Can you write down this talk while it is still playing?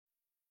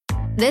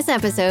This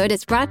episode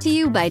is brought to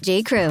you by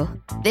J.Crew.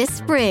 This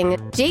spring,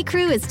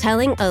 J.Crew is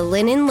telling a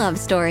linen love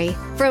story.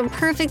 From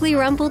perfectly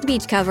rumpled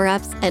beach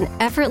cover-ups and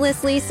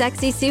effortlessly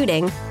sexy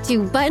suiting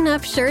to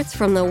button-up shirts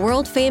from the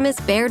world-famous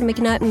Baird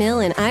McNutt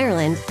Mill in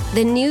Ireland,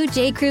 the new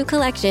J.Crew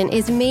collection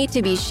is made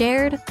to be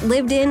shared,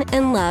 lived in,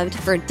 and loved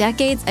for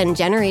decades and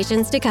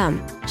generations to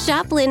come.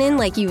 Shop linen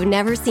like you've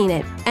never seen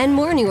it, and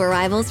more new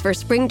arrivals for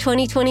spring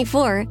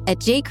 2024 at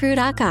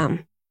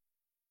jcrew.com.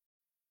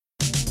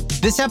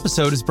 This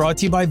episode is brought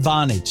to you by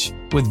Vonage.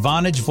 With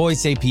Vonage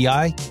Voice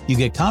API, you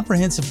get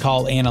comprehensive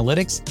call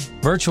analytics,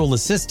 virtual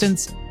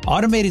assistants,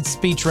 automated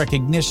speech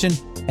recognition,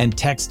 and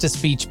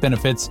text-to-speech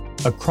benefits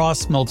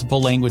across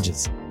multiple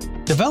languages.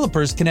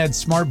 Developers can add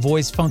smart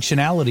voice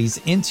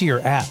functionalities into your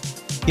app,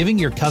 giving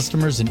your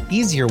customers an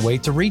easier way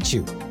to reach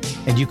you.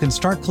 And you can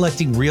start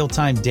collecting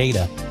real-time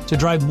data to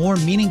drive more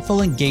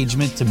meaningful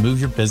engagement to move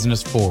your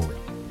business forward.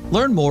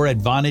 Learn more at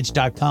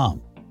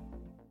Vonage.com.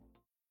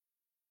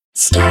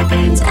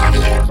 Scarpins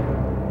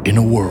Audio. In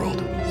a world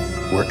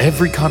where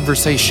every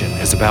conversation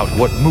is about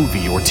what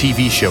movie or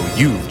TV show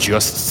you've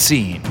just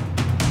seen,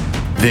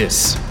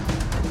 this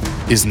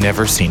is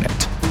Never Seen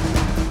It.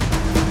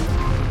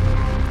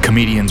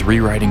 Comedians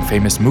rewriting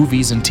famous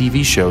movies and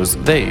TV shows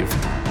they've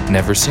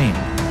never seen.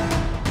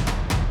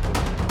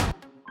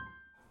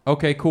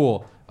 Okay,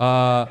 cool.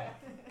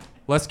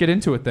 Let's get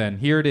into it then.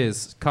 Here it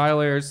is.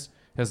 Kyle Ayers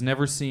has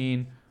never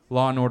seen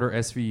Law & Order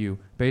SVU,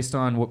 based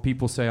on what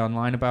people say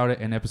online about it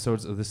and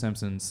episodes of The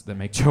Simpsons that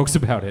make jokes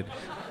about it.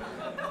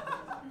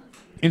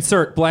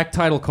 Insert black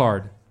title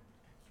card.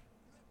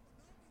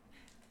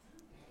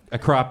 I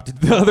cropped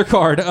the other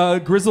card.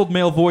 A grizzled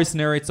male voice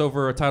narrates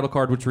over a title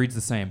card which reads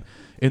the same.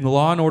 In the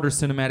Law & Order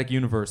cinematic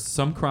universe,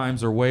 some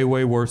crimes are way,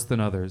 way worse than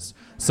others.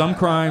 Some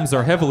crimes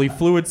are heavily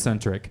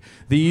fluid-centric.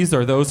 These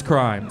are those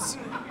crimes.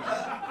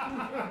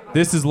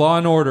 This is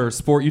Law & Order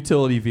Sport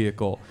Utility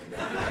Vehicle.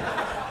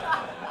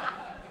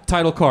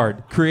 Title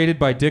card, created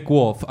by Dick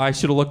Wolf. I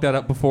should have looked that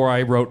up before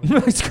I wrote my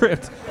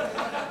script.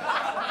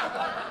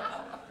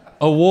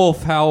 A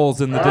wolf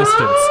howls in the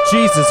distance.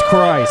 Jesus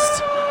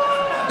Christ.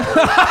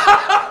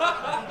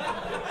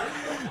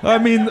 I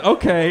mean,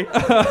 okay.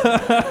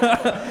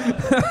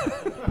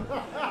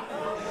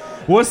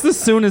 What's the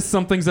soonest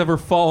something's ever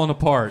fallen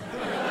apart?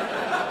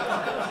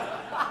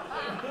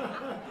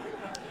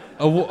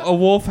 A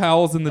wolf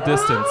howls in the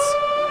distance.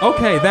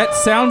 Okay, that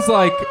sounds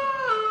like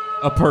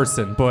a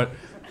person, but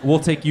we'll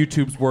take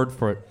YouTube's word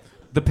for it.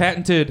 The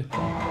patented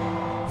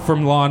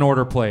from Law &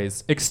 Order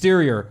plays.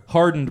 Exterior,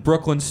 hardened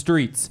Brooklyn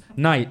streets.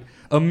 Night,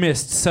 a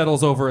mist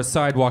settles over a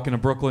sidewalk in a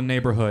Brooklyn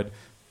neighborhood.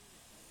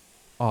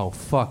 Oh,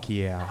 fuck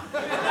yeah.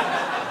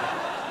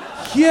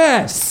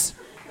 Yes!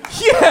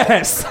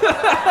 Yes!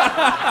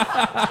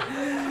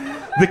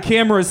 The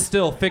camera is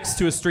still fixed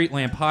to a street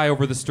lamp high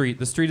over the street.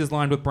 The street is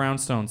lined with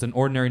brownstones, an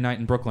ordinary night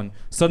in Brooklyn.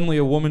 Suddenly,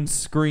 a woman's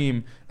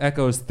scream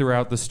echoes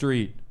throughout the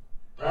street.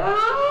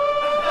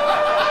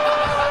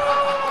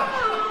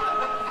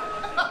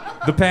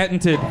 The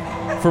patented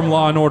from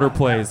Law & Order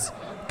plays.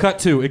 Cut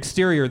to,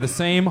 exterior, the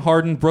same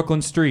hardened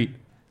Brooklyn street.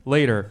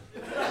 Later.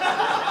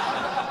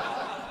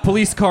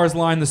 Police cars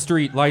line the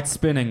street, lights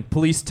spinning.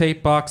 Police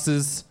tape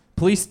boxes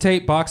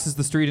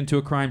the street into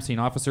a crime scene.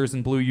 Officers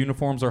in blue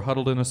uniforms are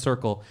huddled in a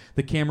circle.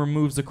 The camera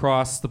moves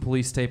across the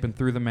police tape and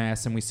through the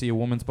mass, and we see a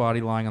woman's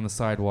body lying on the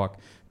sidewalk,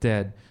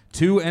 dead.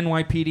 Two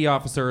NYPD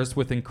officers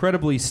with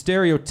incredibly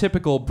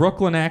stereotypical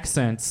Brooklyn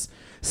accents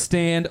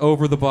stand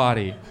over the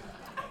body.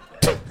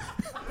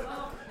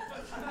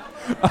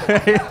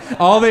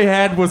 All they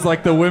had was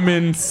like the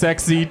women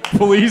sexy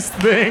police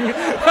thing.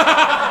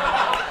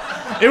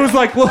 It was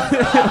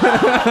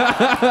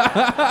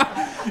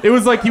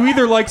like you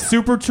either like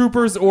Super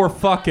Troopers or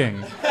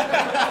fucking.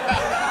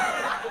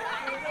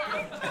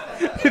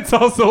 It's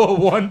also a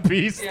One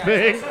Piece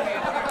thing.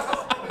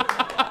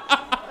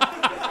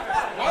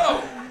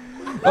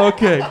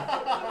 Okay.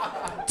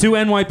 Two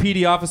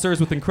NYPD officers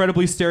with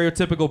incredibly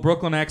stereotypical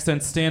Brooklyn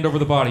accents stand over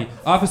the body.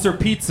 Officer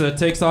Pizza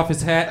takes off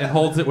his hat and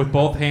holds it with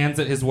both hands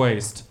at his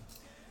waist.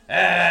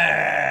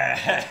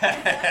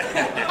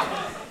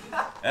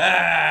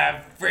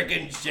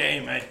 Freaking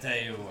shame, I tell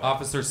you what.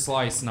 Officer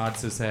Slice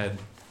nods his head.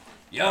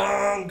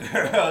 Young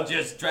girl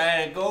just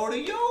trying to go to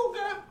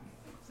yoga.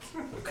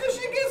 Because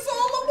she gets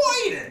all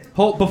avoided.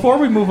 Hold, before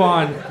we move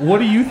on, what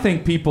do you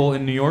think people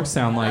in New York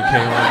sound like,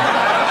 Caleb?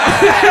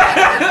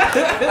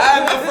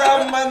 I'm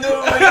from New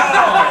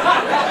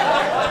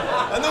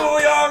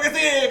York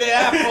City,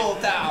 Apple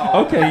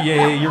Town. Okay,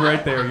 yeah, you're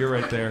right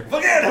there.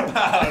 Forget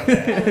about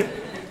it.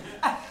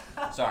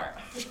 Sorry.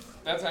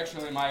 That's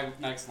actually my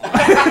next line.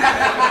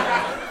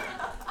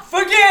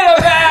 Forget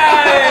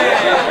about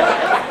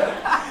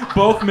it!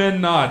 Both men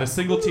nod. A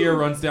single tear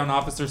runs down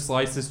Officer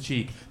Slice's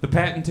cheek. The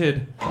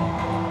patented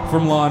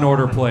from Law &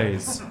 Order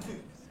plays.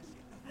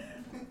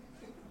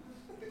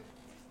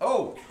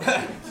 Oh.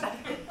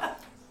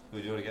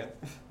 We do it again?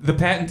 The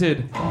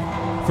patented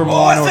from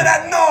Law & Order. Listen to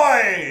that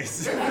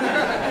noise!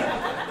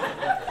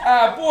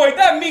 Boy,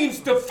 that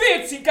means the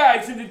fancy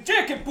guys and the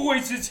jacket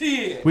boys is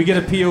here. We get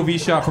a POV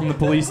shot from the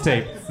police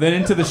tape. Then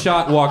into the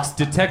shot walks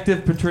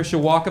Detective Patricia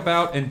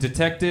Walkabout and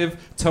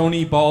Detective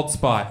Tony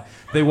Baldspot.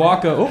 They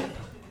walk oh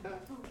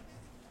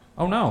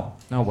no.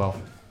 Oh well.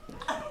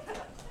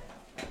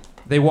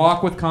 They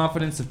walk with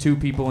confidence of two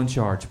people in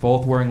charge,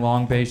 both wearing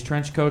long beige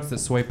trench coats that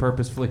sway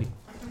purposefully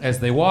as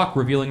they walk,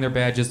 revealing their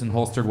badges and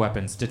holstered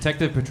weapons.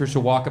 Detective Patricia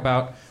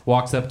Walkabout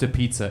walks up to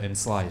Pizza and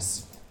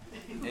Slice.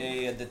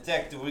 Hey,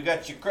 detective, we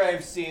got your crime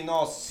scene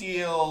all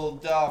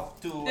sealed off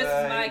to... This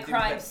is my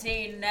crime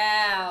scene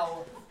now.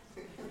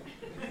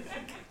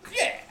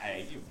 Yeah,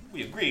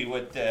 we agree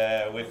with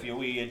you.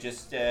 We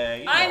just,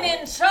 I'm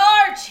in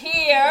charge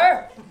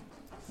here.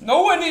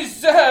 No one is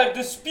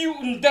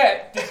disputing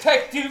that,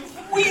 detective.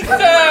 We're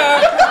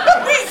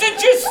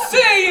just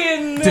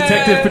saying.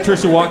 Detective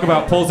Patricia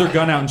Walkabout pulls her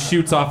gun out and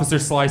shoots Officer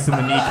Slice in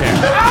the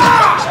kneecap.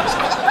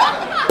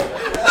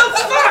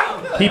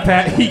 He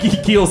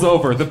keels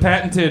over. The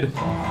patented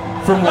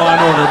from Law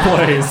and Order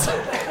plays.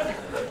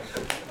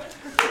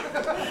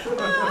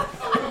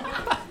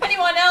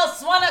 Anyone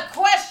else want to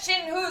question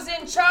who's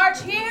in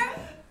charge here?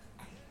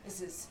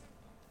 This is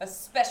a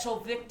special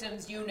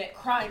victims unit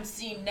crime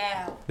scene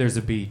now. There's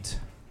a beat.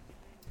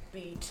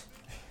 Beat.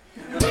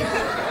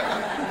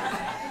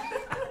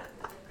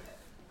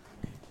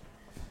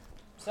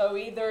 So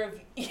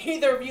either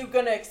of you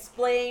gonna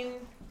explain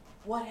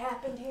what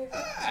happened here?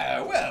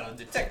 Well,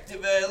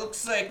 detective,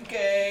 looks like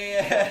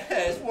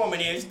this woman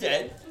here is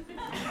dead.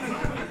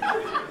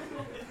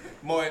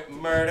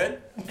 Murdered.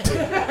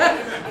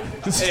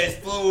 There's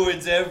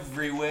fluids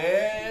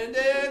everywhere, and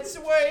that's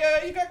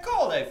why you got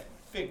called, I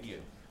figure.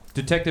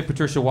 Detective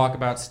Patricia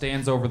Walkabout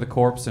stands over the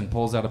corpse and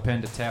pulls out a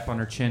pen to tap on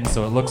her chin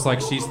so it looks like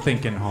she's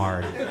thinking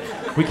hard.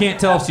 We can't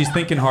tell if she's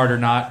thinking hard or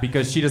not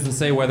because she doesn't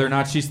say whether or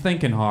not she's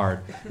thinking hard.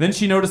 Then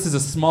she notices a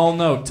small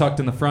note tucked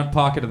in the front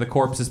pocket of the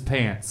corpse's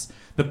pants.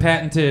 The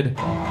patented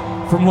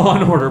from Law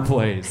and Order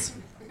plays.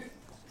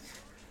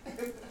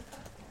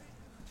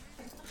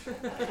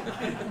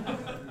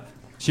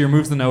 She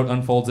removes the note,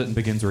 unfolds it, and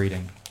begins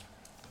reading.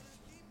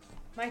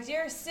 My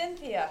dear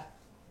Cynthia,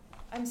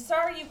 I'm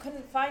sorry you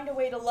couldn't find a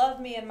way to love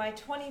me and my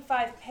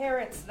 25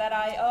 parrots that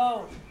I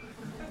own.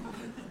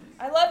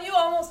 I love you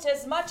almost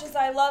as much as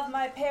I love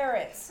my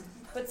parrots,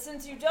 but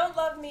since you don't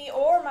love me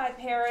or my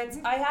parrots,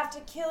 I have to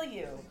kill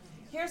you.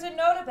 Here's a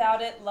note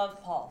about it,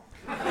 love, Paul.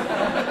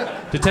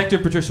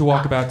 Detective Patricia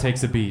Walkabout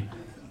takes a beat.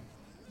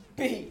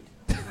 Beat.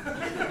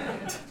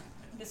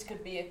 This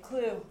could be a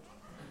clue.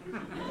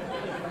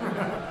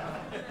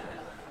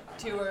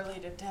 Too early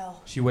to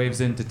tell. She waves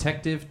in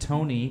Detective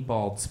Tony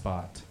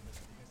Baldspot.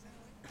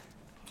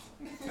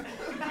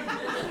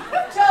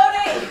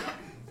 Tony!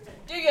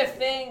 Do your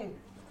thing.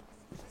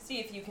 See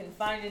if you can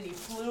find any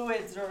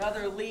fluids or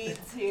other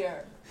leads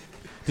here.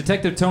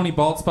 Detective Tony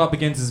Baldspot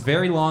begins his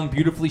very long,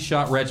 beautifully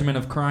shot regimen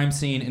of crime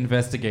scene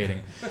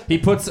investigating. He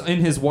puts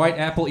in his white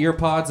Apple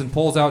earpods and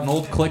pulls out an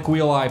old click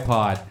wheel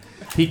iPod.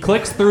 He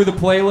clicks through the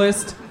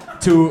playlist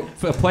to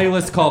a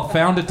playlist called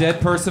Found a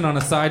Dead Person on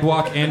a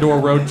Sidewalk and or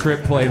Road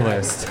Trip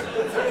playlist.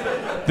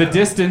 The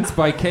Distance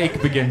by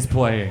Cake begins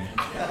playing.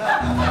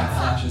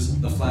 Flashes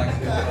the flag.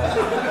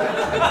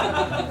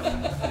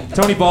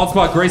 Tony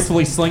Baldspot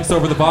gracefully slinks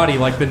over the body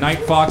like the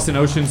Night Fox in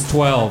Ocean's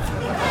 12.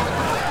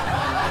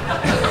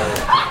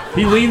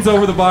 He leans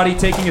over the body,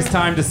 taking his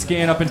time to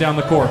scan up and down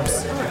the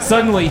corpse.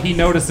 Suddenly, he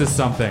notices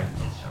something.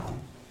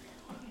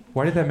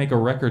 Why did that make a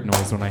record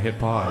noise when I hit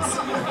pause?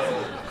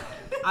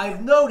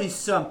 I've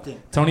noticed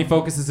something. Tony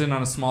focuses in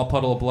on a small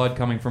puddle of blood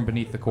coming from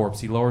beneath the corpse.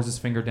 He lowers his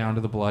finger down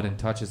to the blood and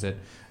touches it,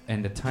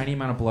 and a tiny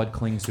amount of blood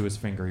clings to his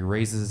finger. He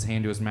raises his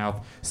hand to his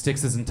mouth,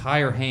 sticks his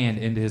entire hand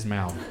into his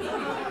mouth.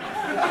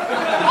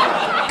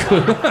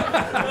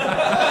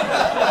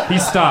 He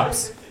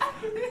stops.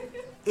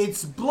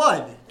 It's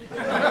blood.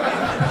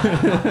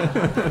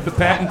 The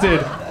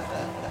patented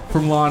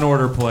from Law and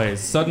Order plays.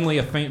 Suddenly,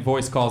 a faint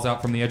voice calls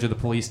out from the edge of the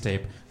police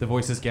tape. The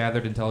voice is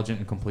gathered, intelligent,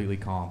 and completely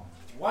calm.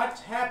 What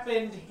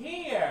happened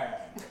here?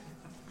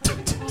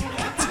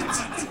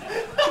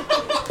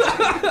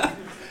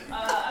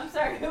 I'm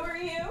sorry, who are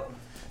you?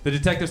 The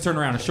detectives turn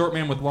around. A short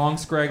man with long,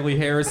 scraggly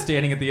hair is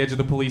standing at the edge of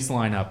the police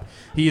lineup.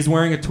 He is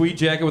wearing a tweed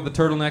jacket with a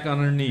turtleneck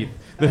underneath.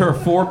 There are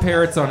 4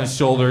 parrots on his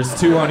shoulders,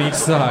 2 on each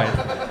side.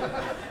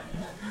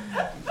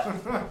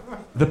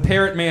 The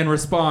parrot man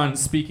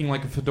responds, speaking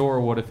like a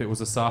fedora would if it was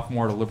a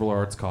sophomore at a liberal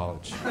arts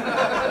college.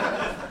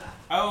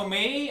 Oh,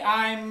 me?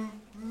 I'm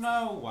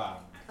no one.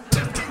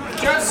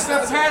 Just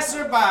a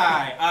passerby,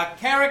 a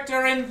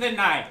character in the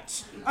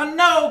night, a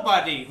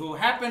nobody who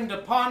happened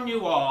upon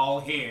you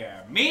all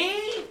here.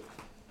 Me?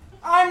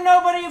 I'm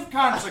nobody of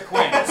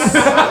consequence.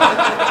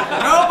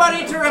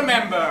 Nobody to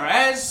remember,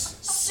 as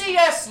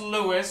C.S.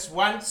 Lewis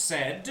once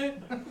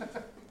said.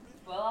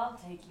 Well, I'll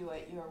take you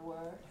at your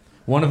word.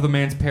 One of the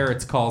man's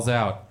parrots calls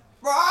out.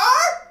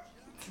 Mark?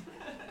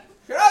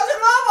 She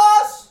doesn't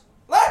love us!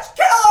 Let's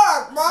kill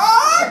her,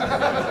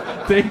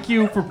 Mark! Thank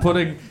you for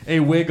putting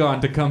a wig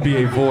on to come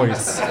be a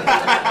voice.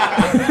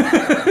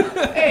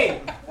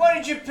 Hey, what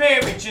did your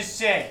parrot just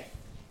say?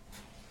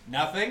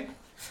 Nothing.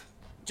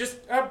 Just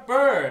a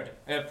bird,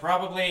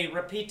 probably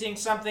repeating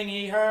something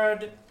he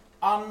heard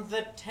on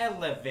the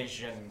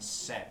television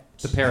set.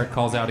 The parrot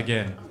calls out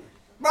again.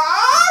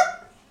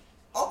 Mark!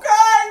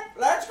 Okay,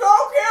 let's go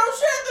kill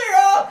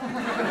Cynthia!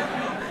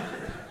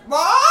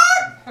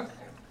 Mark!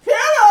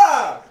 Kill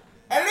her!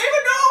 And leave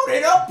a note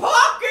in her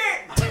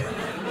pocket!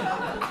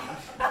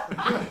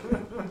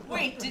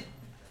 Wait,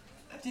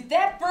 did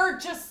that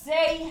bird just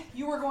say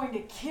you were going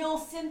to kill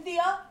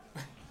Cynthia?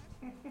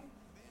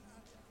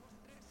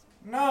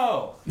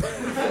 No.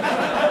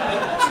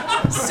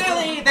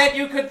 Silly that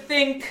you could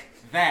think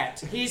that.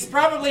 He's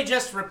probably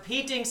just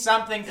repeating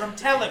something from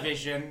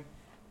television,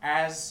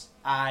 as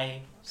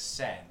I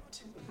said.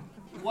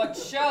 What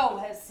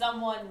show has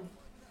someone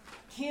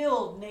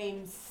killed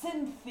named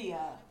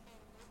Cynthia?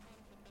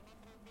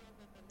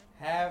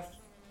 Have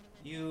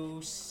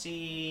you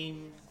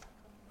seen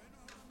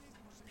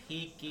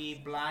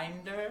Peaky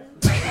Blinders?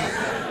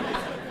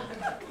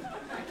 I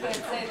can't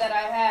say that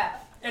I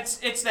have.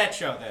 It's that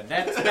show then.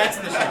 That's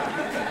the show.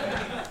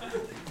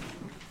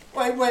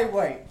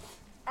 Wait.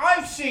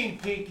 I've seen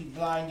Peaky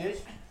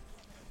Blinders.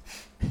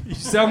 You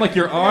sound like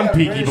you're on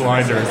Peaky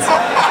Blinders.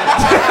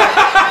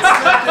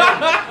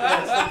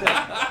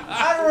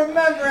 I don't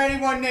remember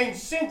anyone named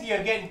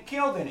Cynthia getting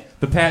killed in it.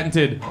 The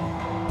patented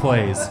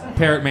plays.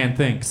 Parrot Man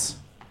thinks.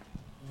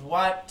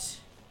 What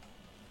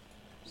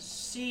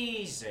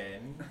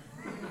season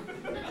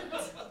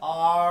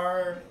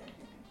are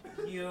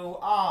you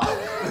on?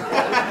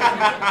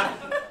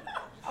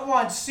 I'm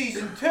on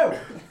season 2.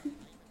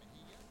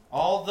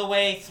 All the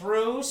way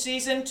through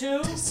season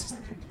 2?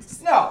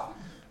 No.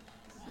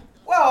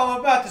 Well, I'm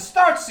about to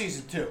start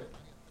season 2.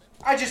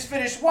 I just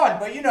finished 1,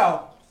 but you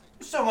know,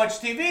 so much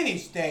TV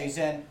these days,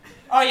 and...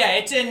 Oh yeah,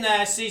 it's in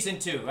season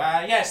 2.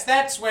 Yes,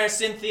 that's where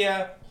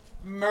Cynthia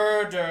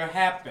murder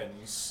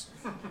happens.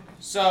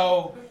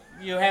 So,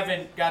 you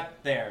haven't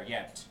got there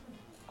yet.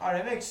 Oh,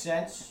 that makes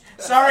sense.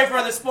 Sorry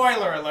for the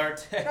spoiler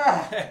alert.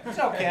 It's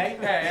okay.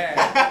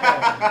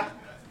 Yeah.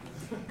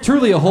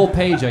 Truly a whole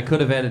page I could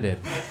have edited.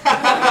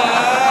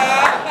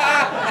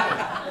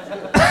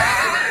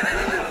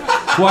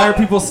 Why are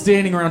people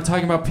standing around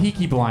talking about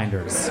Peaky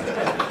Blinders?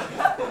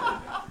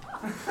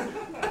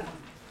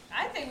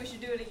 I think we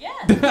should do it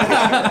again.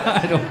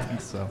 I don't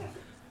think so.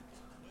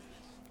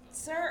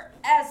 Sir,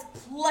 as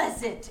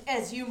pleasant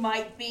as you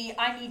might be,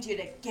 I need you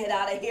to get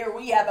out of here.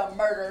 We have a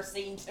murder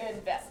scene to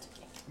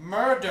investigate.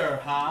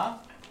 Murder, huh?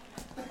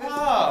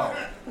 Oh,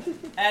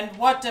 and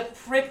what a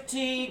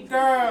pretty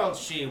girl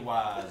she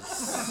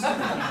was.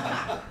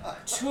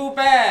 Too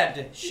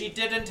bad she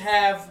didn't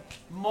have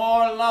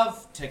more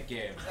love to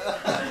give.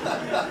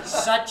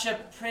 Such a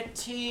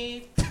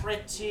pretty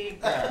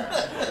girl.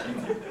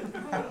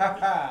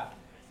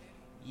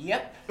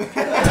 Yep.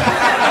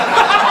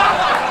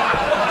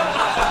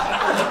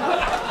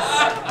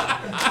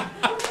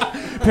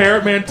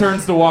 Parrot Man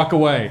turns to walk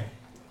away.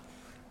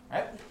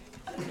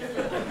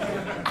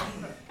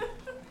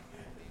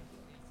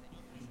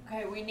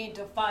 Okay, we need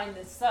to find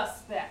the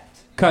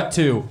suspect. Cut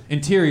to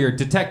interior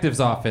detective's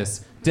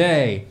office.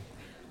 Day.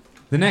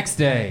 The next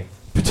day.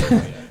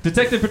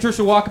 Detective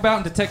Patricia Walkabout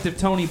and Detective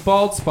Tony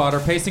Baldspot are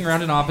pacing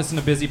around an office in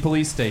a busy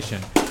police station.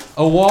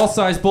 A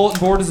wall-sized bulletin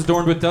board is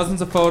adorned with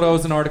dozens of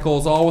photos and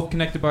articles, all with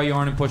connected by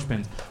yarn and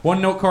pushpins.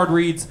 One note card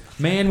reads,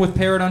 "Man with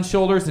parrot on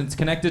shoulders," and it's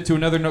connected to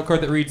another note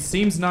card that reads,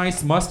 "Seems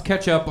nice, must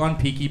catch up on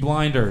Peaky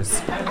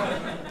Blinders."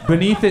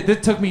 Beneath it,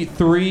 this took me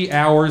 3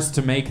 hours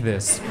to make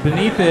this.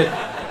 Beneath it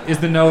is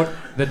the note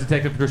that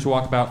Detective Patricia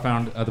Walkabout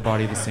found at the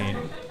body of the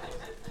scene.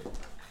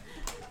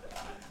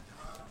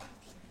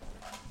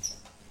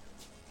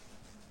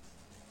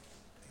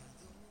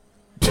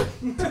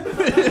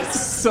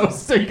 So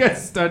are you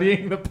guys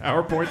studying the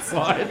PowerPoint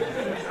slide?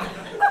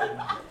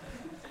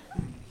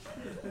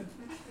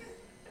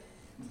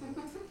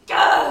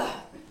 I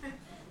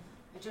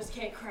just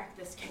can't crack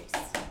this case.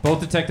 Both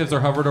detectives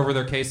are hovered over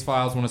their case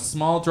files when a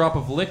small drop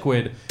of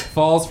liquid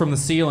falls from the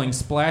ceiling,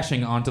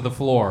 splashing onto the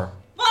floor.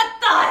 What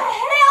the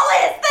hell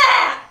is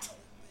that?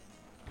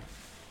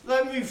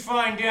 Let me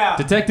find out.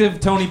 Detective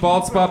Tony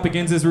Baldspot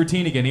begins his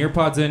routine again.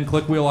 Earpods in,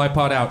 click wheel,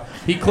 iPod out.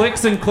 He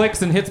clicks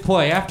and hits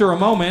play. After a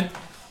moment,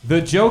 The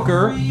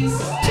Joker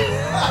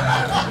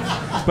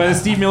by the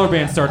Steve Miller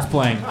Band starts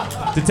playing.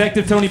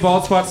 Detective Tony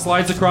Baldspot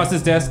slides across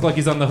his desk like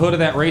he's on the hood of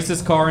that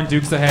racist car in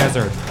Dukes of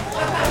Hazzard.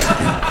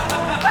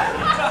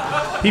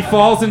 He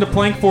falls into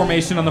plank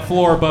formation on the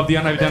floor above the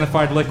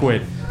unidentified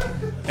liquid,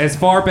 as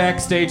far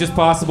backstage as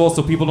possible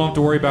so people don't have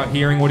to worry about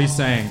hearing what he's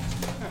saying.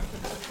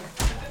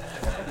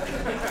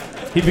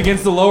 He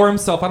begins to lower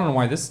himself. I don't know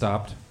why this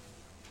stopped.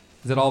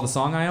 Is it all the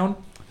song I own?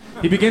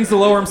 He begins to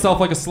lower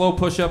himself like a slow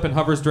push-up and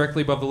hovers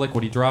directly above the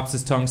liquid. He drops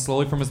his tongue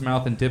slowly from his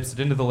mouth and dips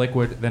it into the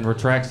liquid, then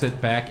retracts it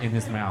back in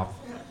his mouth.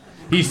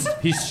 His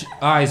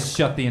eyes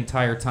shut the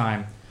entire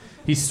time.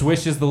 He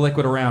swishes the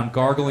liquid around,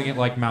 gargling it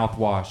like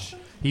mouthwash.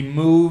 He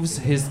moves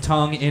his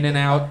tongue in and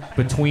out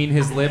between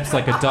his lips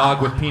like a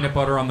dog with peanut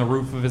butter on the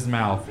roof of his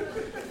mouth.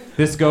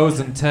 This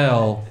goes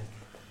until...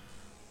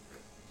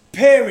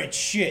 Parrot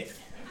shit.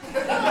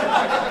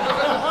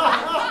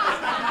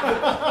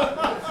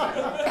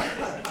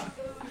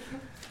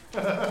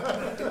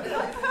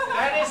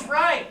 That is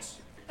right.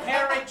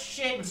 Parrot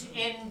shit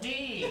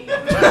indeed.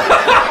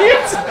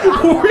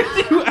 Were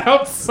you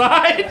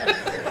outside?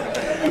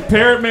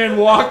 Parrot Man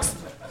walks,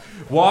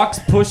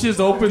 pushes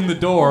open the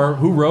door.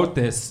 Who wrote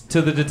this?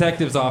 To the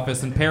detective's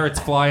office, and parrots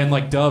flying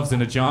like doves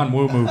in a John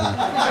Woo movie.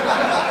 I'm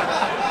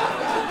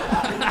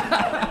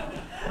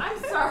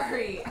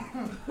sorry.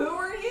 Who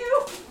are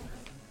you?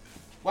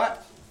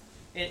 What?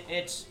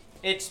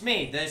 It's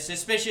me, the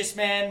suspicious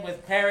man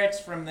with parrots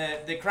from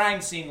the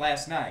crime scene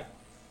last night.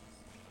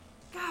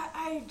 God,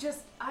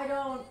 I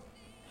don't...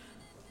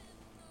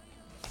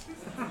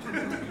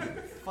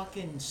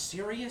 Fucking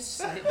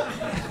serious?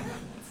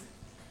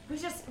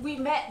 We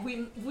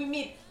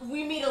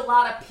meet a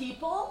lot of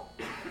people,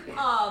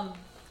 on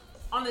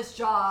this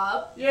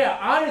job. Yeah,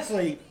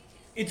 honestly,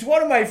 it's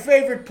one of my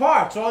favorite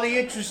parts, all the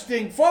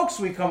interesting folks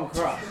we come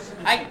across.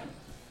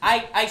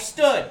 I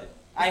stood.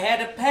 I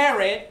had a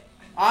parrot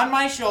on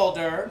my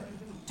shoulder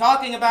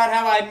talking about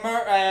how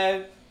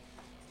I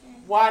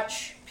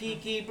watch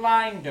Peaky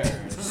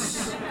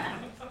Blinders.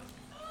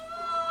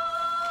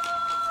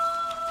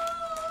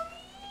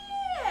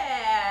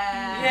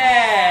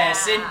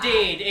 Yes,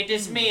 indeed. It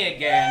is me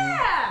again.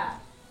 Yeah.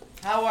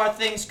 How are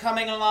things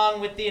coming along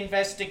with the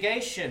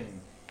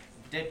investigation,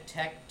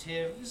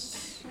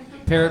 detectives?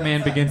 Parrot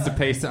Man begins to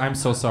pace. I'm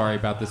so sorry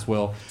about this,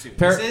 Will. Dude,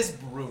 this is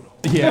brutal.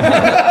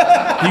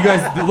 Yeah. You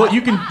guys, look.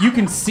 You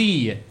can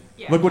see.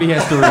 Yeah. Look what he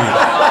has to read.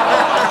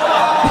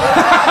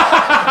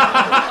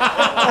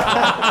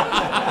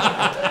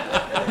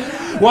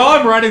 While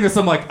I'm writing this,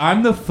 I'm like,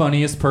 I'm the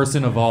funniest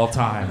person of all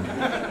time.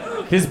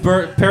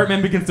 Parrot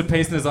Man begins to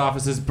pace in his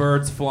office, his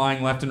birds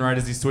flying left and right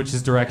as he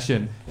switches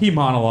direction. He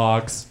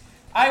monologues.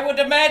 I would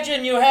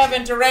imagine you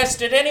haven't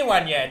arrested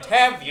anyone yet,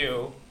 have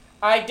you?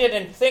 I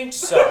didn't think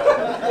so.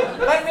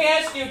 Let me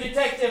ask you,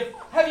 detective,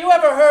 have you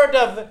ever heard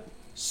of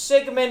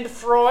Sigmund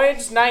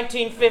Freud's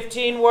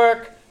 1915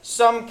 work,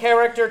 Some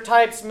Character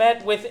Types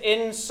Met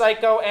Within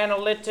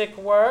Psychoanalytic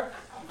Work?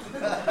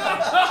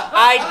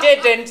 I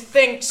didn't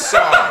think so.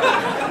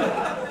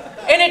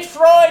 In it,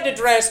 Freud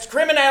addressed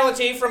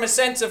criminality from a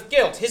sense of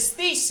guilt. His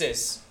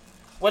thesis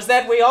was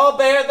that we all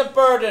bear the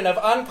burden of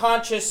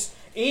unconscious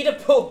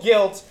Oedipal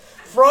guilt.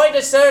 Freud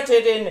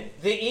asserted in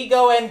The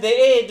Ego and the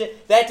Id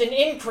that an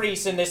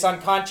increase in this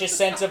unconscious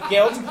sense of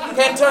guilt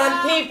can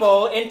turn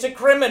people into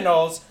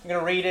criminals. I'm going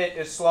to read it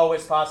as slow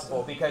as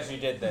possible because you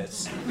did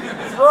this.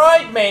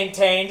 Freud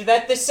maintained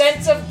that the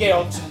sense of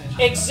guilt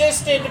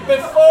existed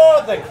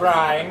before the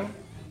crime.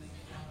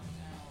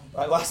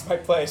 I lost my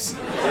place.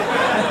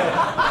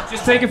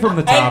 Just take it from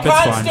the top, and it's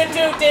fine.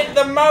 constituted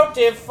the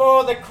motive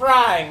for the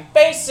crime.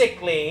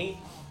 Basically,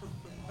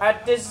 a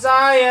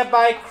desire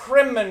by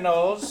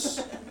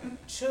criminals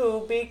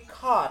to be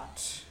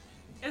caught.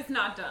 It's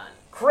not done.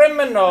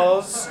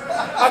 Criminals,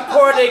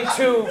 according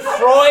to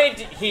Freud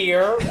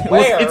here,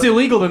 Well, it's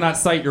illegal to not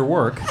cite your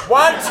work.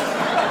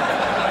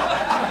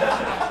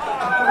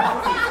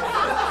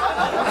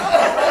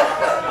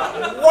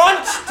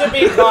 want to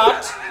be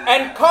caught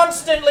and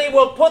constantly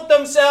will put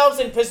themselves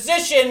in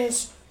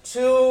positions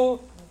to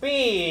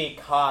be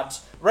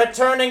caught,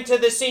 returning to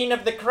the scene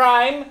of the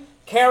crime,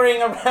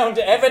 carrying around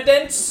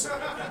evidence,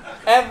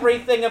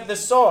 everything of the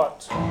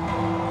sort.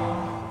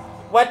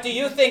 What do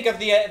you think of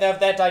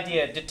that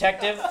idea,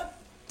 detective?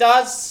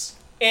 Does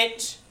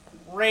it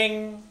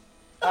ring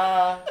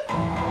a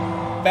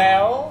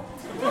bell?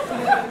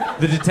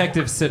 The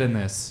detectives sit in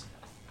this.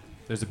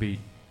 There's a beat.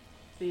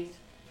 Beat.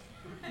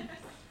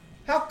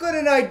 How could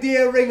an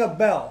idea ring a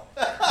bell?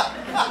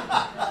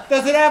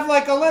 Does it have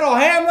like a little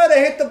hammer to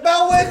hit the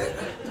bell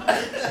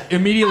with?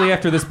 Immediately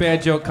after this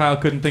bad joke, Kyle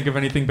couldn't think of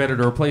anything better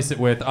to replace it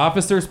with.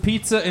 Officers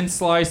Pizza and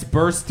Slice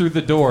burst through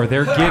the door.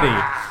 They're giddy.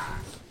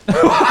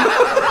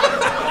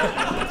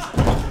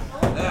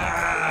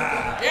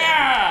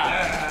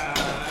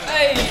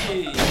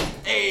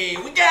 Hey,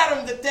 we got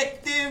him,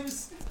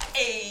 detectives.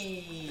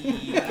 Hey.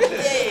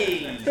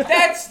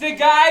 That's the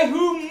guy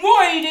who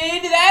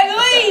moited that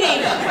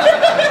lady!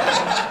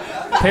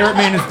 Parrot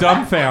Man is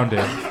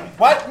dumbfounded.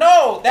 What?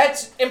 No,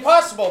 that's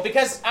impossible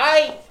because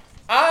I...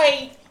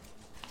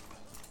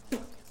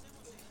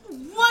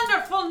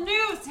 Wonderful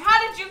news! How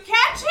did you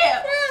catch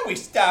him? Well, we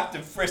stopped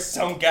and frisked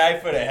some guy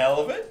for the hell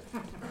of it.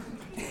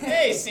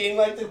 Hey, seemed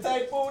like the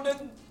type who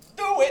would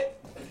do it.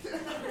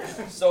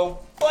 So,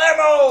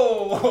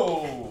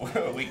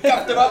 blammo! We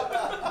cuffed him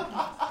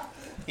up.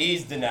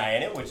 He's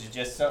denying it, which is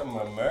just something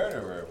a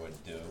murderer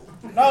would do.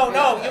 No,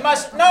 you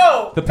must...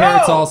 No! The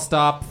parrots no. all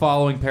stop,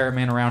 following Parrot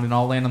Man around, and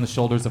all land on the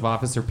shoulders of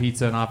Officer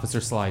Pizza and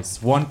Officer Slice.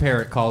 One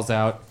parrot calls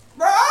out,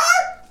 Bert!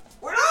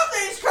 We love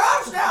these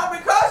cops now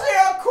because they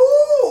are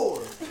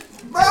cool!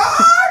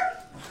 Bert!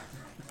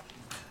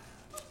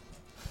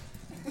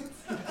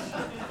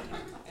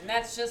 And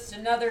that's just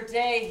another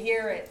day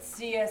here at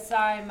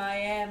CSI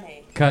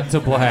Miami. cut to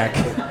black.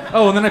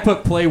 Oh, and then I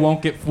put play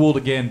won't get fooled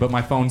again, but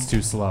my phone's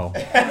too slow.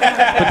 But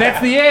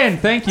that's the end.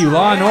 Thank you,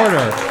 Law and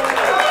Order.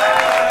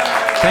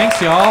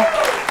 Thanks, y'all.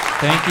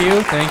 Thank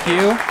you.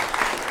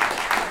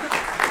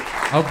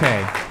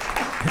 Okay.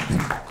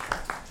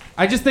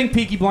 I just think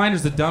Peaky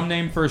Blinders is a dumb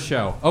name for a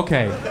show.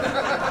 Okay.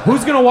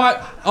 Who's gonna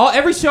watch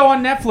every show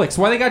on Netflix?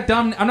 Why they got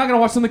dumb? I'm not gonna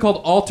watch something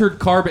called Altered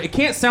Carbon. It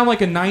can't sound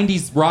like a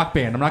 '90s rock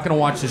band. I'm not gonna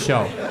watch the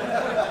show.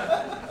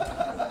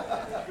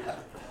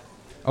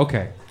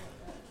 Okay.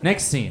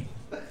 Next scene.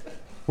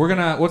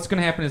 What's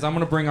gonna happen is I'm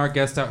gonna bring our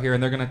guest out here,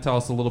 and they're gonna tell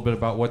us a little bit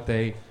about what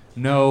they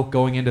know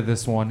going into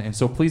this one. And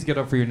so please get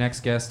up for your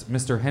next guest,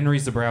 Mr. Henry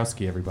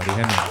Zebrowski. Everybody,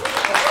 Henry.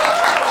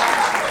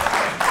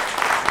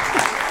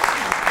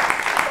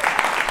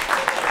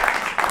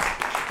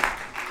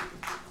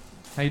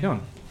 How you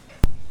doing?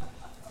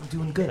 I'm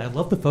doing good. I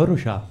love the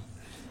Photoshop.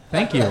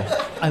 Thank you.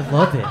 I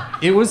love it.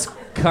 It was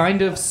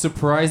kind of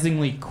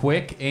surprisingly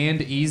quick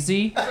and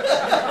easy.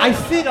 I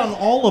fit on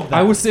all of them.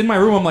 I was in my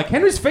room. I'm like,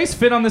 Henry's face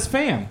fit on this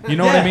fan. You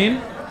know what I mean?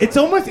 It's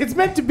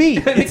meant to be.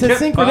 It's a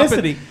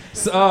synchronicity.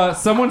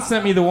 Someone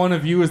sent me the one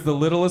of you as the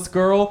littlest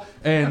girl,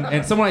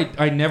 and someone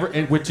I never,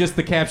 and with just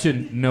the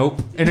caption,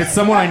 nope. And it's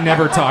someone I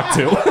never talked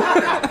to.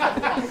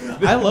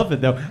 I love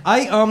it though.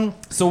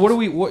 So what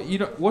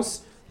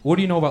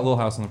do you know about Little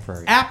House on the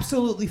Prairie?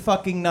 Absolutely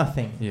fucking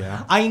nothing.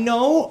 Yeah. I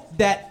know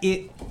that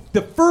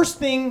the first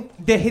thing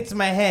that hits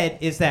my head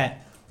is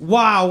that,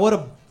 wow, what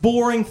a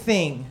boring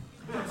thing.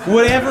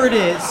 Whatever it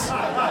is,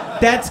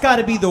 that's got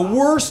to be the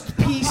worst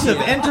piece of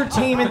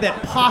entertainment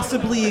that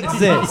possibly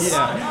exists.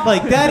 Yeah.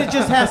 Like, that it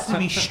just has to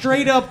be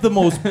straight up the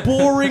most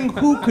boring,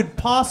 who could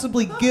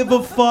possibly give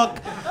a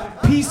fuck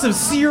piece of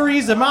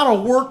series, amount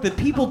of work that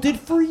people did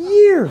for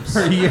years.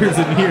 For years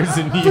and years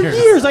and years.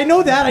 For years, I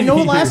know that. I know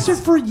it Years. lasted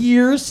for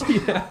years.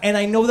 Yeah. And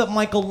I know that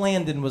Michael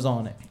Landon was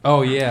on it.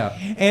 Oh, yeah.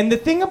 And the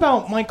thing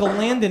about Michael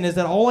Landon is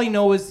that all I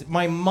know is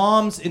my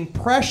mom's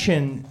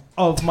impression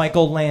of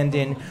Michael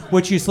Landon,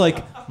 which is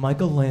like,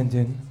 Michael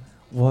Landon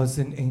was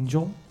an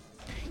angel.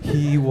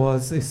 He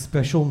was a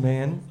special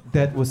man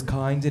that was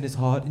kind in his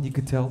heart, and you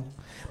could tell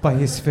by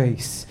his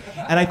face.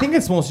 And I think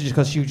it's mostly just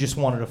because she just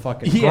wanted to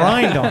fucking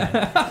grind on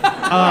him.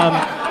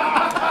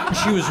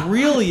 She was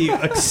really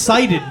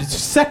excited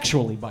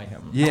sexually by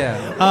him.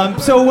 Yeah.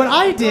 So what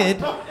I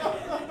did,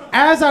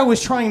 as I was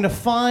trying to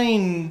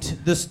find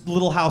this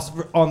Little House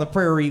on the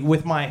Prairie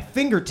with my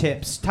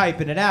fingertips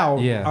typing it out,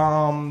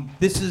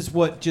 this is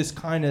what just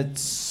kind of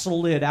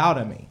slid out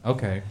of me.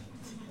 Okay.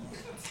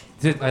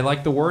 I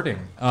like the wording.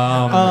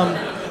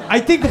 I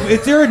think,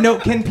 is there a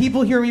note? Can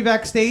people hear me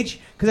backstage?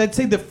 Because I'd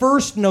say the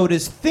first note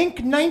is think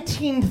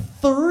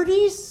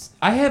 1930s.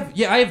 I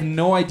have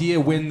no idea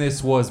when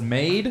this was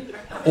made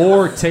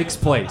or takes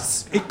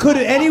place. It could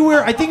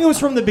anywhere. I think it was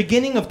from the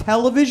beginning of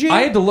television.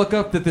 I had to look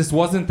up that this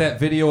wasn't that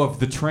video of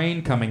the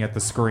train coming at the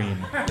screen.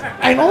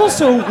 And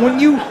also, when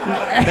you...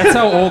 That's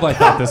how old I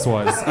thought this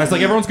was. I was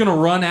like, everyone's going to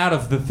run out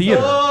of the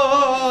theater.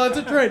 Oh, it's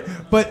a train.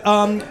 But,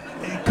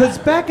 because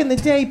back in the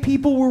day,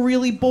 people were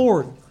really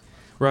bored.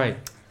 Right.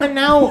 And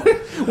now...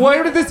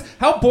 Why did this...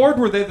 How bored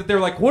were they that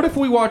they're like, what if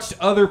we watched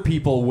other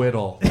people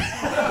whittle?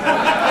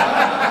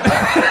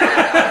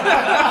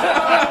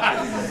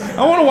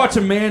 I want to watch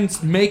a man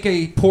make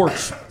a porch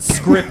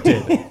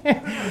scripted.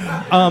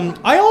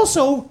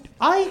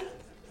 I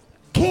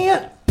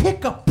can't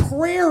pick a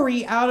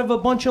prairie out of a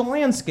bunch of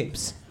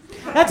landscapes.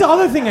 That's the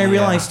other thing I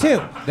realized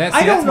too.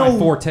 That's my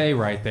forte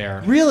right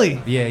there.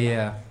 Really?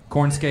 Yeah.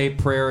 Cornscape,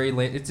 prairie.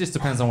 It just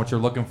depends on what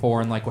you're looking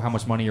for and like how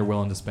much money you're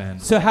willing to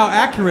spend. So how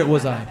accurate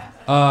was I?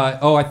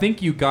 I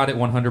think you got it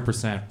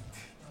 100%.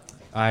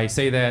 I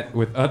say that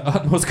with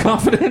utmost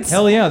confidence.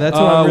 Hell yeah, that's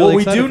what I'm really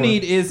excited for.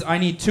 Need is I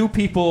need two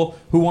people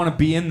who want to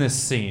be in this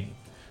scene.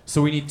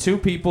 So we need two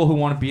people who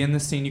want to be in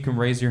this scene. You can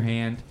raise your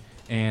hand,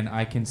 and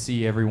I can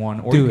see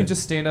everyone. Or you can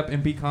just stand up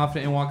and be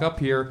confident and walk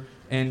up here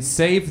and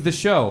save the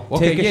show.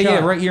 Okay, Take a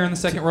shot. right here in the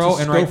second row,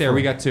 and right there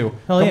we got two.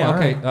 Hell yeah,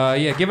 okay,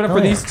 give it up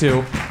for these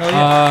two. Hell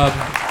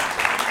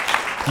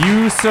yeah.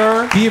 You,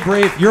 sir. Be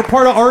brave. You're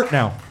part of art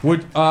now.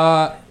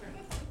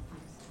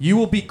 You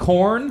will be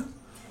Korn.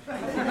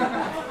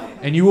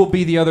 And you will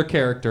be the other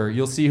character.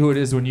 You'll see who it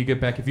is when you get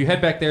back. If you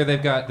head back there,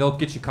 they'll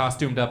get you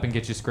costumed up and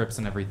get you scripts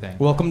and everything.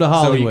 Welcome to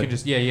Hollywood. So you can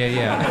just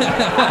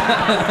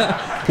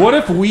What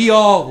if we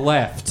all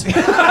left?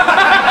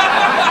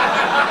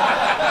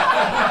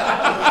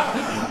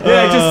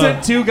 I just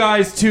sent two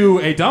guys to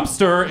a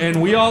dumpster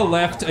and we all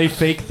left a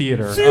fake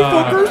theater. See you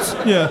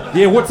fuckers.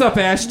 Yeah. What's up,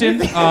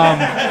 Ashton?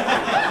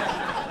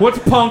 What's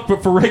punk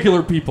but for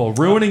regular people?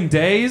 Ruining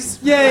days?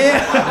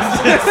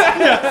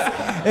 Yeah.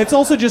 It's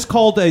also just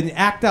called an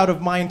act out of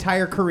my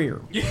entire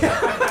career.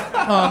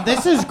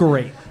 This is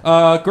great.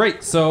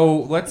 Great.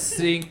 So let's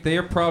see.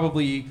 They're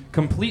probably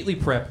completely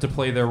prepped to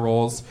play their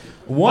roles.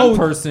 One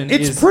person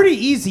It's pretty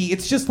easy.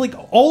 It's just like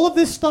all of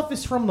this stuff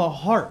is from the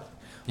heart.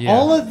 Yeah.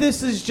 All of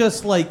this is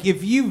just like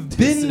if you've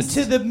been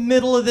to the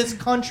middle of this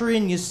country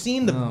and you've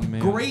seen the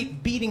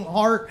great beating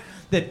heart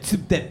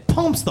that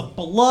pumps the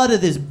blood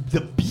of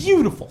the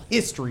beautiful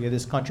history of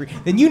this country,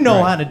 then you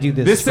know how to do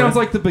this. This sounds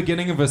like the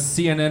beginning of a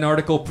CNN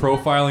article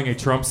profiling a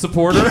Trump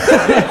supporter.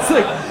 It's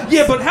like,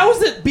 yeah, but how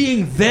is it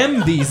being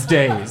them these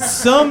days?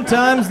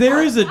 Sometimes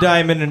there is a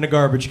diamond in a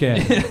garbage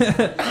can.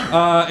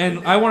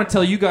 And I want to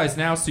tell you guys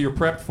now, so you're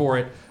prepped for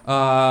it.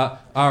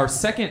 Our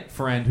second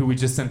friend, who we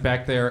just sent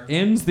back there,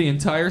 ends the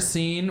entire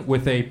scene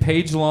with a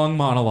page-long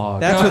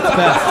monologue. That's what's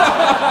best.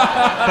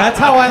 That's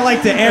how I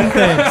like to end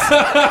things.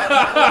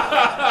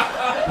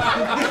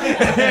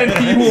 And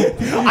he will.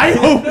 I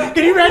hope.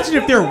 Can you imagine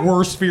if their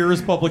worst fear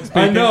is public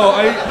speaking? I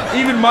know.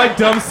 Even my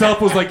dumb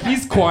self was like,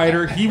 he's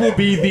quieter. He will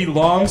be the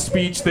long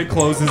speech that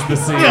closes the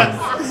scene.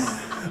 Yes.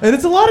 And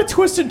it's a lot of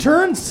twists and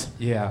turns.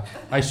 Yeah.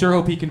 I sure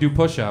hope he can do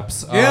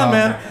push-ups. Yeah,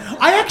 man.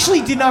 I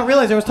actually did not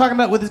realize. I was talking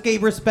about with this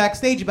Gabrus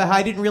backstage about how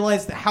I didn't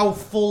realize how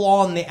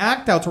full-on the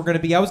act-outs were going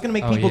to be. I was going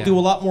to make people do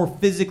a lot more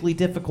physically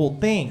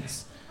difficult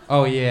things.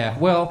 Oh, yeah.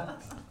 Well,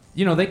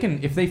 you know, they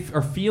can, if they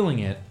are feeling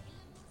it,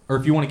 or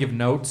if you want to give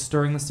notes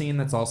during the scene,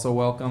 that's also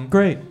welcome.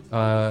 Great.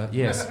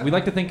 Yes, we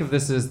like to think of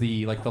this as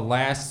the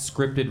last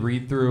scripted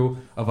read-through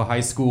of a high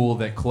school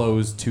that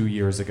closed 2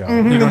 years ago.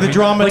 Mm-hmm. You know the what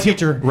drama I mean?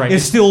 teacher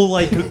is still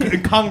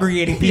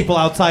congregating people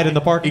outside in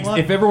the parking lot.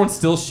 If everyone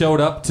still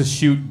showed up to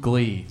shoot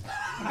Glee,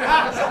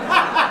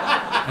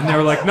 and they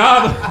were like,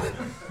 "Nah,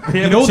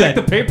 they haven't checked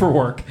the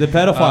paperwork." The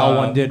pedophile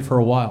one did for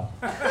a while.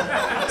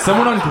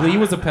 Someone on Glee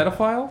was a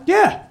pedophile?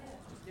 Yeah.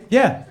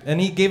 Yeah, and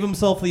he gave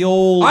himself the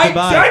old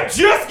goodbye. I'm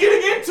just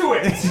getting into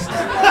it!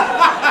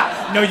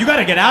 No, you got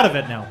to get out of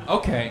it now.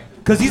 Okay.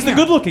 Because he's the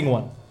good-looking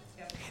one.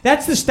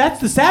 That's the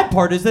sad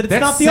part is that it's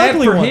not the sad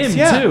ugly for ones.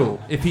 him, too,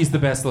 if he's the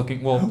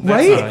best-looking. Well,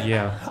 that's right?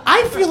 Yeah.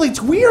 I feel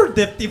it's weird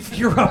that if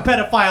you're a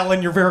pedophile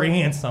and you're very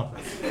handsome.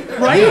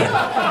 Right?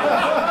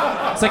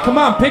 It's like, come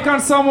on, pick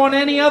on someone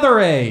any other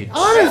age.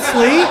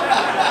 Honestly,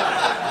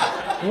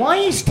 why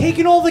are you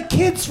taking all the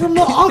kids from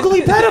the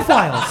ugly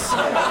pedophiles?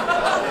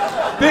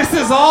 This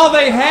is all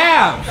they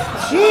have.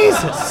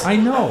 Jesus. I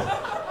know.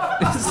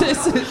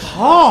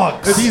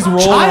 Hogs. He's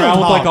rolling Child around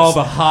with like hogs. all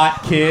the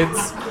hot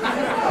kids.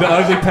 The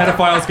ugly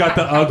pedophile's got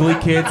the ugly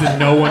kids and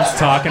no one's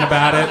talking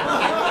about it.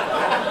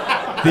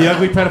 The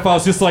ugly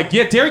pedophile's just like,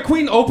 yeah, Dairy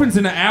Queen opens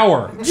in an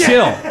hour.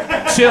 Chill.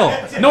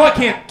 No, I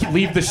can't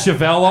leave the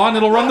Chevelle on.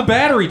 It'll run the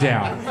battery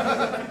down.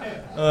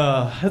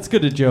 That's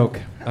good to joke.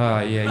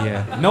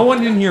 Yeah. No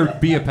one in here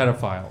be a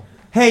pedophile.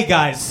 Hey,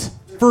 guys,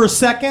 for a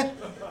second.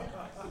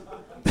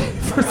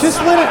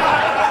 Just let it...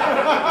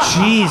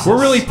 Jesus.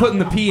 We're really putting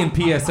the P in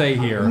PSA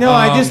here. No,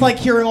 I just like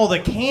hearing all the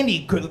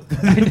candy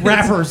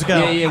wrappers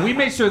go. Yeah. We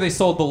made sure they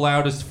sold the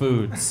loudest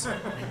foods.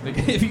 Like,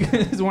 if you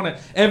guys want to,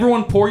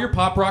 everyone pour your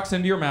Pop Rocks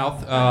into your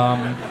mouth.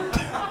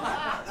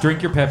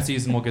 Drink your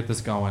Pepsis, and we'll get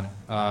this going.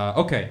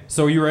 Okay,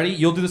 so are you ready?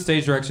 You'll do the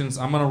stage directions.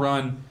 I'm gonna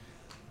run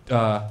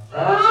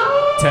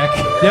tech.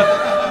 Yep.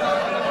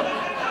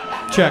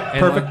 Check. And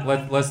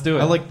Perfect. Let's do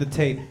it. I like the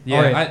tape. Yeah.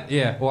 All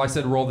right. Well, I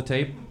said roll the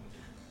tape.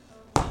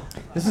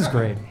 This is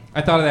great.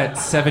 I thought of that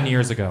 7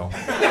 years ago.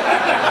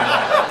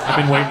 I've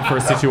been waiting for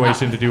a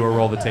situation to do a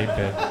roll the tape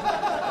bit.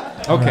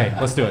 Okay, right.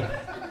 Let's do it.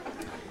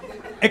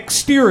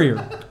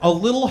 Exterior, a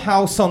little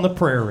house on the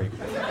prairie.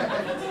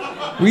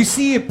 We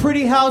see a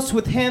pretty house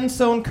with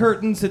hand-sewn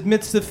curtains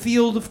amidst a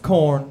field of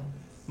corn.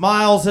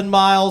 Miles and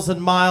miles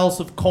and miles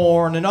of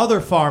corn and other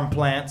farm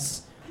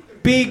plants.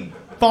 Big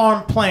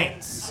farm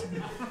plants.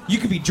 You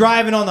could be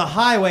driving on the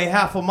highway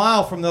half a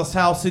mile from this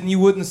house and you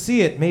wouldn't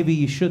see it. Maybe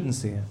you shouldn't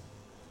see it.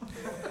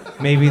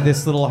 Maybe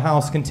this little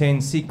house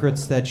contains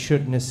secrets that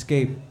shouldn't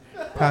escape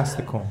past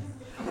the corn.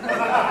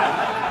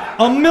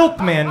 A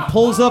milkman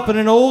pulls up in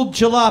an old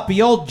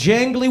jalopy all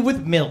jangly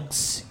with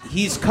milks.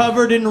 He's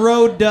covered in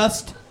road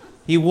dust.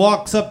 He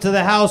walks up to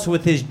the house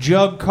with his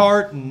jug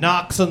cart and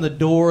knocks on the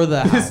door of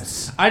the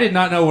house. I did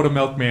not know what a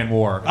milkman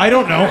wore. I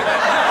don't know.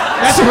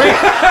 That's great.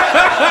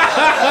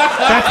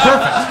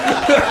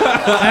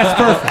 That's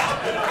perfect.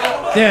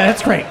 Yeah,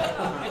 that's great.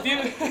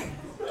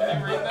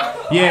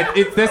 Yeah,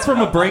 that's from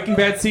a Breaking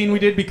Bad scene we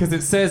did because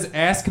it says,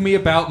 "Ask me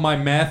about my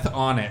meth"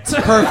 on it.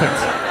 Perfect.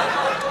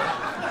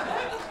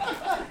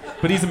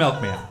 But he's a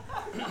milkman.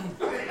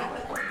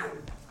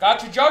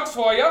 Got your jugs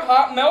for you.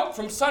 Hot milk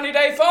from Sunny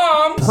Day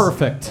Farms.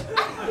 Perfect.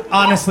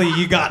 Honestly,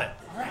 you got it.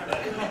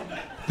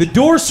 The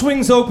door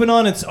swings open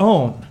on its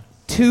own.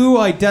 Two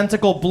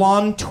identical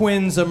blonde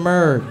twins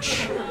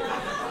emerge.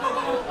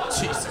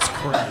 Jesus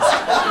Christ.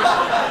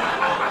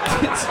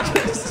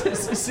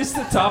 Is this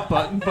the top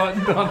button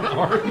on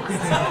Arby's?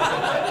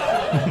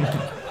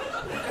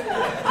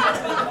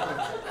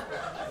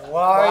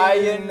 Why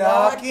you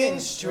knocking,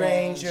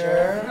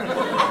 stranger?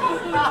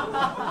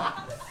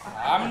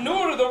 I'm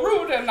new to the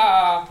route, and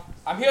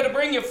I'm here to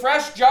bring you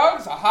fresh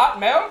jugs of hot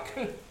milk.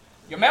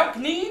 Your milk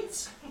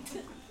needs?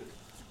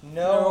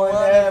 No one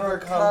ever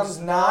comes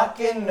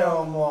knocking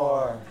no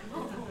more.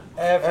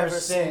 Ever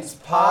since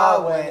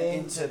Pa went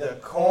into the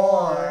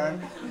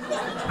corn.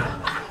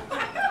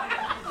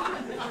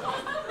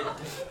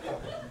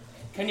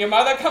 Can your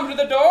mother come to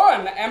the door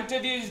and empty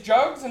these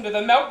jugs into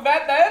the milk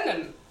vat then?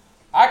 And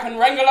I can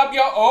wrangle up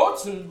your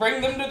oats and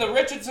bring them to the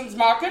Richardson's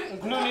market,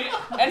 including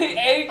any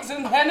eggs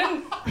and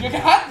hennin you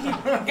got, in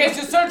case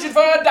you're searching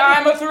for a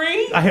dime or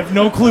three. I have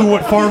no clue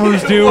what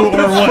farmers do or what.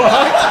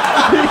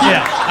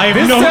 Yeah, I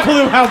have no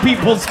clue how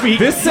people speak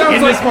This sounds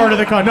in like, this part of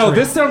the country. No,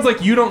 this sounds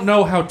like you don't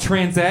know how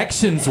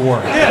transactions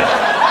work.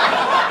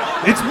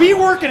 Yeah. It's me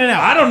working it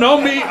out. I don't know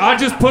me. I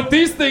just put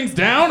these things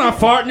down, I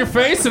fart in your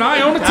face, and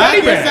I own a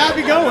teddy bear. I'll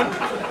be going.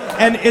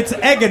 And it's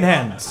egg and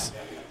hens.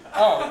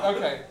 Oh,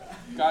 okay.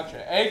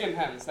 Gotcha. Egg and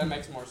hens. That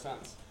makes more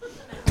sense.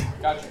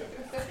 Gotcha.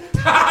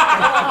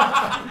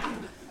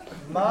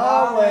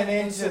 Ma went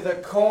into the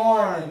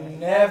corn and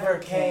never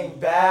came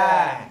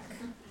back.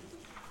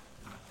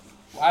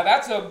 Why,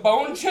 that's a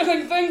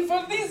bone-chilling thing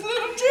for these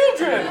little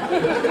children.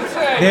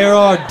 Say. There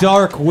are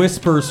dark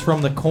whispers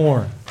from the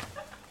corn.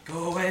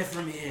 Go away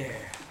from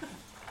here.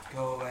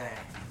 Go away.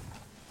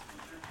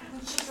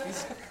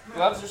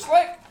 Gloves are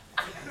slick.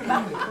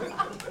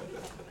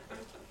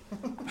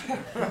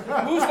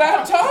 Who's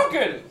that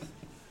talking?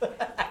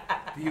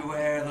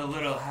 Beware the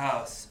little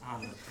house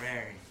on the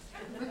prairie.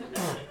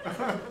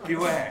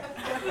 Beware.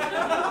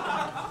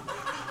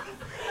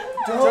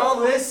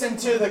 Don't listen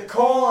to the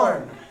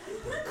corn.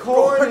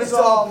 Corn is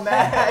all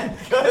mad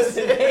because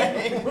it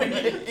ain't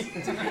wheat.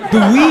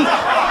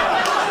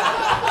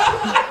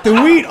 The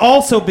wheat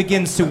also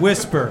begins to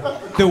whisper.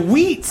 The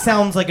wheat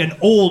sounds like an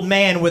old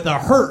man with a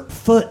hurt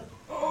foot.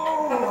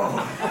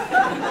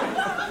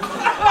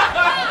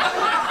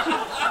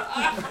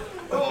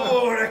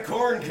 Oh, that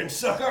corn can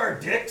suck our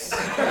dicks.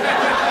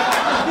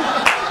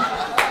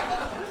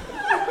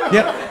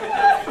 Yep.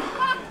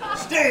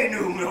 Stay,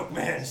 new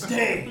milkman,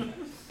 stay.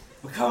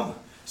 Become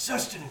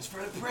sustenance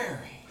for the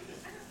prairie.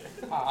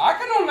 I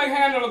can only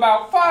handle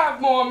about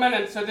 5 more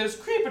minutes of this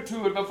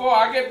creepitude before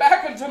I get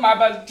back into my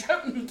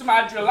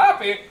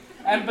jalopy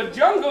and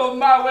bajungle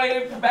my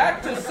way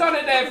back to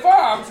Sunnyday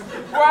Farms,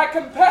 where I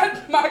can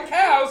pet my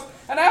cows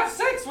and have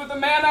sex with the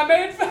man I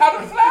made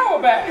out of flour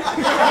bags.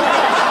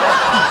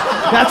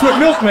 That's what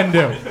milkmen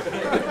do.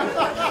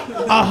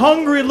 A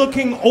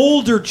hungry-looking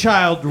older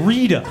child,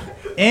 Rita,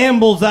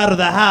 ambles out of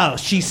the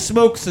house. She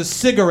smokes a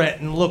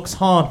cigarette and looks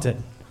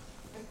haunted.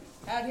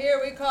 Out here,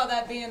 we call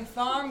that being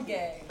farm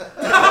gay.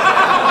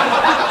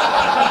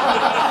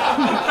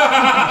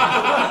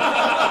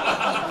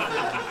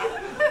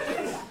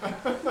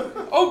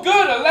 Oh,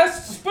 good, a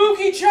less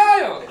spooky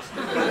child.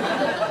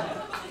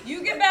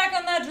 You get back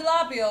on that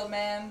jalopy, old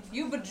man.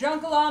 You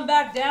bajunkle on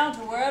back down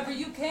to wherever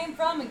you came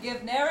from and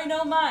give nary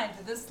no mind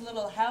to this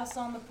little house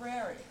on the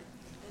prairie.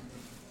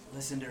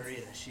 Listen to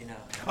Rita, she knows.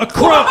 A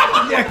crow.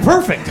 Yeah,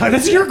 perfect.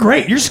 You're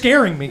great. You're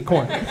scaring me,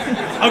 Corn.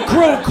 A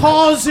crow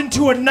caws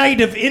into a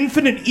night of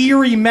infinite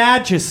eerie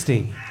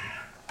majesty.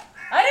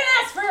 I didn't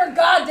ask for your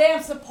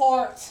goddamn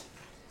support.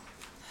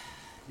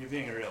 You're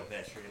being a real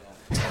bitch,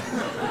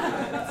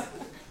 Rita.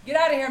 Get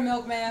out of here,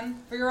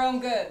 milkman, for your own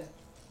good.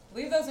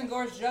 Leave those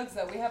engorged jugs,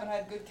 though. We haven't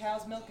had good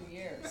cow's milk in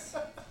years.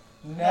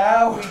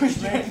 Now we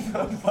drink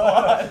the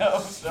blood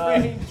of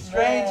strange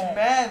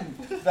men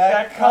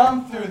that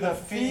come through the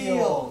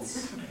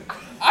fields.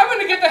 I'm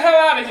gonna get the hell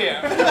out of here.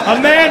 A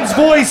man's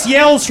voice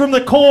yells from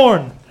the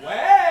corn.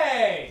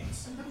 Wait!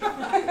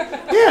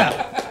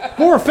 Yeah,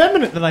 more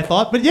effeminate than I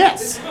thought, but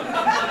yes.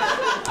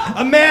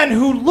 A man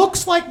who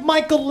looks like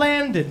Michael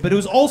Landon, but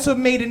who's also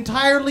made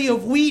entirely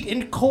of wheat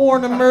and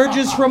corn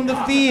emerges from the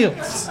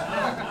fields.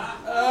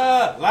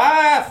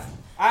 Life!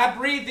 I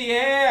breathe the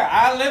air.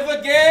 I live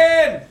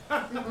again.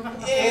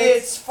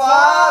 It's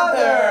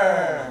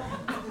Father.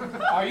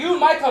 Are you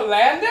Michael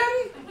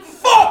Landon?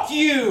 Fuck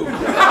you!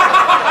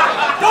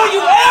 Don't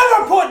you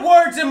ever put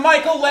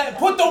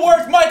the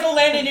words Michael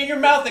Landon in your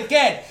mouth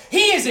again.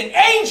 He is an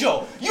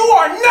angel. You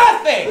are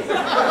nothing.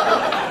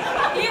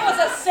 He was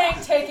a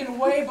saint taken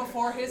way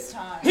before his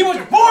time. He was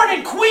born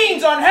in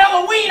Queens on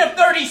Halloween of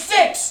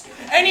 '36,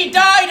 and he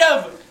died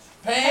of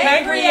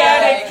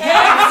pancreatic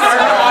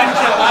cancer on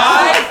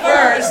July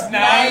 1st,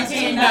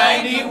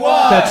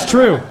 1991. That's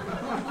true.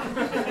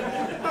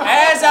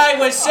 As I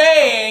was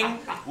saying,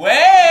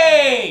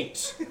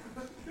 wait!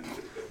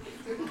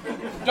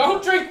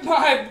 Don't drink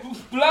my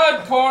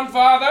blood,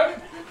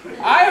 Cornfather.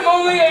 I am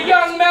only a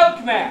young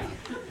milkman.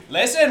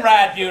 Listen,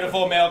 right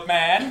beautiful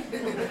milkman.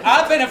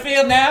 I've been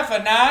afield now for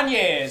 9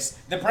 years.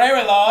 The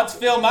prairie lords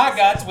fill my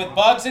guts with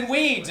bugs and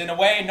weeds in a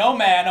way no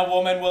man or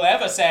woman will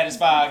ever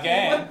satisfy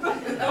again.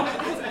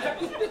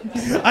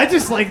 I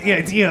just like the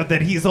idea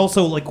that he's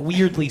also like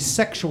weirdly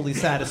sexually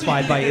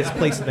satisfied by his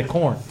place in the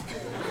corn.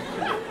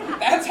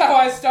 That's how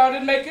I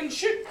started making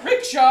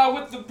rickshaw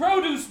with the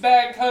produce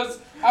bag, because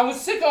I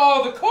was sick of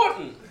all the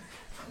courting.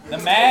 The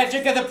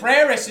magic of the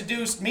prairie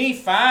seduced me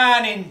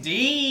fine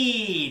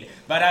indeed,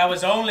 but I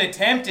was only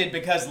tempted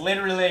because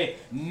literally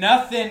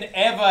nothing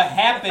ever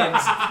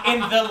happens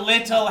in the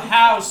little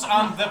house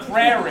on the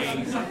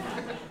prairie.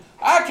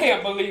 I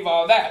can't believe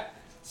all that.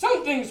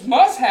 Some things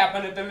must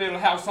happen at the little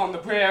house on the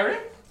prairie.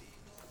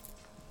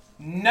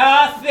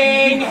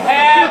 Nothing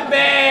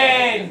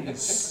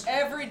happens!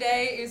 Every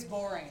day is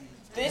boring.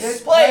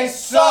 This place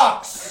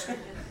sucks.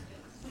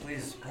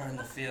 please burn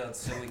the field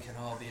so we can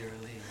all be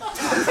relieved.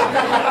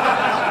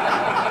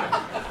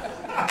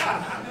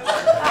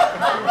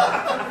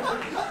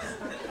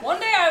 One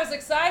day I was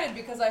excited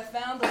because I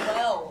found a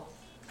well.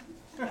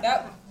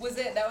 That was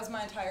it. That was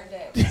my entire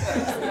day.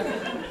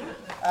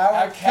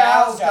 Our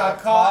cows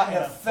got caught in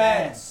a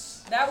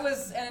fence. That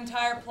was an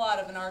entire plot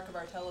of an arc of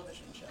our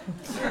television show.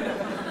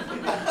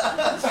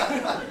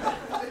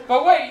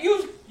 But wait,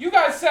 you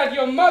guys said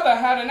your mother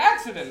had an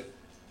accident.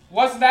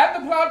 Was that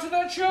the plot to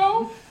that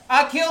show?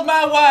 I killed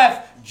my wife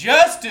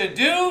just to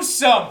do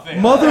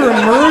something. Mother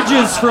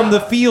emerges from the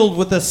field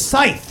with a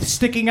scythe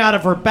sticking out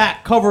of her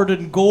back covered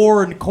in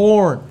gore and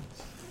corn.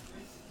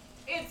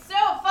 It's so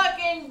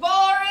fucking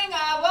boring,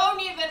 I won't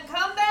even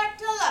come back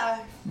to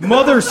life.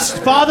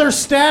 Father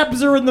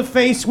stabs her in the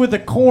face with a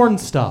corn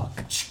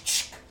stalk.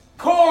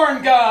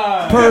 Corn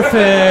gun.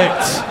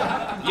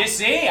 Perfect. You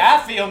see, I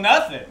feel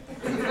nothing.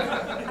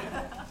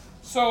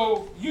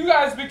 So you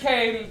guys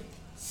became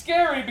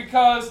scary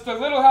because the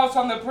Little House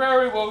on the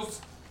Prairie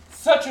was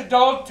such a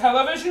dull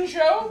television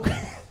show?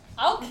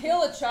 I'll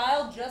kill a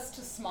child just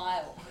to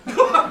smile.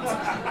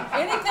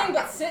 Anything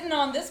but sitting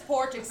on this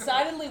porch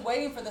excitedly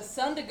waiting for the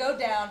sun to go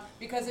down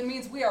because it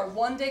means we are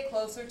one day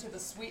closer to the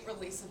sweet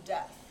release of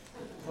death.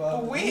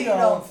 But we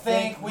don't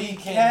think we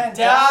can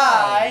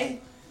die.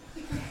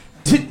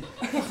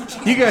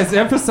 You guys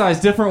emphasize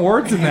different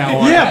words in that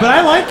one. Yeah, but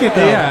I like it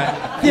though.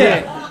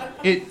 Yeah.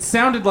 It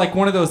sounded like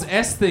one of those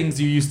S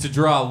things you used to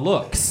draw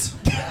looks.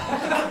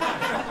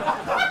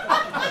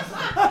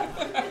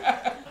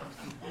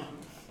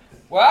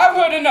 Well, I've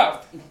heard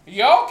enough.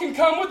 Y'all can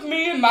come with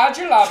me in my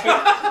jalopy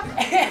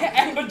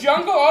and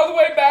bajungle all the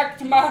way back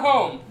to my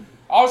home.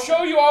 I'll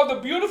show you all the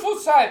beautiful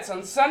sights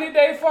on Sunny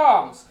Day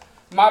Farms.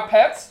 My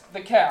pets,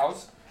 the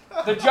cows.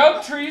 The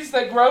jug trees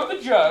that grow the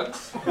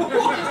jugs.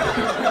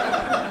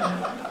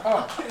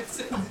 Oh.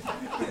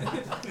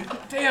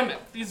 Damn it,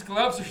 these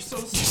gloves are so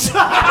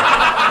small.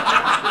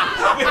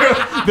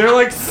 They're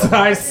like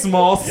size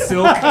small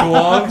silk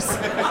gloves.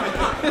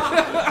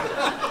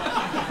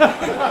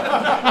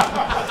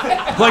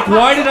 Like,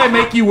 why did I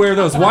make you wear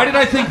those? Why did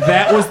I think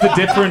that was the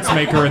difference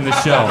maker in the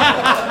show?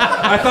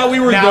 I thought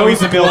we were Now those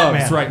he's a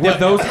gloves, milkman. right? We're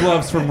those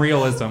gloves from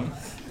Realism.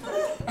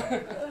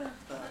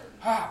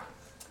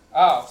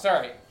 Oh,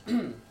 sorry.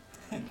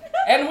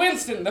 And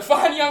Winston, the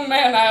fine young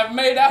man I have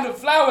made out of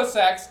flour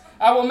sacks,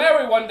 I will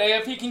marry one day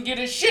if he can get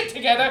his shit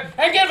together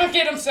and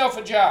get himself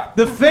a job.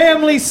 The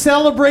family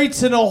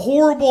celebrates in a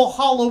horrible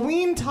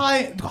Halloween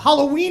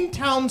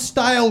Town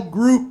style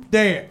group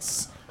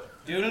dance.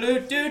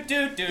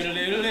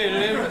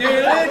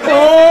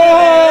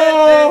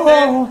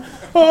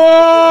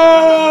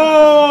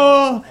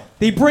 Oh!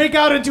 They break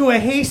out into a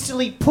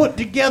hastily put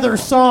together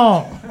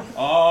song.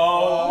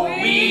 Oh,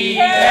 we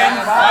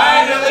can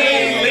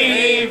finally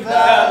leave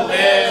the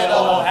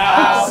little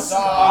house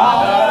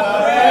on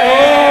the prairie.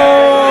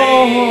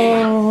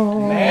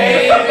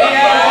 Maybe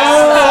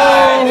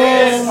outside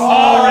this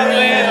horrid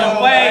little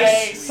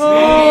place, we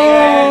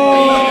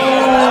can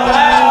be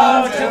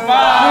allowed to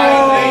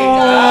finally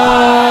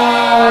die.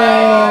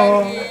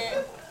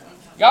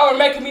 Y'all are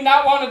making me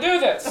not want to do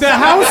this. The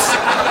house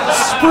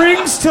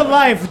springs to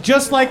life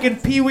just like in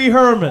Pee Wee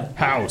Herman.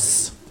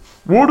 House.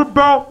 What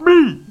about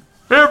me?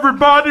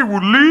 Everybody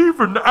will leave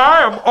and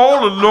I am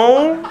all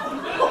alone?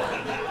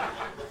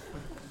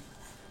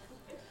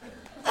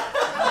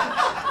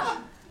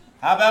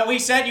 How about we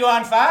set you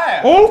on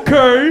fire?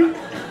 Okay.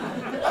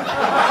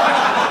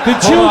 The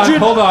children.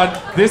 Hold on.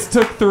 This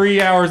took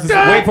 3 hours.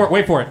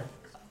 Wait for it.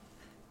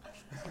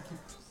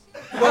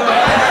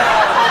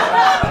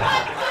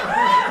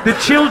 The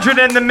children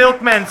and the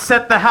milkman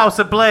set the house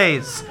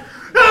ablaze.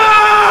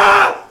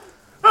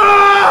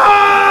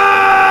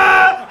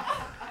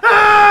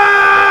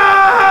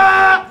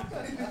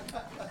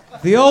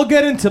 They all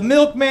get into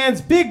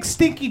Milkman's big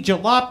stinky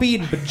jalopy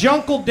and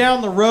bajuncle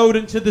down the road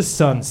into the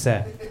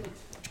sunset.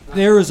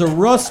 There is a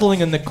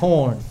rustling in the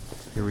corn.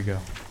 Here we go.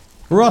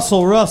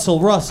 Rustle, rustle,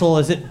 rustle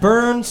as it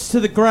burns to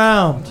the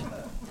ground.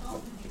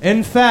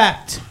 In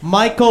fact,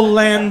 Michael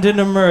Landon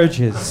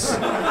emerges.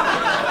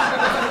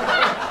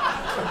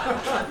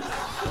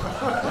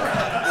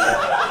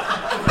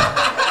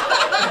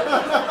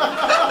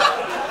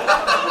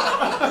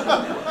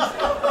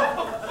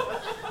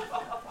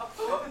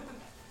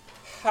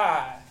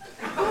 Hi.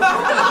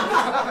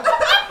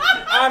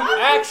 I'm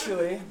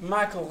actually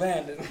Michael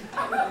Landon.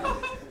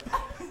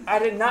 I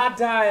did not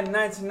die in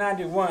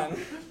 1991.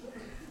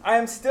 I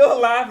am still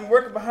alive and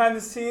working behind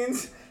the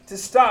scenes to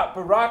stop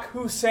Barack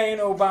Hussein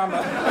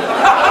Obama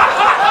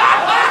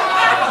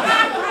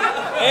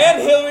and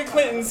Hillary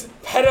Clinton's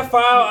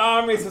pedophile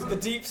armies of the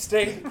deep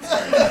state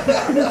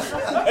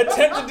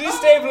attempt to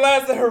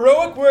destabilize the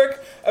heroic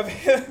work of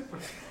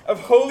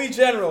Holy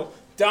General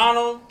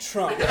Donald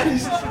Trump.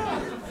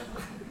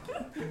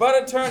 But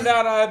it turned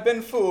out I had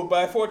been fooled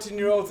by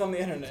 14-year-olds on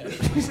the internet.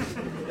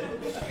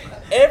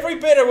 Every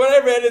bit of what I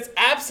read is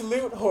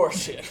absolute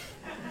horseshit.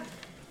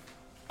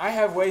 I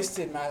have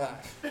wasted my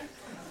life.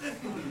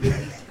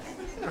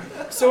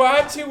 So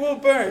I too will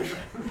burn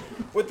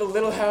with the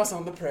little house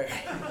on the prairie.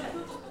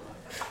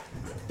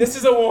 This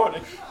is a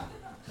warning.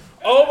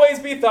 Always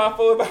be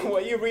thoughtful about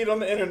what you read on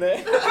the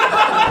internet.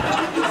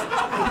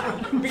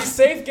 Be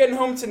safe getting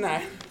home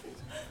tonight.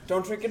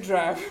 Don't drink and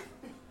drive.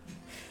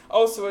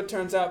 Also, it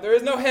turns out there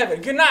is no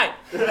heaven. Good night.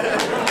 That's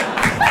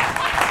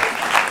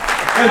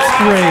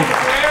great.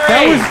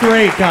 That was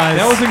great, guys.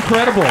 That was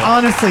incredible.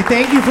 Honestly,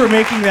 thank you for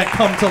making that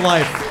come to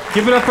life.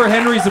 Give it up for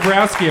Henry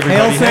Zabrowski, everybody.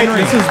 Hail Satan,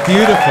 Henry. this is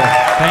beautiful.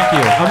 Thank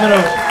you. I'm going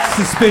to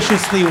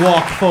suspiciously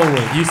walk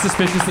forward. You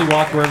suspiciously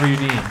walk wherever you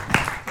need.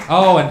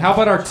 Oh, and how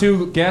about our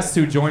two guests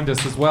who joined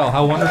us as well?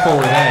 How wonderful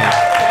were they?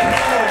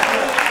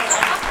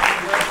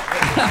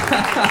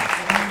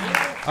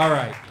 All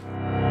right.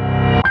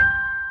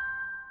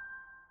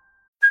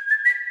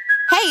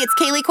 Hey, it's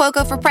Kaylee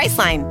Cuoco for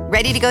Priceline.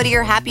 Ready to go to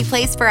your happy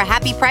place for a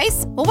happy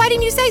price? Well, why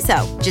didn't you say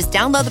so? Just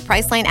download the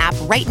Priceline app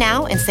right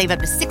now and save up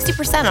to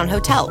 60% on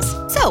hotels.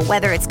 So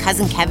whether it's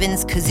Cousin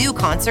Kevin's Kazoo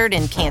Concert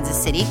in Kansas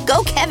City,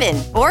 go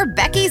Kevin, or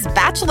Becky's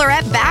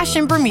Bachelorette Bash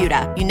in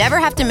Bermuda, you never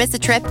have to miss a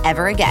trip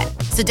ever again.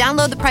 So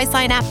download the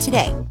Priceline app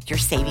today. Your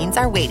savings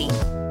are waiting.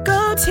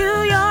 Go to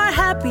your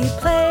happy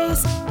place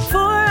for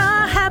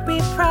a happy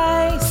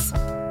price.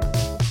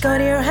 Go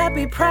to your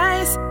happy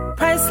price,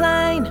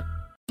 Priceline.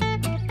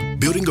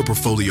 Building a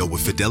portfolio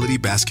with Fidelity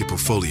Basket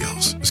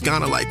Portfolios is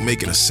kind of like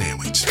making a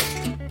sandwich.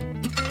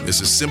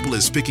 It's as simple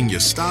as picking your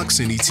stocks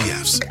and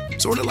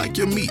ETFs, sort of like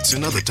your meats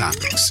and other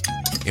toppings,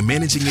 and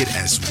managing it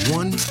as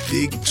one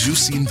big,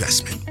 juicy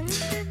investment.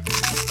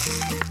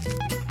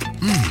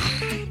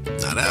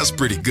 Now that's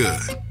pretty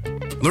good.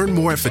 Learn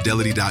more at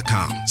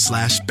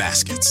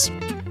Fidelity.com/baskets.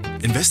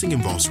 Investing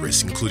involves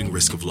risk, including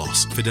risk of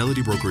loss.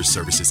 Fidelity Brokerage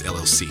Services,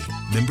 LLC.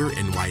 Member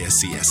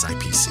NYSE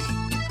SIPC.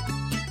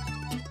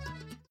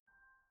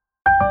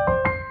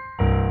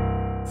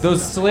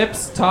 Those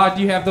slips, Todd,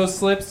 do you have those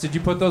slips? Did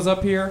you put those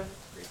up here?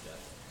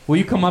 Will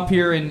you come up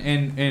here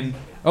and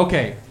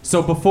okay,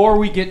 so before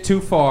we get too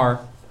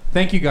far,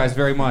 thank you guys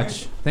very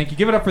much. Thank you.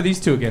 Give it up for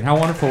these two again. How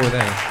wonderful were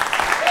they?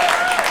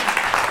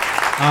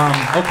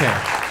 Okay.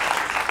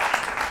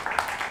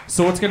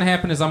 So what's going to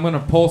happen is I'm going to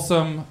pull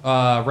some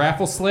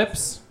raffle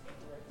slips,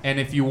 and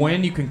if you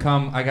win, you can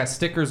come. I got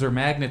stickers or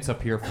magnets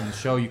up here from the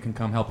show. You can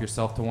come help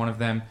yourself to one of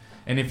them.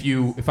 And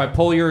if I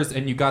pull yours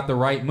and you got the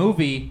right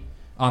movie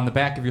on the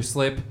back of your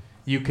slip,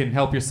 you can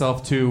help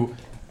yourself to,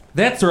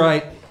 that's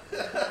right,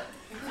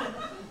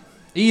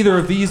 either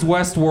of these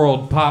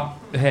Westworld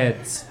pop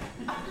heads.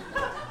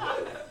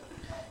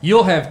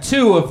 You'll have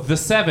 2 of the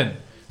 7.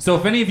 So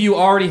if any of you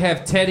already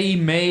have Teddy,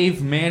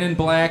 Maeve, Man in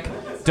Black,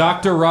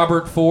 Dr.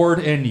 Robert Ford,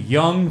 and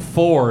Young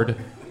Ford,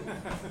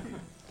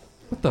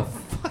 what the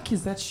fuck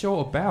is that show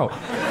about?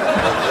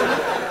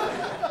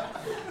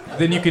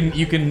 Then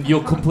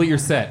you'll complete your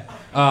set.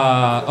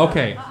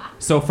 Okay,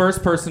 so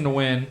first person to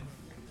win,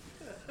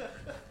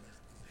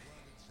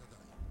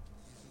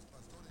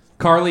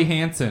 Carly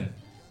Hansen.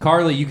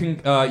 Carly, you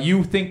can.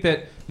 You think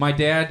that my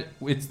dad?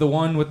 It's the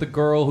one with the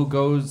girl who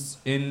goes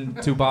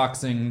into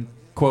boxing.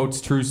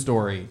 Quotes true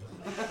story.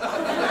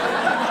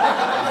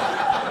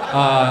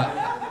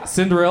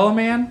 Cinderella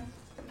Man.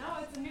 No,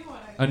 it's a new one.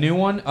 A new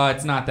one?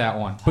 It's not that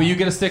one. But you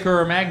get a sticker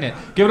or a magnet.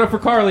 Give it up for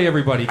Carly,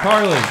 everybody.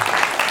 Carly.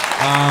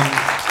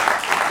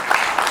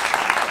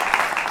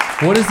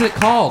 What is it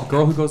called?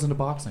 Girl who goes into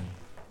boxing.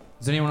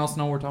 Does anyone else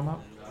know what we're talking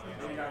about?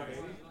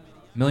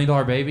 $1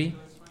 Million Baby.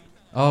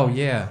 Oh,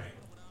 yeah.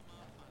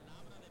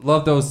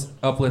 Love those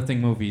uplifting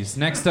movies.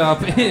 Next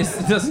up is,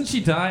 doesn't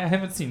she die? I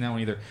haven't seen that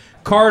one either.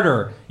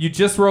 Carter. You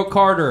just wrote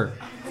Carter.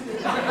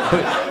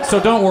 So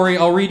don't worry,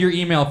 I'll read your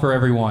email for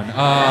everyone.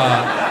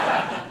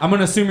 I'm going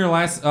to assume your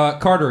last,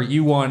 Carter,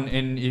 you won,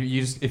 and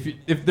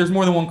if there's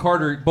more than one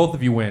Carter, both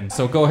of you win.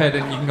 So go ahead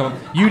and you can go.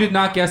 You did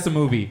not guess a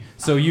movie,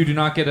 so you do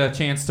not get a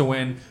chance to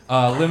win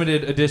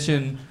limited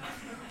edition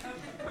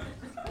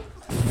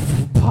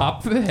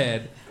pop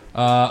head.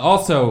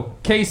 Also,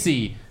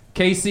 Casey,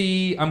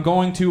 I'm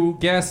going to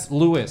guess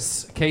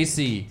Lewis.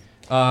 Casey,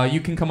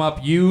 you can come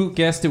up. You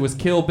guessed it was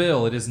Kill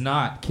Bill. It is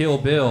not Kill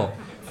Bill.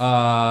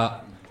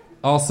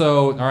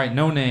 Also, all right,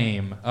 No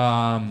Name.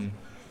 I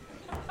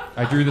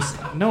drew this.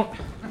 No.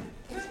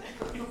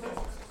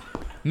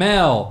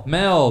 Mel,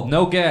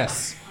 no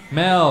guess.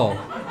 Mel.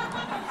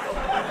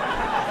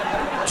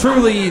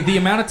 Truly, the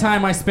amount of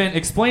time I spent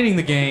explaining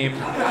the game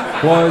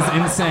was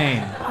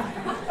insane.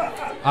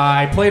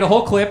 I played a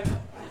whole clip.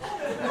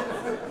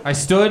 I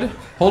stood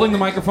holding the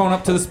microphone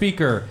up to the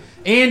speaker.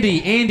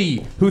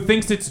 Andy, who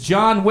thinks it's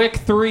John Wick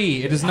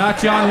 3. It is not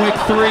John Wick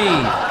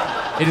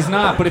 3. It is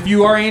not. But if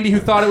you are Andy who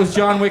thought it was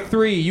John Wick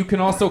 3, you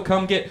can also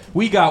come get...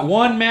 We got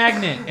 1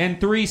 magnet and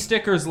 3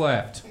 stickers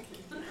left.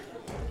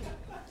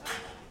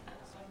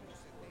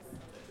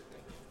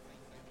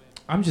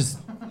 I'm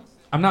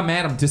not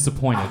mad, I'm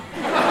disappointed.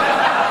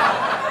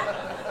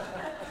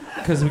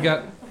 Because we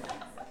got...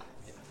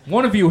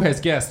 One of you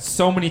has guessed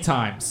so many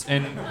times,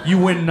 and you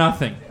win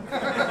nothing.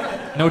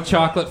 No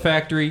Chocolate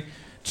Factory.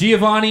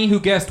 Giovanni, who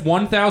guessed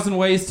 1,000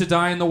 Ways to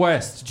Die in the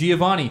West.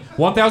 Giovanni,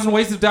 1,000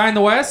 Ways to Die in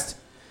the West?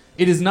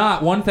 It is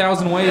not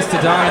 1,000 Ways to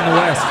Die in the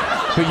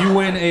West. But you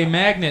win a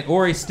magnet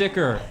or a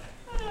sticker.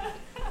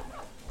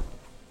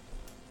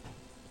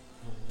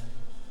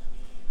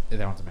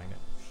 That one's a magnet.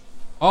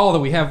 All that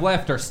we have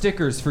left are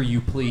stickers for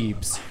you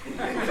plebes.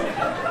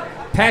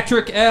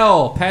 Patrick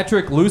L.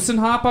 Patrick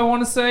Loosenhop, I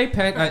want to say.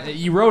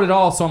 You wrote it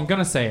all, so I'm going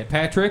to say it.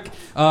 Patrick,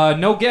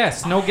 no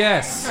guess.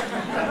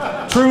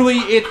 Truly,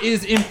 it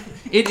is.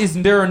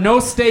 There are no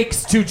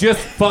stakes to just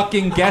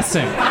fucking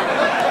guessing.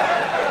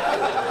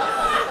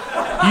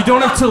 You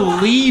don't have to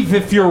leave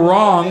if you're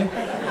wrong.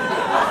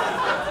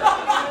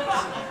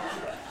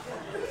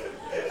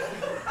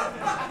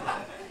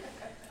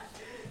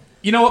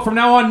 You know what? From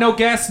now on, no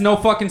guess, no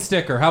fucking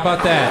sticker. How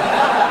about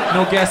that?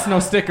 No guess, no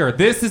sticker.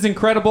 This is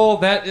incredible.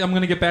 That I'm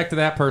gonna get back to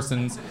that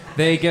person's.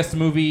 They guessed a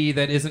movie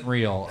that isn't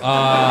real.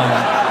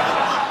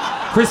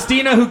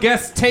 Christina, who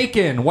guessed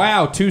Taken.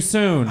 Wow, too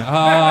soon.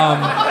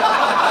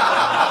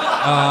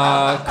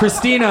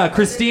 Christina.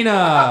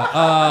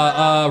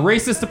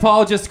 Racist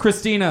apologist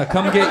Christina,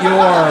 come get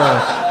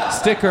your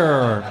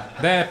sticker.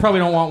 That probably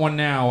don't want one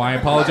now. I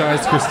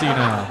apologize,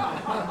 Christina.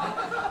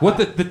 What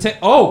the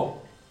oh.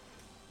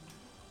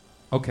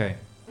 Okay.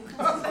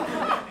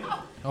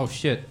 Oh,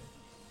 shit.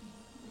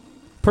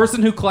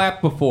 Person who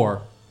clapped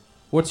before.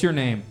 What's your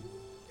name?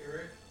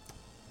 Eric.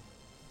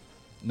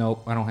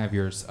 Nope, I don't have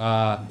yours.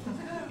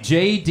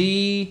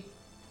 J.D.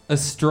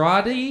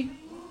 Estradi?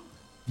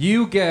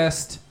 You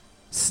guessed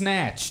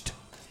Snatched.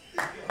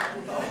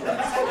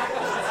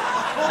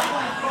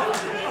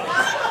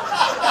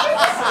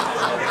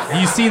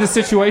 You see the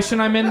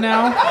situation I'm in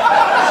now?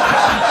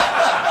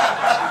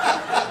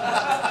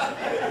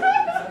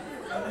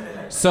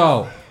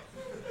 So,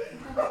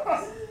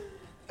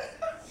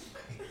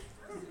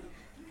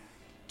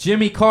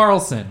 Jimmy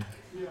Carlson,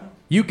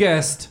 you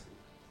guessed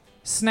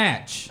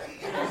Snatch.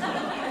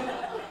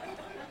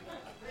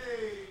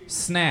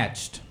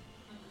 Snatched.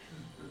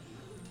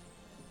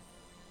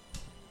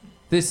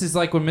 This is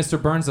like when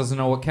Mr. Burns doesn't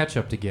know what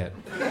ketchup to get.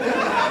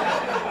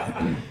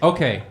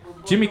 Okay,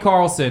 Jimmy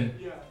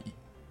Carlson,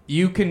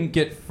 you can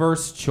get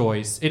first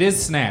choice. It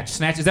is Snatch.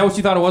 Snatch, is that what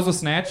you thought it was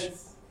Snatch?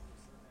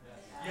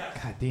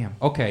 God damn.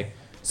 Okay.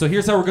 So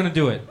here's how we're going to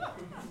do it.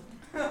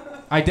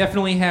 I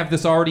definitely have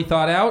this already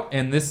thought out,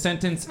 and this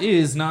sentence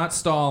is not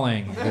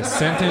stalling. This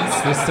sentence.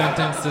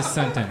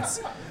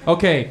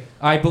 Okay,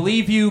 I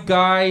believe you,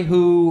 guy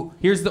who...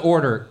 Here's the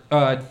order.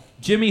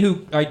 Jimmy,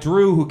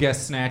 Drew, who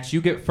guessed Snatch, you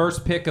get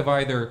first pick of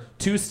either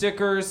 2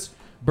 stickers,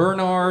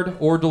 Bernard,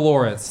 or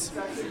Dolores. It's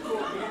actually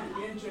cool.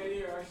 Me and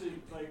JD are actually,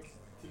 like,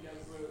 together.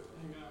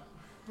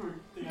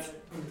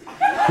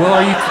 Well,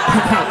 are you...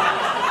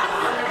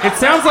 It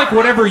sounds like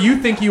whatever you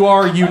think you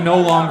are, you no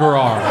longer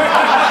are.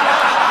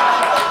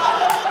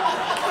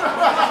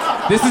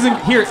 This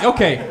isn't here.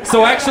 Okay,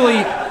 so actually,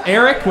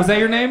 Eric, was that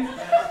your name?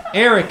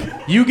 Eric,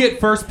 you get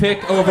first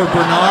pick over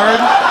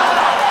Bernard.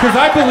 Because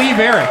I believe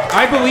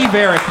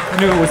Eric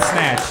knew it was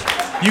Snatch.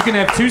 You can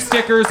have 2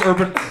 stickers or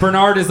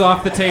Bernard is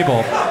off the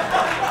table.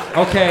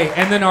 Okay,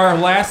 and then our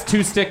last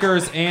 2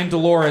 stickers and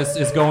Dolores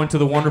is going to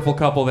the wonderful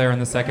couple there in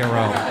the second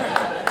row.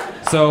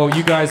 So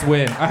you guys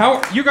win.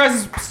 How you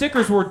guys'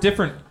 stickers were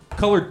different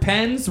colored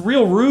pens?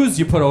 Real ruse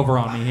you put over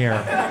on me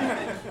here.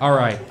 All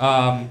right.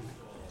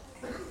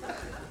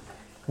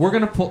 We're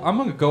gonna pull. I'm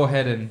gonna go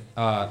ahead and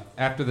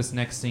after this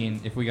next scene,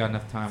 if we got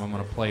enough time, I'm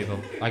gonna play the.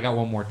 I got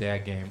one more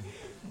dad game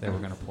that we're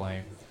gonna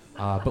play.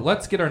 But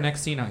let's get our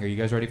next scene out here. You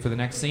guys ready for the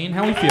next scene?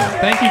 How we feeling?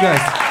 Thank you guys.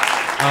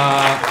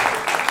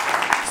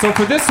 So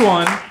for this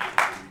one,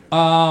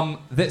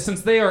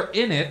 since they are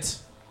in it,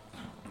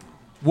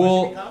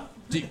 we'll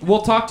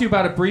talk to you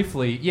about it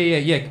briefly.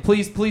 Yeah.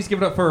 Please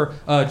give it up for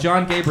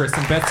John Gabris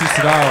and Betsy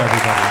Sodaro,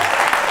 everybody.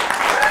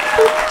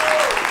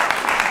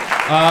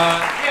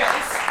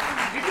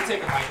 You can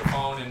take a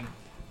microphone and.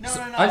 No.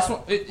 I just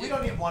want, we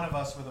don't need one of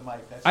us with a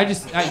mic.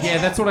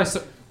 That's what I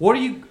said. What do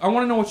you? I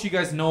want to know what you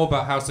guys know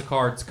about House of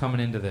Cards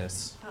coming into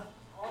this.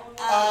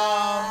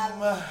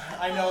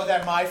 I know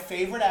that my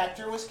favorite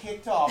actor was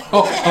kicked off.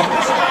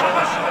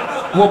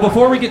 Well,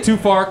 before we get too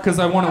far, because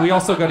we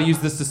also got to use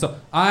this to.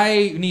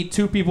 I need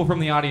 2 people from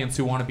the audience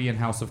who want to be in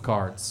House of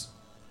Cards.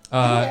 You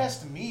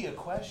asked me a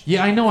question.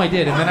 Yeah, I know I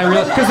did, and then I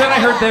realized because then I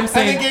heard them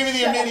saying. And then gave me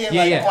the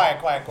immediate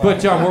quiet. But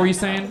John, what were you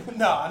saying?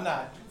 No, I'm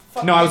not.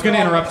 No, I was going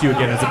to interrupt you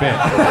again as a bit.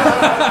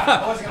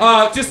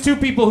 Just 2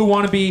 people who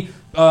want to be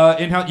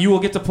in how you will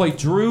get to play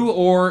Drew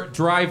or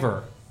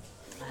Driver.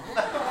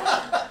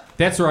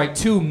 That's right,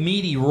 2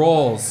 meaty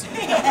roles.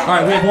 All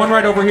right, we have one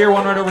right over here.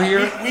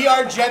 We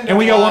are gender. And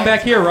we got one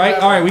back here, right?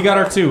 All right, we got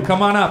our 2.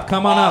 Come on up.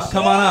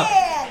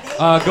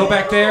 Go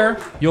back there.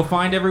 You'll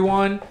find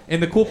everyone.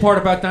 And the cool part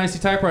about Dynasty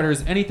Typewriter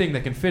is anything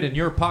that can fit in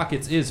your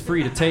pockets is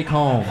free to take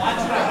home.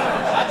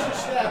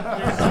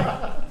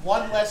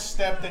 One less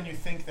step than you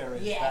think there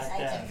is back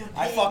there.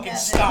 I fucking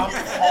stomped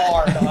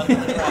hard on the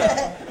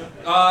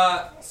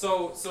ground.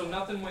 So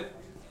nothing with.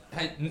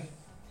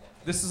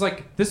 This was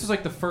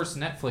like the first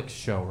Netflix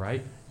show,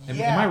 right? Am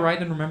Yeah. I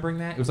right in remembering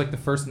that? It was like the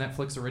first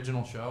Netflix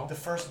original show? The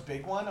first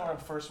big one, or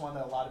the first one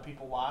that a lot of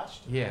people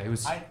watched? Yeah, it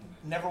was. I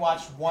never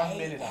watched 1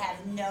 minute of it.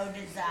 have no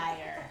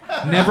desire.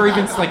 Never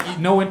even, like,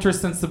 no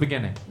interest since the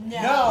beginning.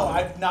 No,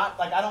 I've not,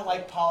 like, I don't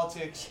like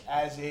politics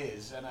as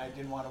is, and I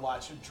didn't want to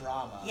watch a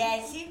drama. Yeah,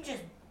 it seemed just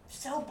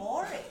so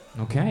boring.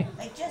 Okay.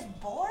 Like, just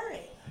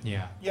boring.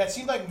 Yeah. Yeah, it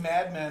seemed like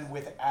Mad Men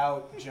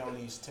without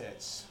Joni's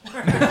tits.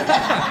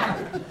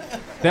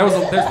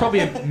 There's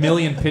probably a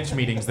million pitch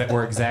meetings that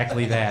were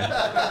exactly that.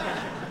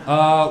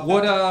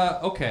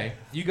 Okay.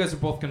 You guys are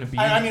both going to be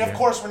I mean, here. of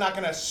course, we're not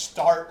going to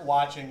start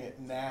watching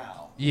it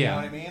now. Yeah. You know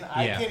what I mean?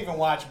 I Yeah. can't even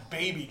watch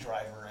Baby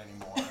Driver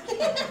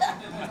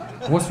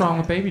anymore. What's wrong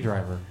with Baby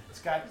Driver?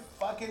 It's got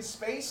fucking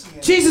Spacey in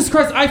it. Jesus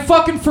Christ, I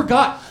fucking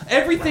forgot.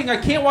 Everything, I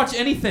can't watch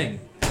anything.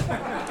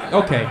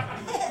 Okay.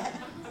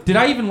 Did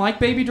I even like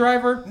Baby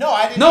Driver? No,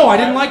 I didn't. No, I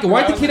didn't like it.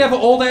 Why'd the kid have an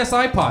old ass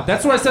iPod?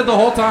 That's what I said the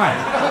whole time.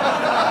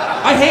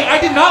 I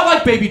did not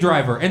like Baby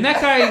Driver, and that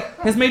guy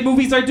has made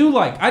movies I do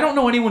like. I don't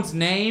know anyone's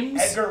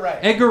names. Edgar Wright.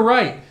 Edgar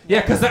Wright.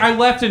 Yeah, because I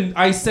left and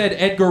I said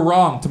Edgar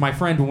wrong to my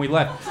friend when we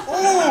left.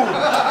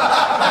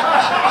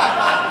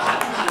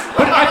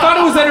 But I thought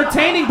it was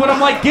entertaining, but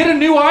I'm like, get a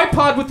new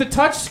iPod with the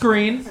touch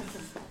screen.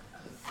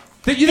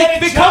 They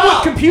come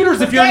with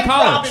computers if you're in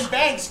college. Robin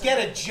Banks,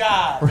 get a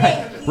job.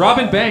 Right.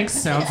 Robin Banks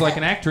sounds like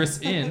an actress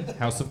in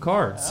House of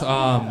Cards.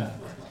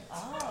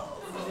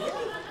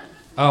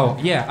 Oh,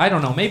 yeah, I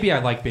don't know. Maybe I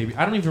like Baby.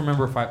 I don't even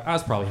remember if I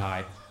was probably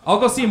high. I'll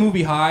go see a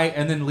movie high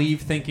and then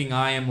leave thinking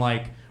I am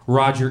like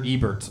Roger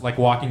Ebert, like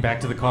walking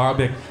back to the car. I'll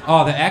be like,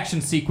 oh, the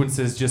action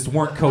sequences just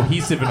weren't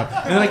cohesive enough.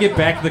 And then I get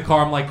back to the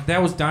car, I'm like,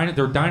 there were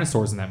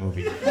dinosaurs in that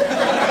movie.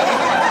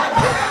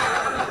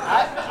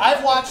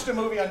 I've watched a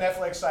movie on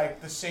Netflix, like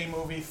the same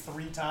movie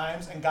 3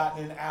 times, and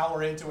gotten an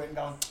hour into it and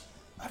gone,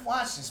 I've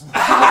watched this movie.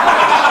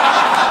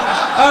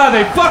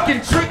 They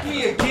fucking tricked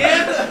me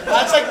again.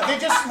 It's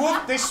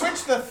like they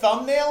switched the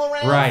thumbnail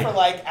around Right. for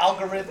like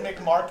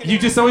algorithmic marketing. You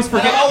just always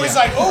forget- And I'm always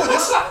yeah. like,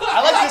 oh,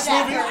 I like this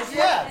movie.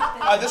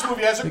 Yeah, this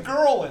movie has a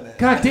girl in it.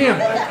 God damn.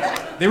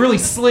 They really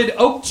slid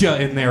Okja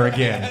in there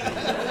again.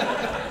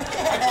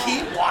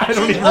 I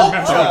don't even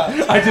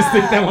remember. I just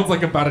think that one's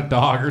like about a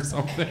dog or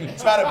something.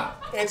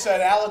 It's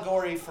an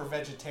allegory for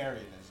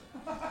vegetarianism.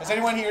 Has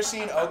anyone here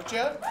seen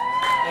Okja?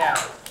 Yeah.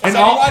 Has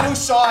anyone who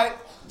saw it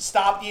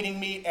stop eating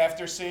meat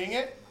after seeing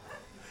it?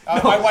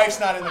 My wife's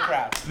not in the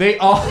crowd. They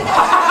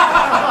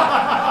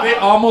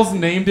almost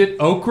named it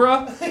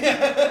Okra.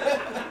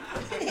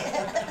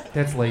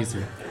 That's lazy.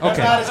 That's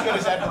Okay. not as good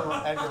as Edgar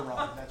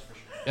Wright, that's for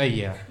sure.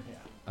 Yeah.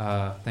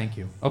 Thank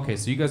you. Okay,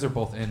 so you guys are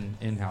both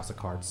in House of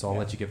Cards, so I'll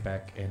let you get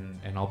back and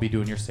I'll be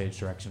doing your stage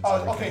directions. and Oh,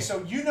 everything. okay,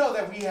 so you know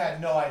that we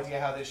had no idea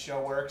how this show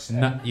works.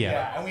 And, No-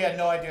 yeah. and we had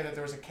no idea that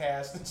there was a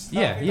cast and stuff.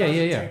 Yeah. and there was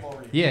a table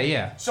read.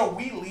 Yeah. So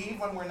we leave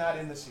when we're not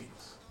in the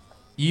seats.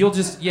 You'll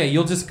just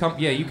come.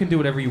 Yeah, you can do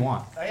whatever you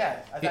want. Oh, yeah,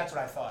 that's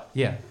what I thought.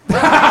 Yeah.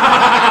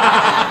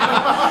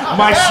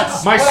 my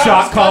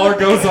shot collar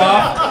goes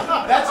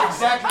off. That's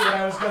exactly what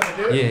I was going to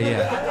do.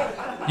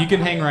 Yeah. You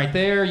can hang right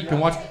there. You can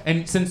watch.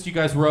 And since you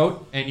guys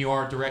wrote and you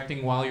are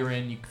directing while you're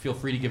in, you feel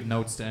free to give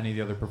notes to any of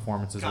the other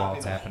performances while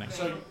it's happening.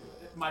 So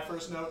my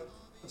first note,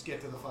 let's get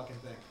to the fucking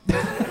thing.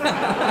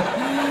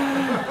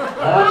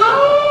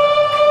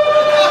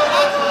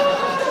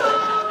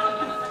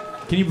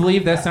 Can you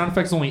believe that sound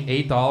effect's only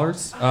 $8?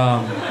 The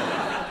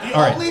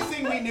all right. only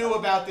thing we knew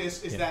about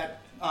this is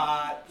that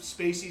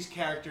Spacey's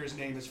character's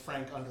name is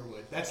Frank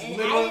Underwood. That's And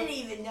literally. I didn't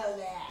even know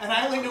that. And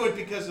I only knew it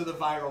because of the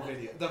viral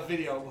video. The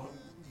video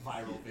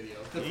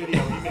he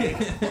made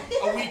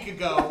a week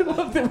ago.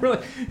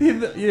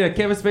 Yeah,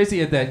 Kevin Spacey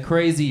had that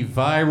crazy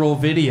viral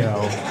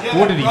video. Yeah,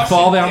 What did he Russian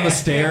fall down the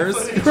gas stairs?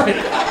 footage.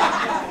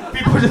 Right.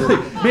 People were just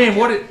like, man,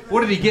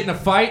 what did he get in a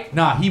fight?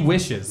 Nah, he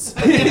wishes.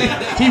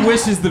 He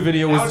wishes the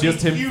video That was would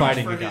just be him huge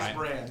fighting for a his guy.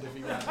 brand if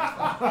he went.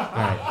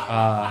 Alright,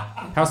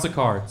 House of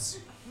Cards.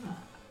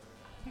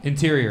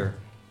 Interior,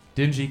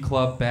 dingy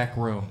club back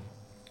room.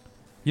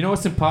 You know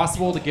it's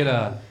impossible to get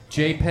a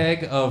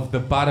JPEG of the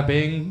Bada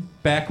Bing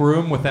back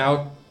room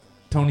without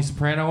Tony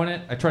Soprano in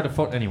it? I tried to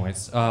photo.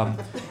 Anyways,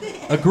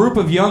 a group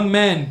of young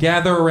men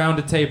gather around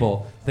a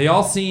table. They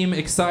all seem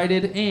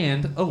excited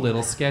and a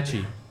little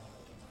sketchy.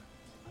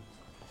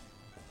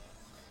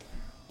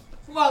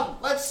 Come on,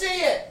 let's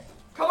see it.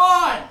 Come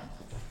on.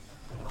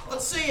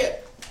 Let's see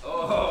it.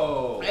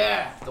 Oh.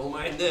 Yeah, don't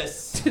mind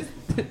this.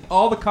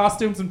 All the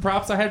costumes and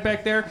props I had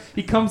back there,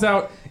 he comes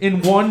out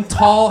in one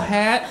tall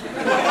hat. For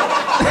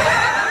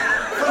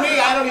me,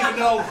 I don't even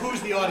know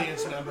who's the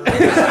audience member.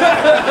 This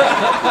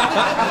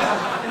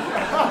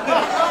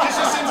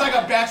just seems like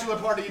a bachelor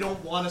party you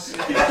don't want to see.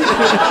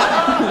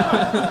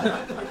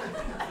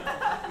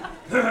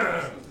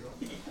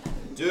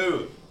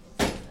 Dude,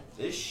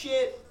 this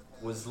shit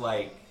was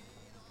like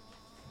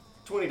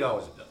 $20 a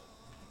bill.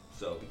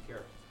 So be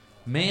careful.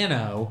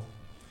 Mano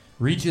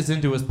reaches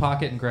into his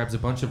pocket and grabs a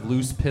bunch of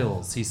loose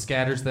pills. He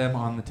scatters them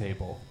on the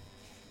table.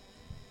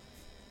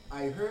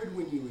 I heard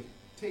when you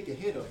take a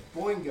hit of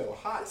Boingo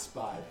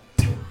Hotspot,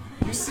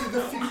 You see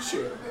the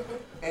future,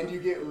 and you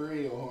get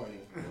real horny.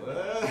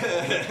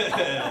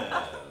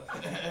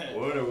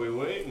 What are we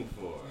waiting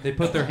for? They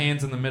put their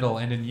hands in the middle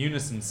and in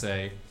unison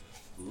say,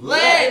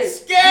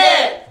 Let's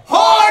get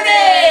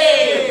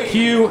horny!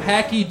 Cue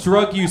hacky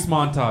drug use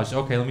montage.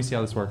 Okay, let me see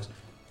how this works.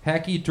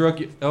 Hacky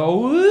drug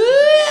Oh!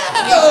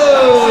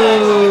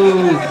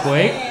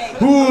 Wait.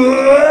 Whoa!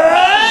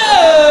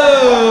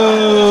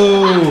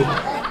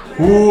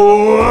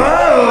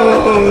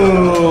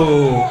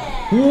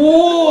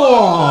 Whoa!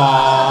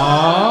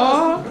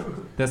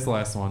 That's the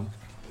last one.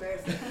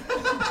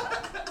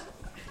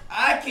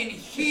 I can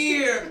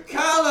hear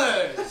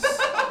colors.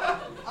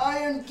 I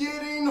am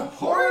getting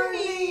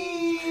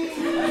horny.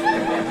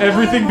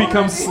 Everything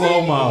becomes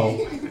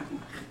slow-mo.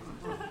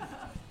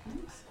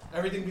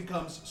 Everything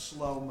becomes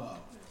slow-mo.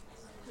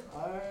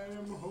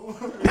 I'm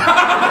horny.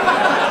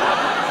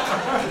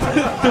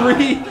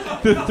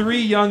 The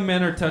three young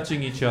men are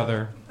touching each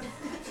other.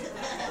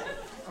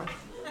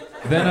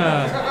 Then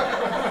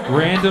a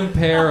random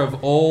pair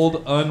of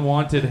old,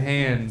 unwanted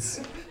hands.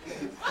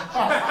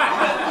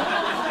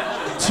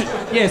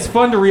 Yeah, it's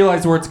fun to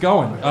realize where it's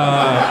going.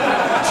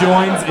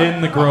 Joins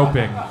in the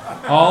groping.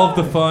 All of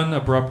the fun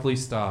abruptly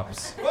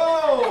stops.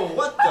 Whoa,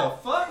 what the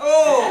fuck?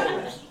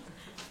 Oh!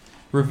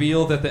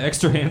 Reveal that the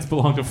extra hands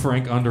belong to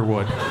Frank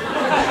Underwood.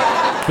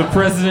 The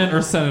president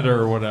or senator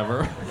or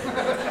whatever.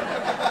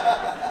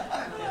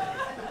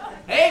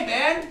 Hey,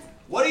 man,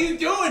 what are you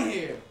doing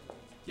here?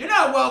 You're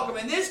not welcome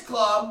in this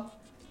club.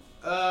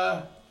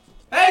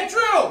 Hey,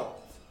 Drew!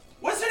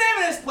 What's the name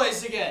of this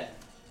place again?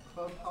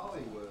 Club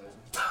Hollywood.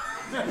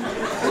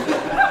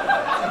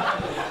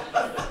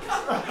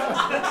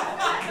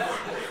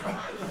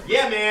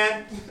 Yeah,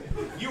 man,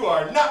 you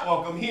are not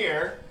welcome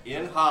here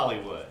in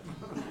Hollywood.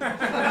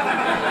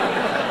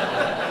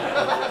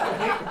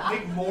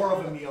 Make more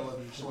of a meal of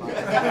each line.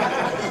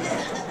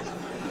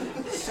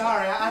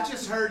 Sorry, I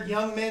just heard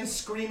young men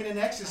screaming in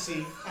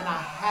ecstasy, and I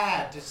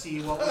had to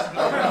see what was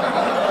going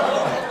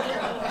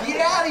on. Get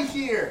out of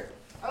here!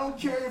 I don't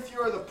care if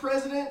you're the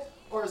president,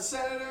 or a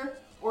senator,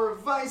 or a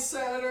vice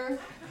senator.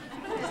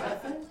 Is that a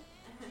thing?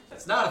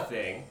 That's not a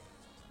thing,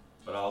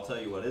 but I'll tell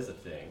you what is a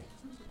thing.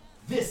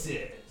 This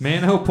is.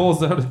 Mano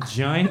pulls out a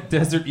giant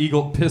Desert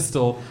Eagle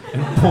pistol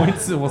and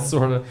points it,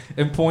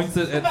 points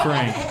it at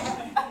Frank.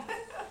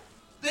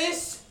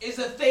 This is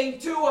a thing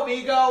too,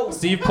 amigo.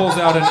 Steve pulls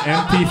out an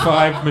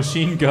MP5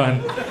 machine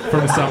gun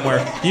from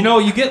somewhere. You know,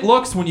 you get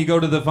looks when you go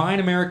to the Vine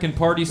American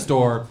Party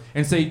store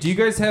and say, "Do you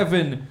guys have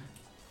an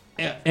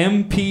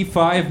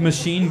MP5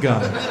 machine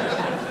gun?"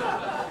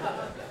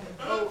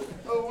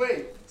 Oh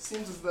wait.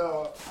 Seems as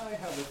though I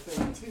have a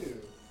thing too.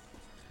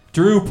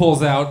 Drew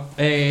pulls out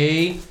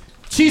a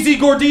cheesy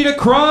gordita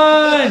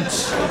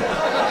crunch.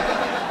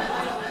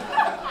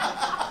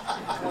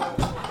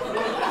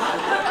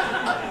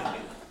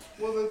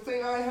 Well, the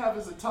thing I have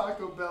is a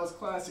Taco Bell's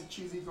classic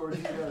cheesy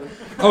gordita.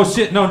 Oh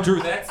shit! No,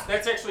 Drew, that's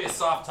actually a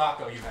soft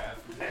taco you have.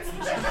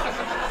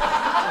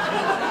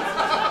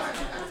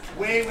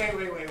 Wait.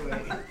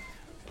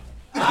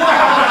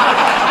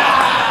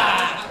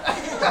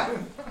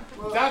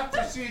 Dr.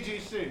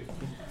 CGC.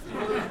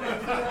 Well, the thing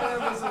I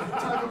have is a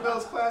Taco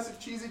Bell's classic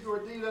cheesy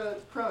gordita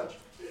crunch.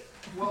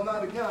 Well,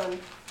 not a gun.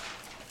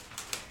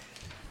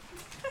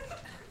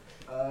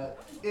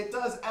 It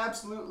does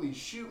absolutely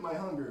shoot my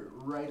hunger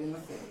right in the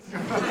face.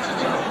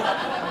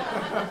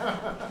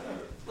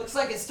 Looks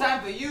like it's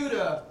time for you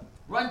to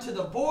run to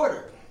the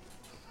border.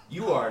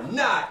 You are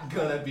not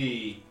gonna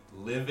be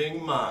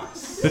living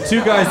mice. The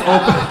two guys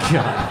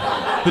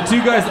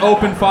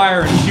open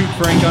fire and shoot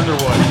Frank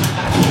Underwood,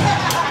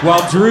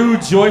 while Drew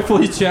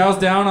joyfully chows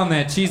down on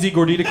that cheesy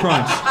gordita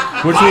crunch,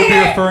 which we'll be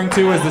referring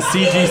to as the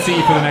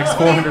CGC for the next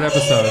 400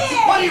 episodes.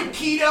 What are you,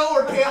 keto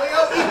or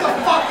paleo? Eat the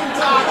fucking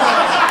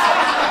taco!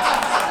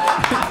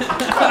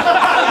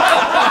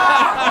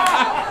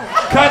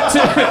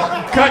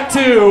 Cut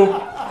to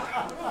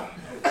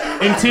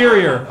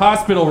interior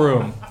hospital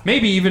room,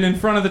 maybe even in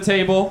front of the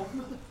table.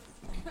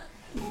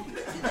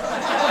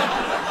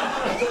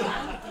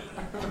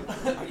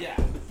 Yeah.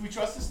 Do we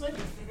trust this thing?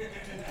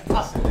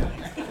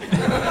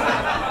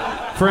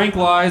 Frank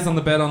lies on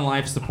the bed on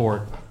life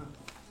support.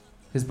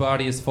 His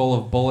body is full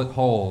of bullet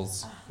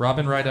holes.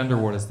 Robin Wright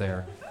Underwood is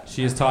there.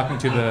 She is talking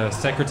to the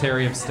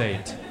Secretary of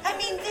State. I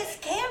mean, this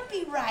can't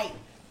be right.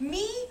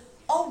 Me,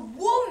 a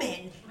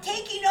woman,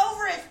 taking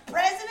over as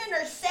president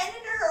or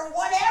senator or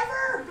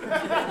whatever?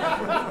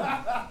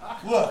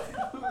 Look,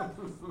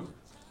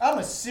 I'm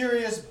a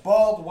serious,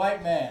 bald,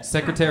 white man.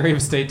 Secretary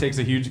of State takes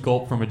a huge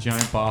gulp from a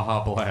giant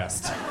Baja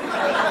Blast.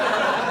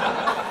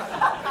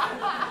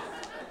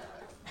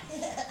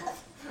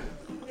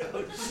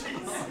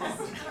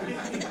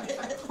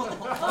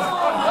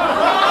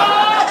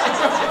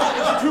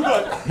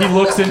 He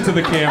looks into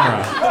the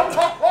camera.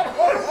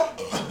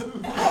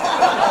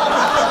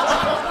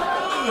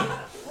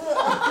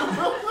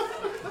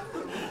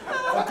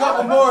 A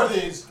couple more of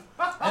these,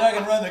 and I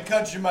can run the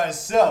country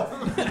myself.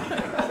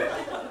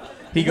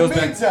 He goes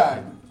back.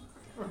 Meantime,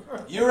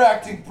 you're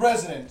acting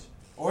president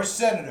or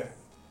senator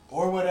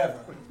or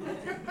whatever.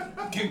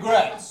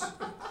 Congrats.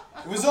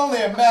 It was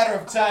only a matter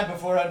of time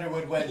before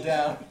Underwood went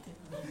down.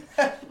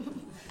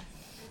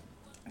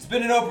 It's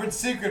been an open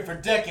secret for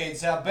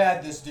decades how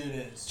bad this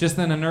dude is. Just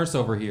then a nurse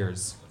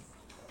overhears.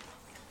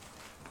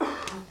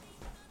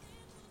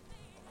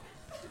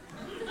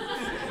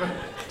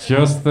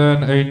 Just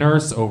then a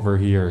nurse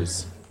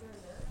overhears.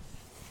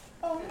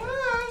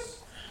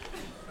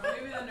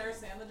 Maybe the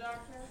nurse and the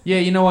doctor? Yeah,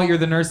 you know what? You're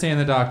the nurse and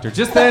the doctor.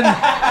 Just then,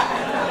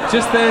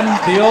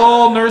 the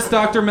old nurse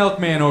Dr.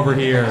 Milkman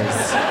overhears.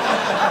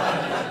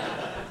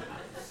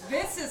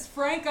 This is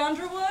Frank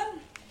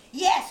Underwood?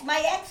 Yes,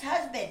 my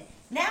ex-husband.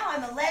 Now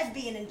I'm a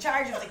lesbian in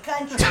charge of the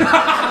country.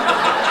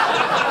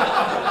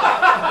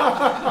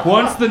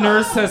 Once the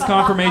nurse has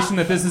confirmation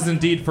that this is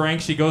indeed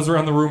Frank, she goes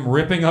around the room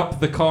ripping up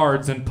the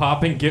cards and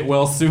popping get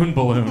well soon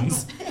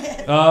balloons.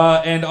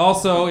 And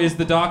also is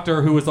the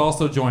doctor, who has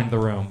also joined the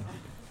room.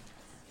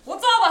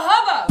 What's all the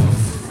hubbub?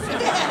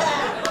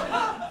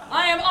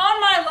 I am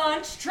on my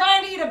lunch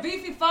trying to eat a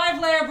beefy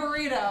 5-layer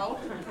burrito.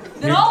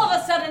 Then all of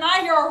a sudden I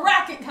hear a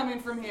racket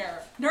coming from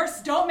here. Nurse,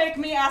 don't make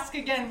me ask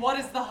again, what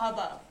is the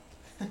hubbub?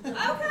 Okay,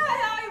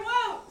 I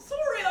won't.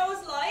 Sorry I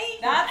was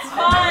late. That's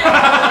fine.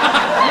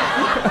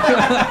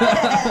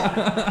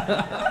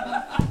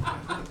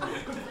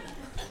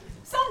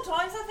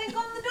 Sometimes I think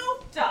I'm the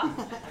doctor.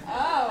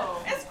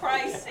 Oh. It's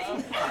crazy.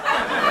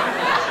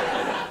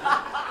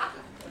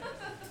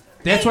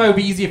 That's why it would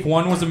be easy if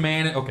one was a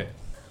man. Okay.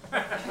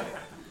 Both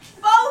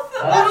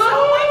of us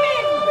are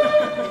women.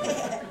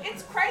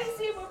 It's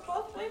crazy, we're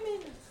both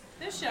women.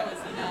 This show is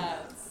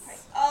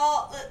nuts.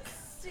 Let's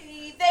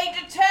see. They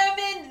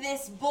determined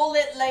this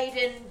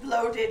bullet-laden,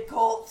 bloated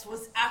corpse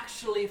was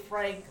actually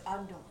Frank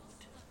Underwood.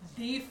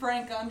 The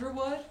Frank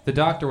Underwood? The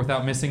doctor,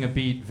 without missing a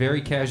beat,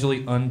 very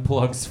casually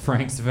unplugs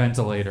Frank's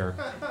ventilator.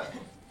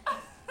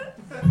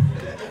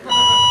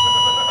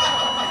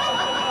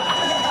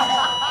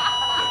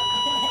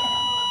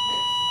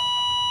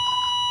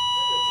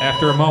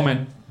 After a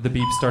moment, the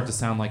beeps start to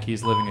sound like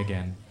he's living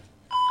again.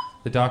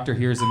 The doctor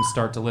hears him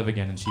start to live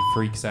again, and she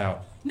freaks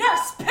out.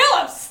 Nurse,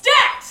 pillow,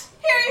 stat!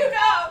 Here you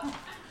go.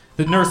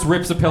 The nurse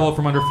rips a pillow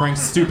from under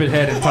Frank's stupid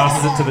head and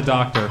tosses it to the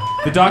doctor.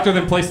 The doctor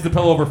then places the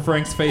pillow over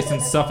Frank's face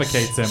and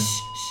suffocates him.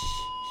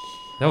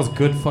 That was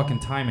good fucking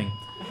timing.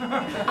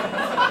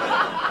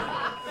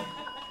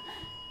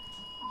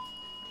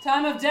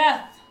 Time of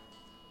death.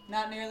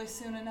 Not nearly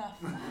soon enough.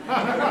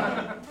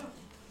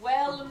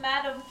 Well,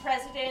 Madam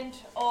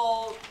President,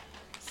 or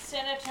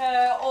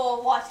Senator,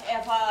 or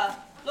whatever,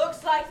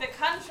 looks like the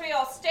country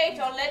or state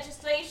or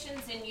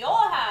legislation's in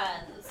your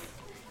hands.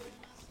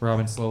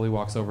 Robin slowly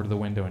walks over to the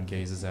window and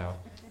gazes out.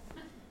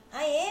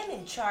 I am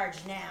in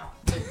charge now.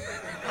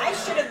 I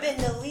should have been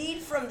the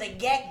lead from the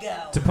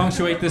get-go. To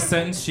punctuate this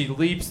sentence, she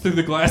leaps through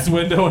the glass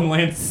window and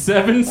lands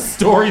 7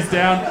 stories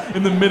down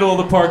in the middle of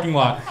the parking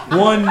lot.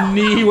 One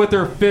knee with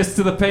her fist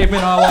to the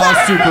pavement, a la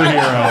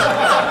superhero.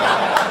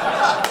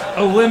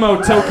 A limo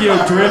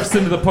Tokyo drifts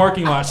into the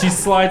parking lot. She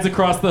slides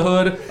across the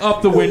hood,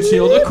 up the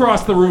windshield,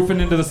 across the roof,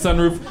 and into the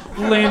sunroof,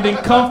 landing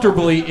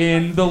comfortably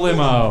in the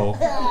limo.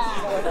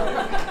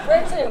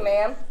 Where to,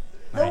 ma'am?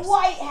 The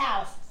White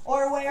House,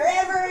 or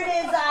wherever it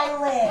is I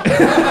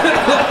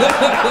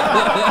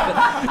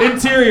live.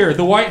 Interior,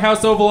 the White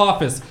House Oval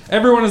Office.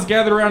 Everyone is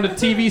gathered around a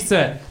TV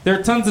set. There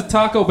are tons of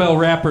Taco Bell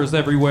wrappers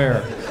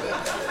everywhere.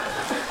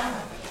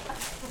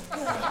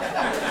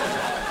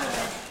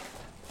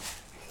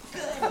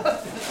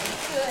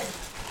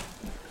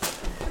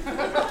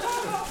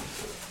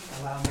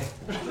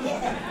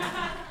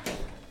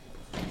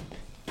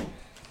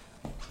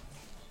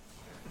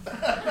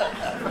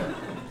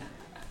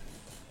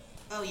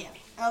 Oh, yeah.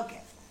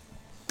 Okay.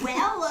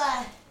 Well,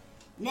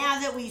 now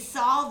that we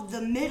solved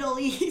the Middle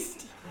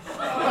East...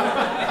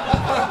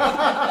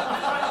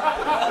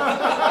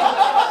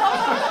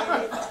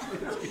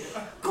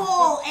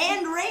 coal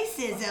and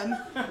racism,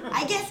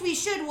 I guess we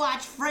should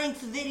watch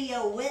Frank's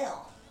video,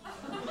 Will.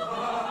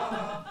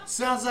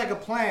 Sounds like a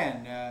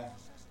plan.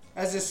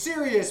 As a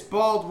serious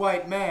bald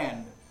white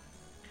man,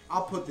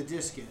 I'll put the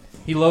disc in.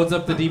 He loads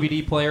up the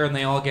DVD player and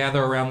they all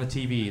gather around the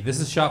TV. This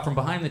is shot from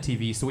behind the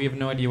TV, so we have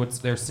no idea what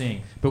they're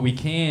seeing. But we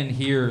can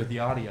hear the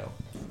audio.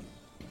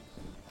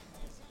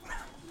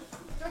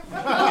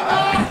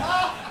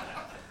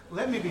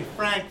 Let me be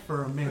frank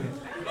for a minute.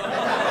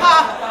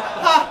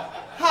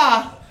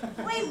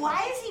 Wait,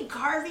 why is he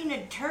carving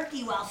a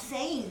turkey while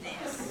saying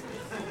this?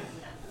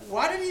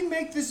 Why did he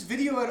make this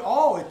video at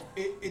all?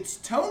 It's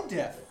tone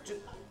deaf.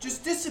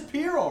 Just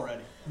disappear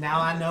already. Now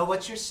I know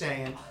what you're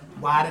saying.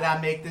 Why did I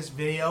make this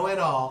video at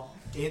all?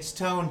 It's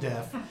tone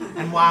deaf.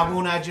 And why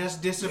won't I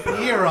just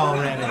disappear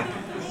already?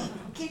 Hey,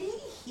 can he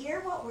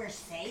hear what we're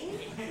saying?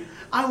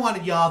 I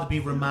wanted y'all to be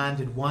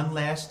reminded one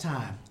last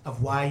time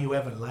of why you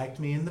ever liked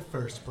me in the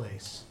first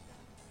place.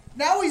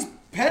 Now he's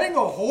petting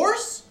a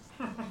horse?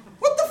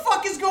 What the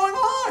fuck is going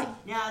on?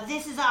 Now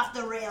this is off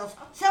the rails.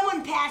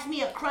 Someone pass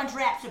me a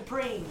Crunchwrap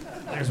Supreme.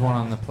 There's one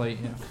on the plate,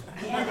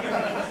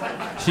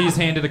 yeah. She's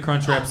handed a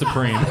Crunchwrap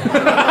Supreme.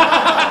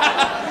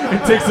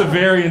 It takes a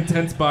very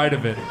intense bite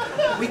of it.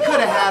 We could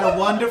have had a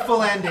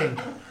wonderful ending.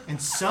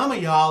 And some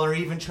of y'all are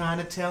even trying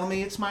to tell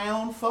me it's my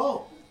own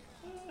fault.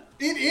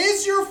 It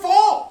is your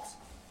fault.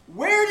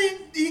 Where did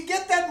he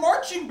get that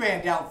marching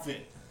band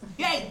outfit?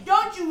 Hey,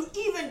 don't you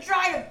even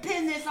try to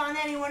pin this on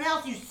anyone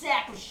else, you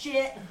sack of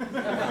shit.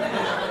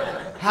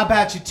 How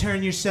about you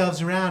turn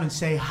yourselves around and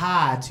say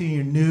hi to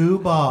your new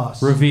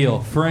boss?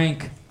 Reveal.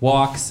 Frank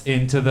walks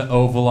into the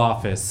Oval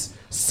Office,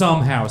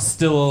 somehow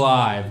still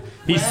alive.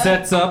 He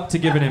sets up to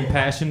give an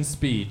impassioned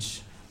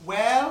speech.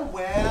 Well.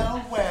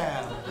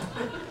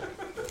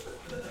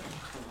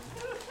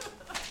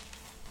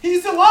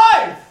 He's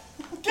alive!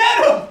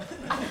 Get him!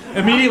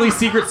 Immediately,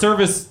 Secret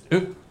Service,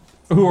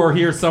 who are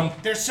here,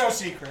 They're so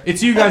secret.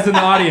 It's you guys in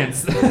the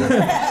audience.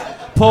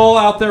 Pull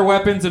out their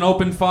weapons and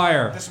open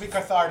fire. This will be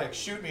cathartic.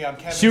 Shoot me, I'm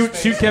Kevin Spacey.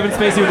 Shoot Kevin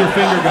Spacey with your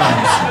finger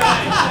guns.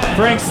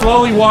 Frank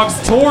slowly walks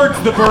towards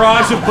the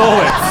barrage of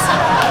bullets.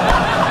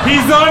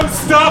 He's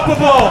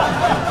unstoppable.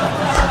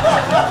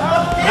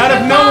 Out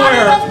of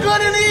nowhere,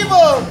 Good and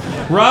evil!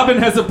 Robin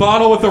has a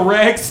bottle with a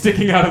rag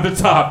sticking out of the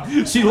top.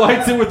 She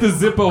lights it with the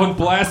Zippo and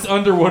blasts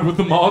Underwood with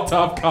the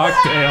Molotov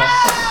cocktail.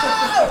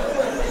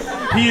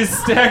 He is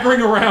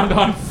staggering around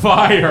on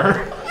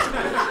fire.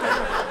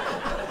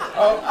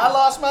 Oh, I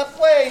lost my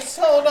place.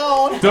 Hold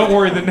on. Don't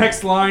worry, the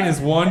next line is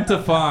one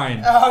to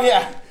find. Oh,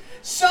 yeah.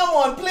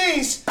 Someone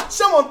please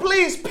piss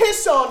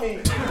on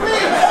me.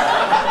 Please.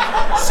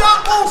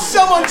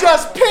 Someone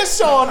just piss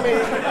on me.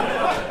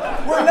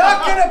 We're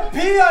not gonna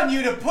pee on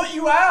you to put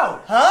you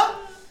out. Huh?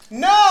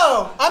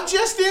 No, I'm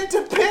just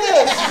into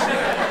piss.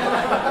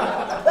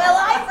 Well,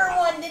 I for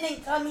one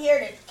didn't come here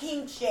to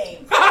kink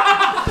shame.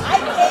 I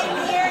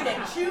came here to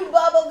chew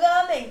bubble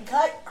gum and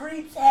cut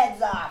creeps'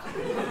 heads off.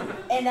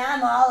 And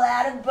I'm all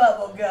out of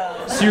bubble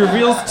gum. She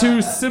reveals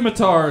 2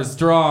 scimitars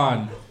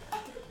drawn.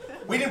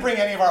 We didn't bring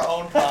any of our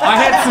own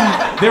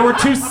products. There were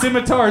 2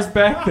 scimitars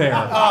back there.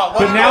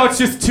 But now it's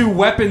just 2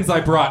 weapons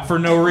I brought for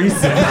no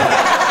reason.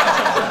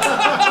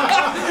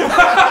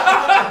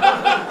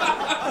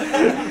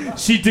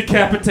 She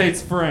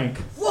decapitates Frank.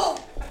 Whoa!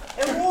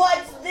 And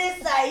what's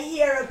this I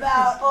hear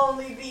about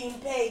only being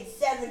paid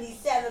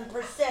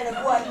 77%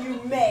 of what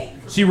you make?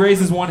 She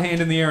raises one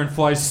hand in the air and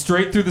flies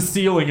straight through the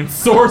ceiling and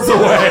soars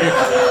away.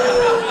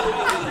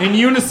 In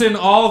unison,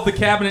 all of the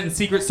cabinet and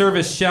Secret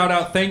Service shout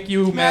out, "Thank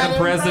you, Madam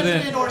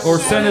President," or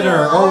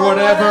Senator, or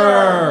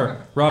whatever.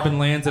 Robin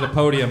lands at a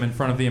podium in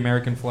front of the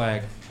American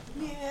flag.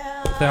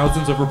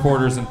 Thousands of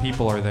reporters and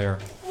people are there.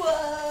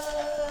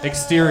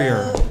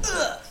 Exterior.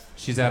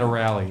 She's at a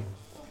rally.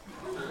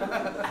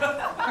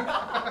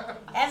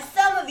 As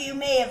some of you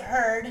may have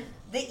heard,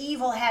 the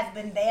evil has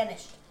been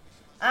banished.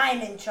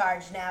 I'm in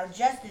charge now,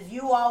 just as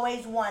you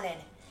always wanted.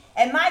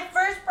 And my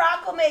first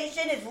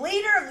proclamation as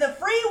leader of the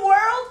free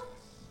world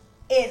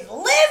is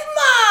Liv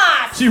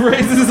Moss! She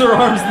raises her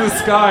arms in the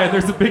sky and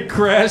there's a big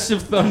crash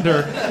of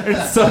thunder. And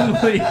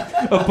suddenly,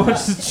 a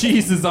bunch of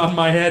cheese is on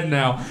my head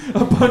now.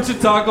 A bunch of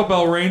Taco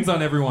Bell rains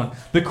on everyone.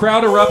 The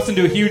crowd erupts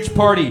into a huge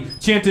party,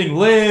 chanting,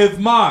 "Liv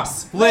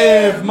Moss!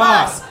 Liv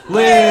Moss!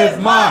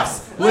 Liv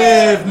Moss!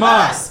 Liv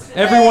Moss!"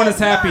 Everyone is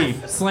happy,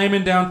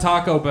 slamming down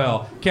Taco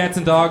Bell. Cats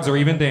and dogs are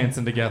even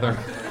dancing together.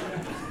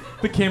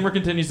 The camera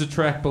continues to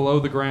track below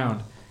the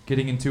ground,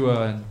 getting into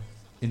an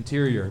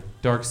interior,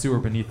 dark sewer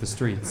beneath the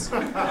streets.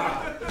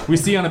 We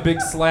see on a big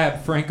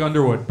slab Frank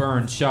Underwood,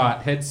 burned,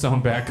 shot, head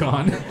sewn back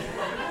on.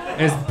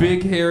 As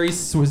big, hairy,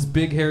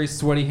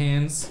 sweaty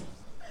hands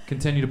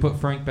continue to put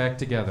Frank back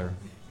together.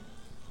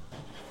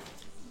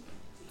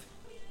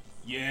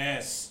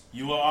 Yes,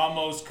 you are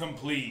almost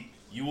complete.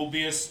 You will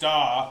be a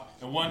star,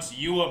 and once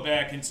you are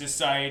back in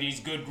society's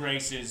good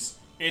graces,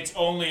 it's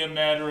only a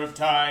matter of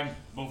time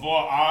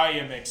before I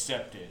am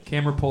accepted.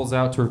 Camera pulls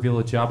out to reveal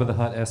a Jabba the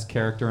Hutt-esque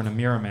character in a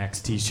Miramax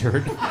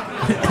t-shirt.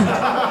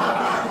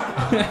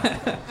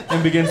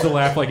 And begins to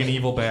laugh like an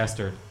evil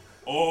bastard.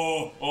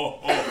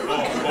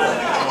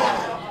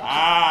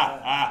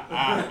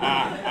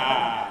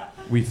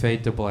 We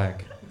fade to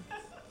black.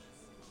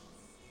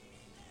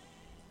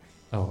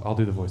 Oh, I'll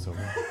do the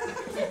voiceover.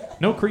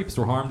 No creeps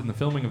were harmed in the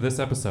filming of this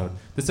episode.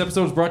 This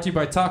episode is brought to you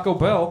by Taco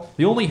Bell.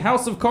 The only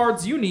house of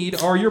cards you need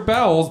are your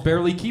bowels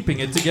barely keeping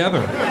it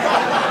together.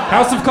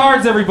 House of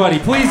Cards, everybody.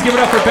 Please give it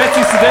up for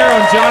Betsy Sodero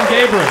and John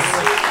Gabris.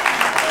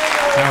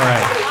 All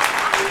right.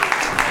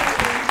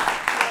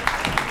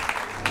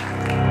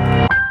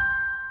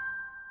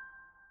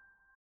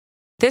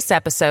 This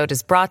episode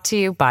is brought to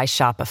you by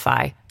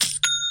Shopify.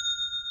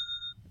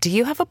 Do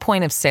you have a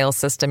point of sale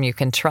system you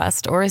can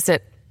trust, or is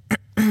it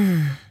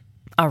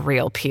a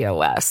real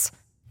POS?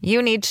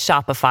 You need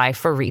Shopify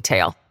for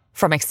retail.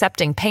 From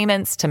accepting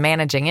payments to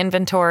managing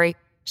inventory,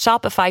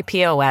 Shopify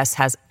POS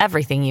has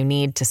everything you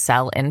need to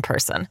sell in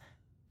person.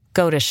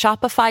 Go to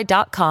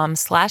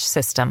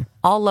shopify.com/system,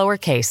 all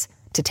lowercase,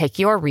 to take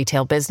your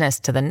retail business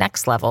to the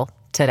next level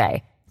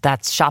today.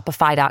 That's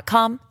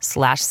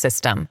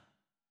shopify.com/system.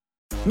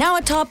 Now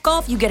at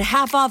Topgolf, you get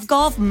half off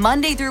golf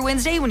Monday through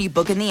Wednesday when you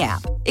book in the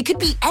app. It could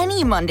be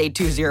any Monday,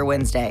 Tuesday, or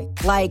Wednesday.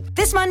 Like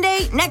this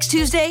Monday, next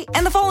Tuesday,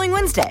 and the following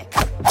Wednesday.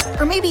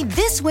 Or maybe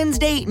this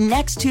Wednesday,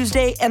 next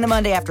Tuesday, and the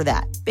Monday after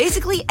that.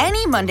 Basically,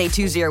 any Monday,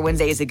 Tuesday, or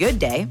Wednesday is a good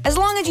day, as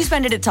long as you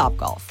spend it at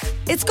Topgolf.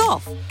 It's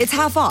golf. It's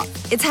half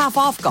off. It's half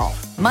off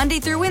golf. Monday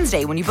through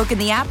Wednesday when you book in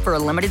the app for a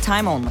limited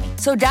time only.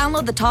 So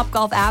download the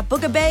Topgolf app,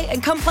 book a bay,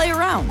 and come play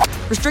around.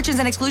 Restrictions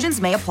and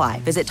exclusions may apply.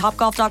 Visit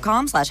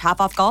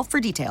topgolf.com/halfoffgolf for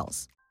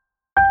details.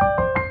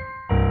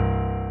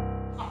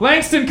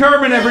 Langston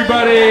Kerman,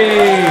 everybody!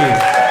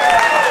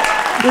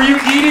 Were you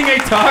eating a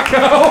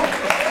taco?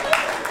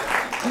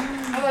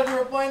 I thought you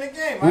were playing a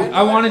game.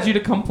 I wanted you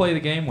to come play the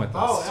game with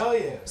us. Oh, hell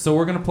yeah. So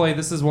we're going to play,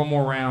 this is one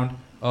more round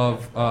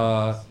of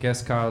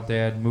Guess Kyle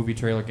Dad movie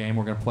trailer game.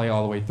 We're going to play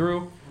all the way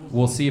through.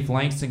 We'll see if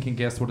Langston can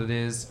guess what it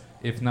is.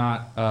 If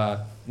not,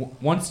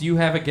 once you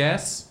have a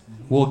guess,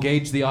 we'll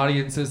gauge the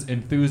audience's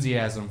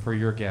enthusiasm for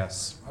your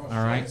guess.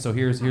 All right, so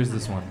here's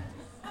this one.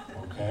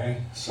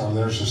 Okay, so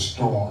there's a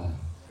storm,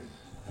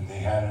 and they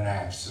had an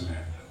accident.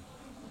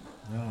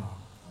 No.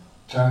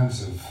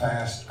 Tons of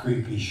fast,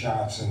 creepy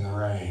shots in the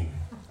rain.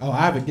 Oh, I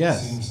have a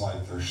guess. Seems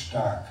like they're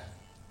stuck.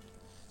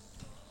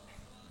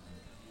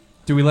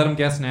 Do we let him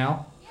guess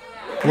now?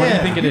 What do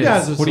you think it is? You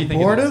guys are What do you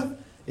think it is? supportive.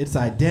 It's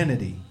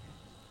Identity.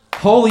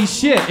 Holy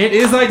shit, it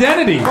is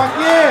Identity. Fuck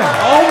yeah.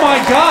 Oh my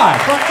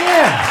god. Fuck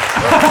yeah.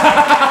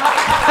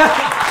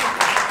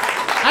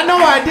 I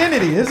know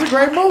Identity. It's a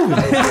great movie.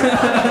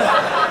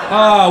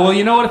 Well,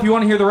 you know what? If you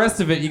want to hear the rest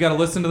of it, you got to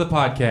listen to the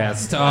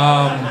podcast.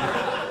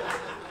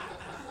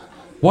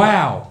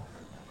 Wow.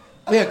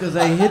 Yeah, because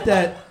they hit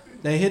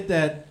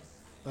that,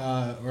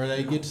 or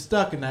they get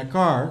stuck in that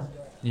car.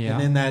 Yeah.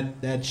 And then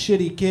that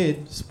shitty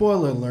kid,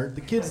 spoiler alert,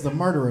 the kid's the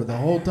murderer the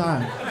whole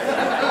time.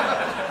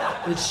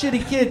 The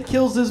shitty kid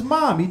kills his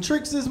mom. He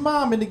tricks his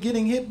mom into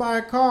getting hit by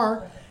a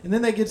car, and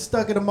then they get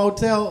stuck at a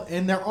motel,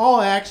 and they're all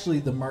actually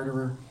the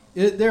murderer.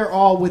 They're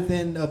all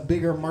within a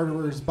bigger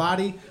murderer's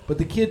body, but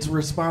the kid's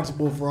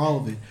responsible for all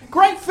of it.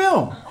 Great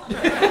film.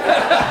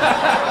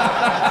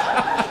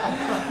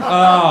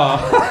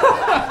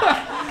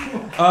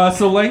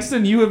 So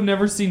Langston, you have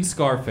never seen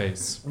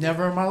Scarface.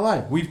 Never in my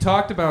life. We've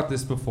talked about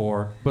this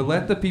before, but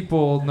let the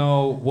people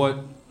know what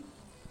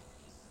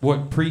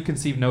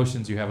preconceived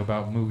notions you have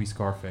about movie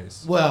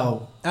Scarface.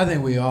 Well, I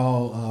think we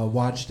all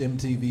watched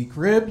MTV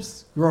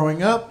Cribs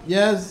growing up.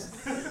 Yes,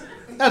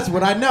 that's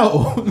what I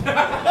know.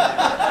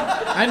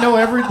 I know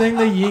everything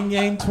the Yin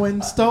Yang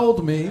Twins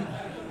told me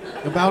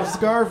about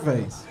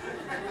Scarface.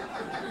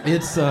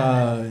 It's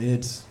a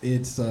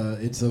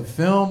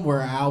film where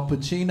Al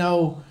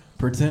Pacino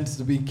pretends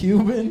to be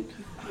Cuban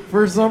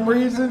for some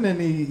reason, and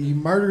he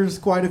murders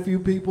quite a few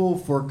people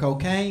for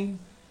cocaine,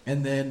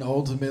 and then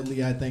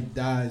ultimately I think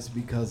dies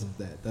because of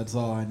that. That's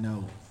all I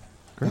know.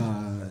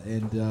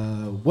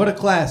 And what a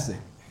classic.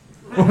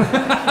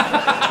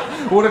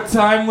 What a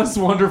timeless,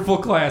 wonderful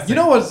classic. You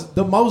know what's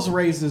the most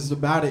racist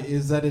about it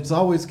is that it's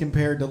always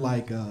compared to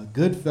like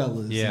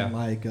Goodfellas and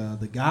like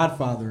The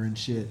Godfather and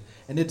shit.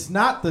 And it's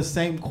not the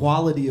same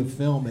quality of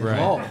film at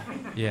all.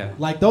 Yeah.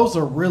 Like those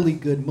are really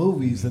good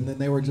movies, and then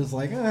they were just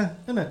like,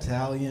 an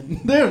Italian.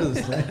 They're the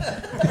same.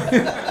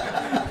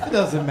 It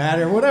doesn't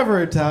matter.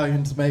 Whatever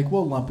Italians make,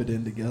 we'll lump it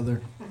in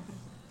together.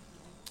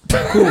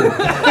 Cool.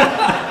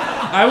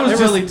 I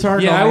was really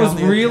turned on I me was on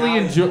the really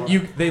Italian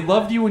enjoying. They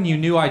loved you when you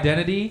knew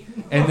Identity,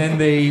 and then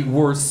they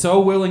were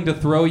so willing to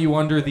throw you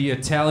under the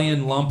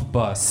Italian lump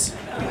bus,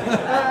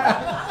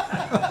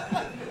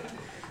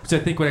 which I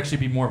think would actually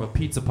be more of a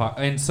pizza pot.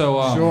 And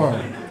so,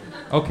 Sure.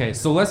 Okay,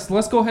 so let's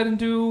go ahead and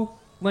do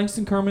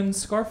Langston Kerman's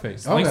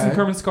Scarface. Okay. Langston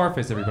Kerman's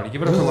Scarface, everybody,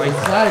 give it up for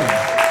Langston. Exciting.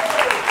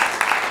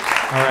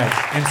 All right,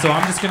 and so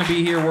I'm just gonna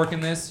be here working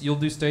this. You'll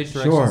do stage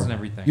directions Sure. and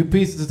everything. You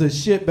pieces of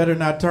shit better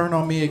not turn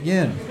on me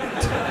again.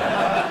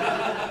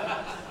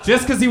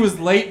 Just because he was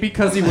late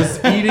because he was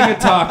eating a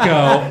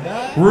taco,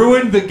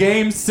 ruined the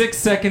game 6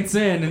 seconds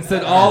in and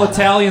said all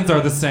Italians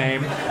are the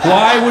same.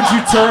 Why would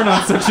you turn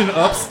on such an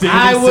upstanding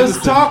I was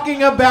citizen?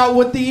 talking about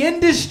what the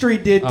industry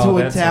did to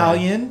that's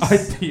Italians.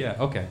 right. Yeah,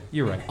 okay,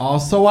 you're right.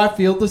 Also, I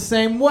feel the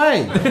same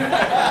way.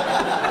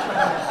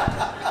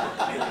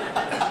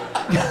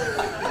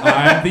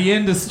 I'm the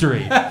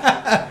industry. All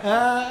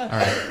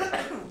right.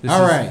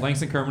 All right.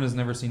 Langston Kerman has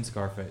never seen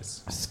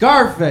Scarface.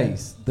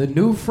 Scarface, The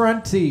New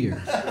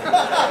Frontier.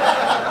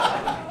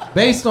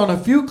 Based on a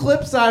few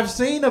clips I've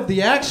seen of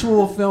the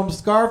actual film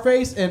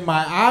Scarface and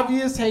my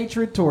obvious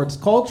hatred towards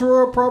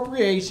cultural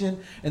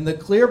appropriation and the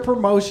clear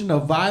promotion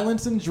of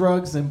violence and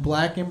drugs in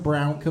black and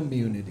brown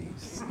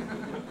communities.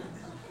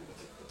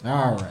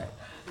 All right.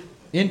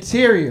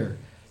 Interior.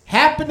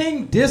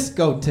 Happening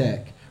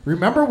discotheque.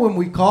 Remember when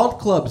we called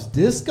clubs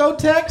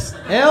discotheques?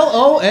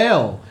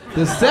 LOL.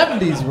 The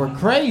 70s were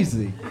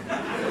crazy.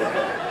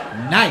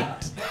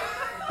 Night.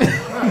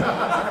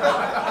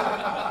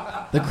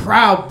 The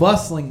crowd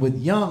bustling with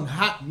young,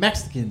 hot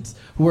Mexicans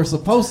who are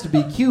supposed to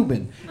be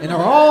Cuban and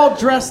are all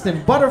dressed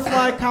in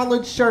butterfly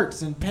collared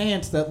shirts and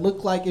pants that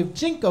look like if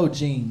Jinko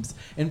jeans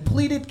and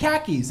pleated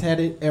khakis had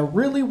a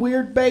really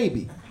weird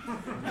baby.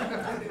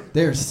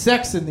 There's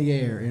sex in the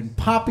air and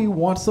Poppy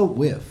wants a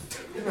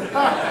whiff.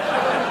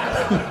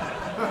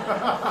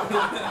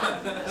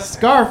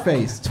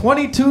 Scarface,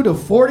 22 to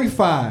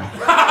 45.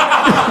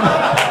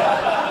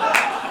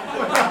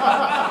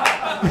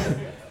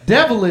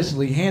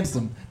 Devilishly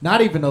handsome,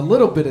 not even a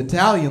little bit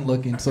Italian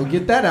looking, so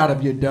get that out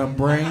of your dumb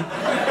brain.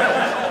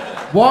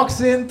 Walks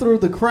in through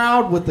the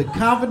crowd with the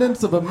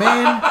confidence of a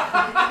man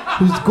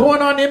who's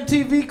going on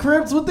MTV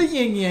Cribs with the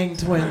Yin Yang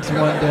Twins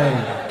one day.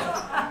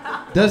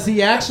 Does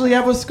he actually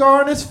have a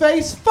scar on his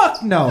face?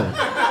 Fuck no.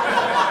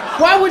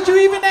 Why would you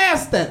even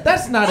ask that?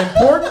 That's not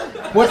important.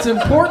 What's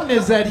important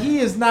is that he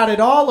is not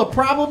at all a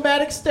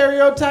problematic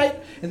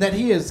stereotype and that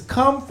he has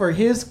come for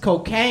his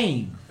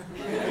cocaine.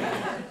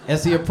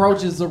 As he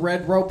approaches the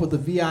red rope of the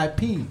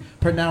VIP,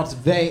 pronounced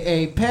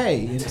V.A.P.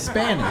 in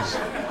Spanish.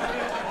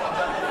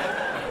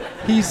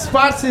 He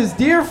spots his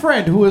dear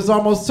friend, who is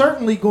almost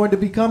certainly going to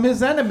become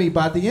his enemy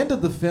by the end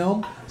of the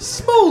film,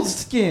 Smooth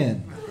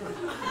Skin.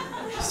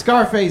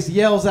 Scarface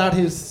yells out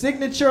his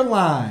signature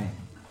line.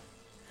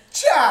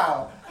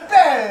 Ciao,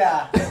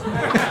 Bella.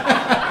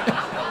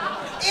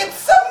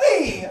 It's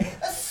me,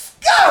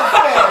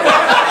 Scarface.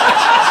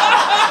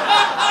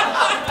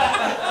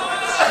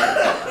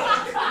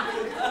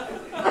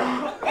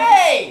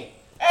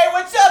 Hey,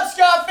 what's up,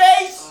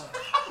 Scarface?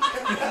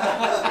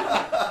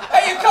 How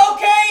your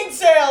cocaine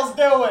sales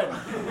doing?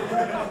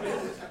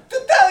 To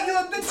tell you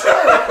the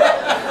truth,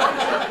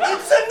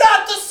 it's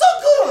not so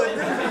good.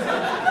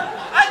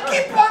 I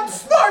keep on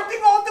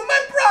snorting all of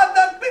my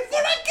product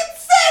before I can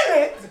sell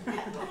it.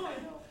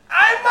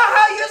 I'm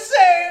how you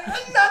say,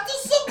 not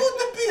so good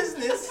at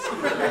business.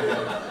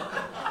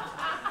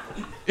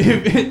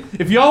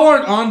 If y'all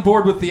aren't on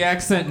board with the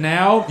accent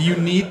now, you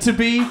need to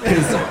be,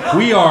 because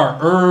we are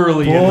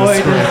early in the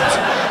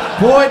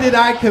script. Boy, did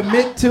I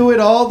commit to it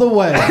all the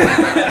way.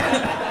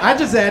 I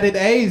just added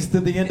A's to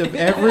the end of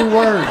every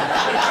word.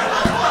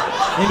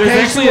 There's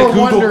actually a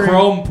Google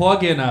Chrome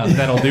plugin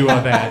that'll do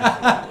all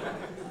that.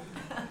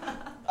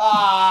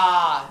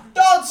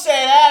 Don't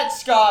say that,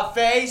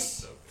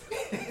 Scarface.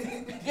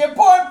 The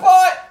important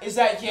part is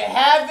that you're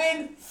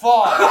having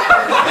fun.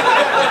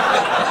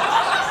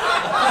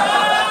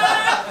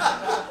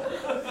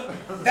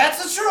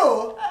 That's the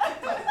truth.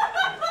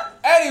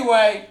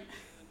 Anyway,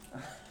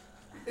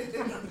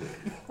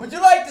 would you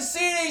like to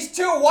see these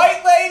two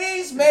white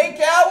ladies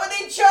make out with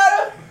each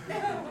other?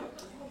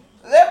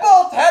 They're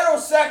both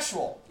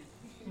heterosexual,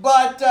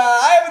 but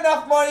I have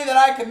enough money that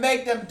I can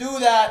make them do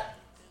that,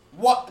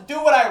 do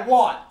what I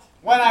want,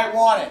 when I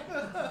want it,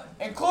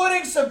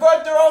 including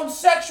subvert their own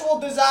sexual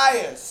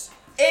desires.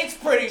 It's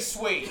pretty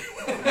sweet.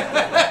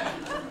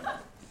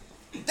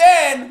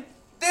 Then,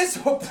 this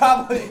will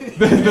probably...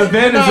 The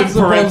then is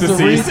in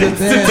parentheses. It's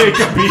to take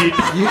a beat.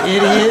 You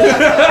idiot.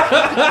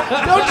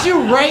 Don't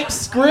you write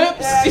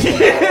scripts?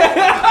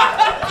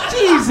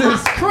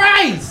 Jesus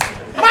Christ.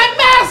 My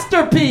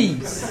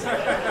masterpiece.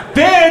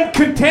 Then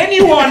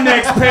continue on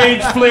next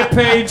page, flip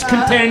page,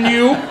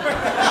 continue.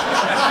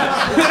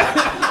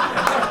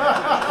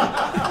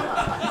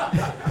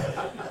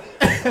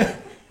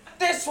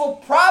 This will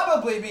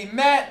probably be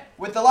met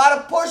with a lot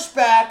of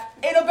pushback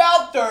in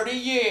about 30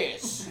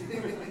 years.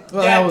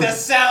 Well, that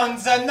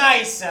sounds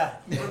nicer.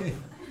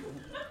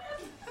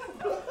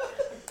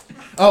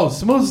 Oh,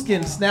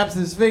 Smoothskin snaps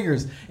his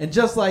fingers, and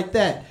just like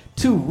that,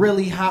 two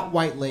really hot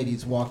white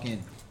ladies walk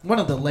in. One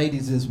of the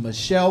ladies is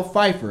Michelle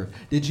Pfeiffer.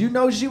 Did you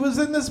know she was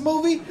in this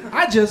movie?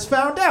 I just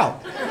found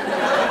out.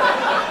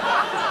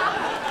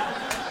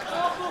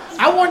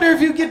 I wonder if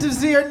you get to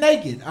see her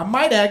naked. I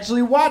might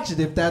actually watch it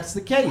if that's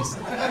the case.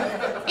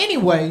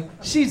 Anyway,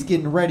 she's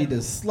getting ready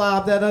to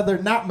slob that other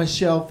not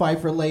Michelle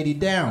Pfeiffer lady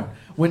down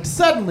when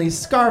suddenly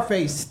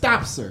Scarface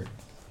stops her.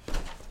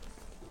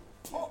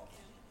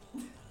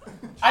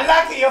 I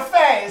like your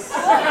face.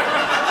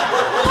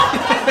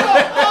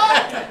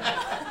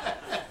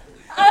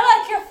 I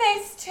like your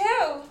face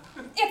too.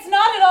 It's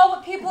not at all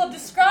what people have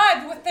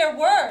described with their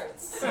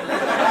words.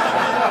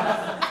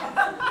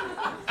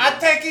 I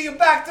take you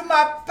back to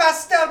my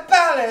pastel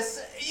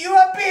palace. You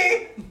will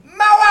be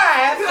my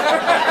wife.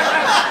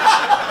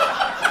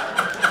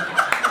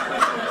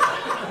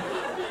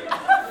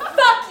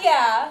 Fuck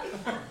yeah!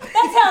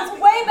 That sounds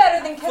way better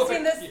than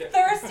kissing this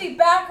thirsty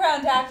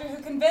background actor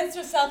who convinced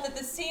herself that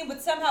the scene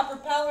would somehow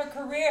propel her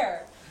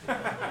career.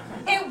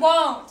 It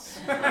won't.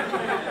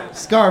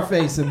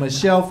 Scarface and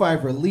Michelle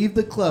Pfeiffer leave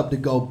the club to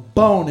go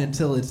bone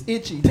until it's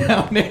itchy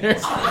down there.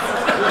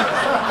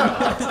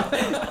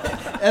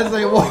 As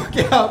they walk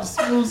out,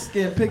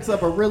 Smoothskin picks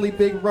up a really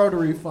big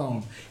rotary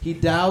phone. He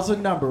dials a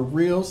number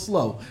real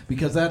slow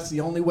because that's the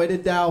only way to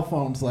dial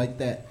phones like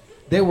that.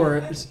 They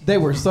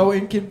were so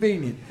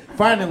inconvenient.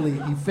 Finally,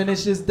 he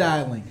finishes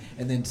dialing,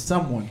 and then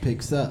someone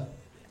picks up.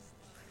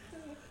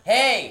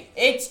 Hey,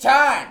 it's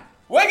time.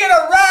 We're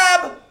gonna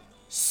rob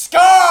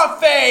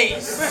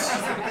Scarface!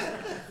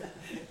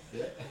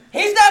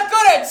 He's not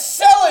good at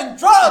selling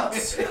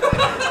drugs!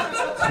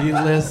 He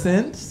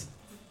listens.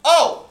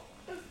 Oh,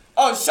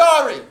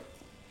 sorry.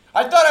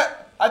 I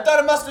thought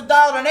I must have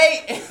dialed an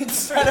 8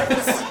 instead of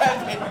a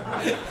 7.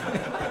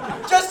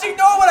 Just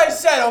ignore what I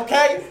said,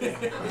 okay?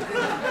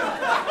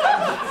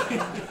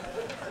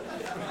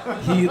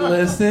 He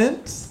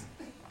listens.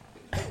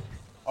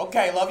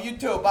 Okay, love you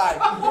too, bye.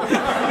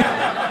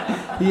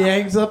 He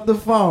hangs up the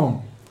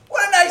phone.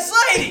 What a nice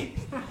lady!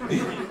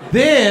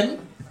 Then,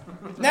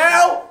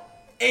 Now,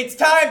 it's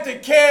time to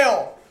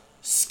kill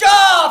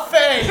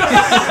Scarface!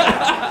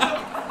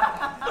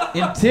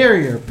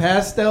 interior,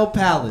 Pastel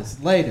Palace.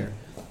 Later,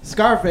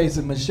 Scarface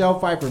and Michelle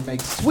Pfeiffer make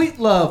sweet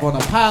love on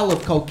a pile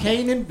of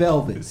cocaine and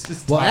velvet.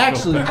 Well,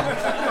 actually,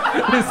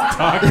 This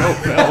Taco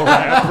Bell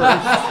rapper.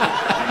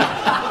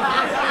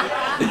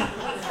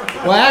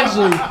 well,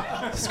 actually,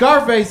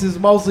 Scarface is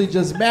mostly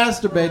just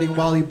masturbating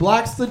while he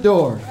blocks the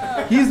door.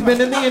 He's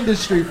been in the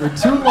industry for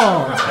too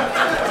long.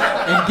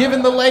 And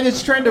given the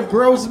latest trend of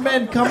gross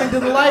men coming to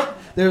the light,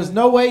 there's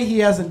no way he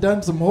hasn't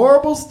done some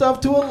horrible stuff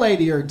to a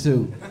lady or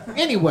two.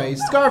 Anyway,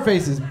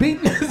 Scarface is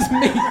beating his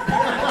meat.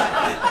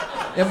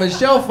 And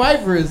Michelle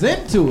Pfeiffer is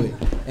into it.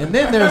 And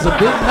then there's a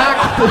big knock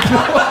at the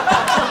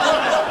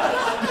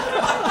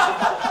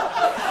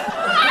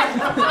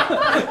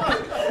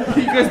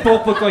door. You guys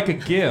both look like a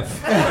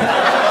GIF.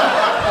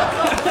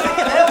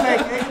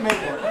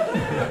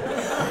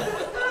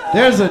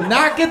 There's a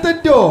knock at the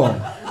door.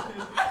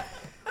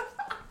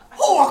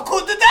 Oh, what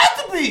could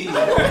that be?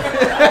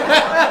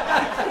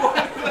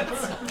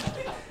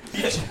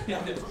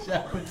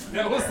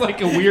 That was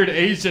like a weird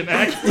Asian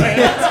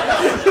accent.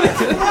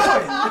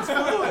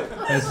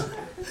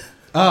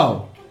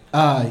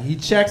 He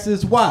checks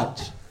his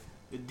watch.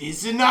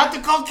 These are not the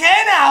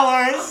cocaine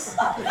hours.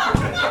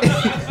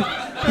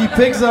 He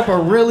picks up a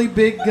really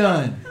big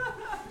gun.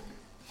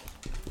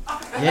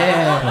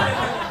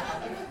 Yeah.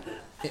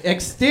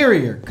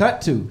 Exterior,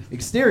 cut to.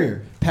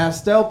 Exterior,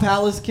 Pastel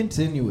Palace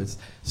continuous.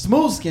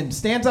 Smoothskin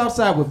stands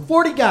outside with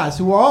 40 guys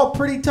who are all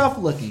pretty tough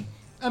looking.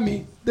 I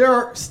mean,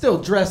 they're still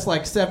dressed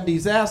like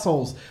 70s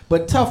assholes,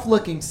 but tough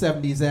looking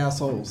 70s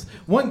assholes.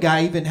 One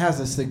guy even has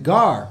a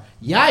cigar.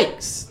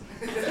 Yikes.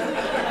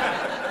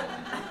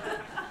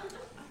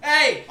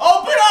 Hey,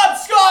 open up,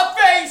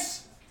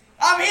 Scarface!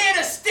 I'm here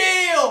to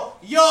steal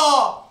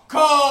your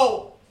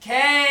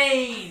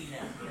cocaine.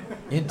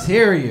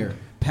 Interior,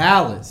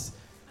 Palace,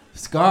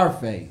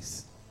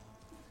 Scarface.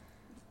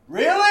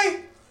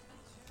 Really?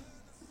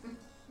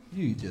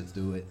 You just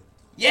do it.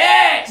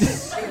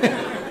 Yes!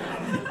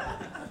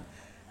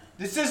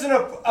 This isn't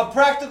a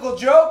practical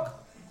joke?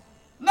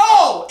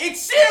 No,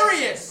 it's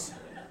serious!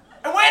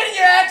 And where did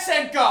your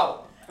accent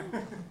go?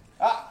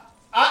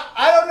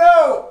 I don't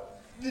know.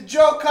 The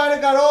joke kind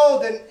of got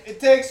old and it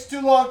takes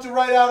too long to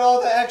write out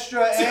all the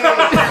extra A's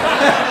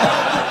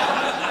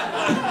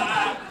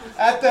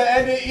at the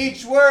end of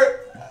each word.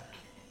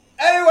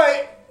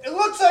 Anyway, it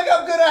looks like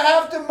I'm gonna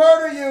have to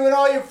murder you and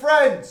all your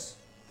friends.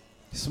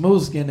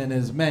 Smoothskin and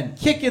his men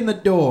kick in the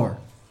door.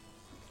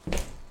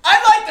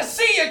 I'd like to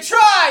see you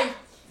try!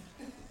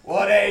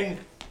 Well then,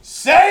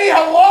 say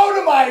hello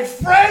to my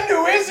friend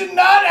who isn't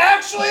not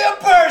actually a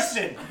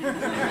person!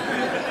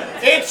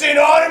 It's an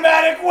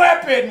automatic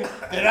weapon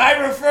that I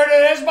refer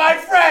to as my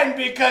friend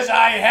because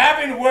I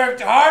haven't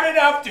worked hard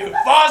enough to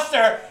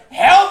foster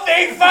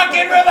healthy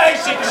fucking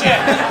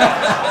relationships!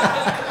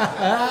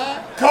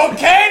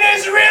 Cocaine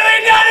has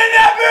really done a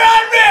number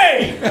on me!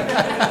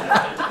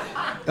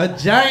 A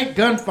giant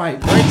gunfight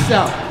breaks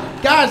out.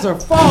 Guys are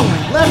falling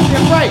left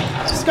and right.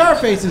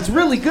 Scarface is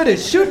really good at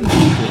shooting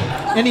people.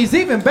 And he's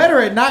even better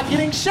at not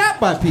getting shot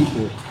by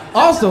people.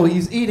 Also,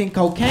 he's eating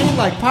cocaine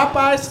like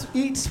Popeye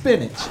eats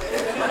spinach.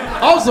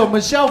 Also,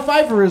 Michelle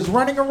Pfeiffer is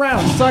running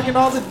around sucking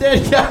all the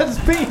dead guys'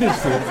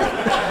 penises.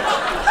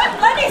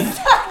 Let me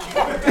suck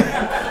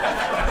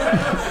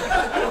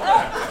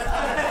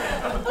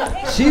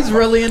it. She's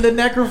really into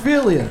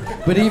necrophilia.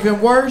 But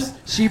even worse,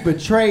 she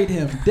betrayed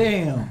him.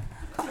 Damn.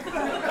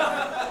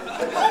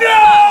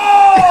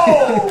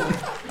 No!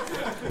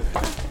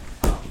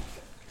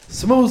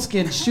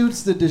 Smoothskin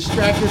shoots the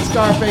distracted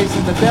Scarface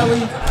in the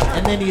belly,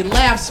 and then he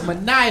laughs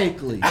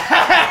maniacally.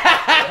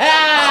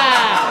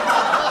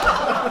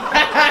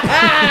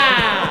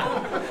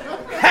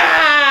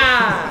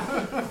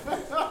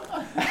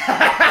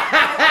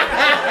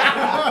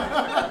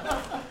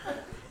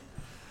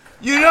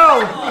 You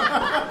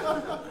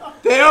know,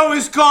 they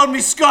always called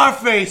me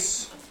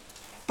Scarface,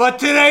 but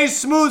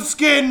today's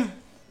Smoothskin,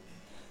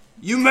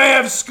 you may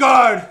have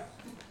scarred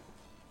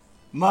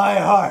my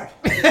heart.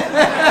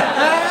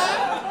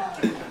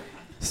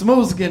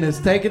 Smoothskin is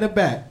taken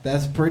aback.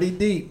 That's pretty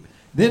deep.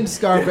 Then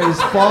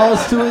Scarface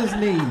falls to his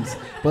knees,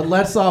 but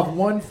lets off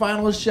one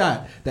final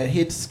shot that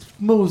hits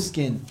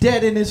Smoothskin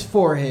dead in his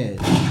forehead.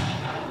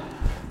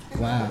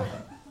 Wow.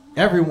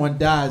 Everyone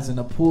dies in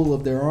a pool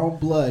of their own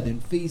blood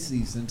and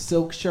feces and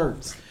silk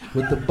shirts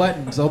with the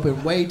buttons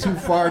open way too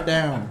far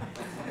down.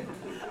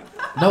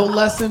 No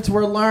lessons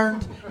were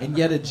learned, and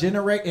yet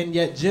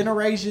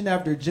generation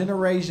after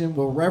generation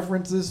will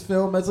reference this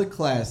film as a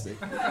classic.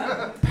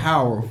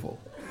 Powerful.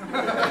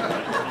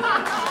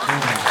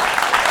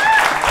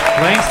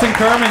 Langston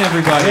Kerman,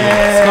 everybody.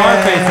 Yeah.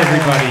 Scarface,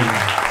 everybody.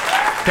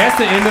 That's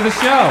the end of the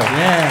show.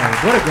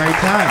 Yeah, what a great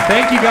time.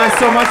 Thank you guys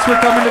so much for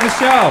coming to the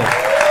show.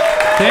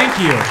 Thank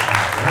you.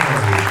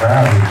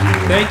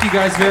 Thank you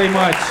guys very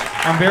much.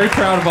 I'm very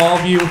proud of all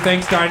of you.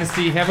 Thanks,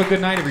 Dynasty. Have a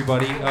good night,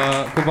 everybody.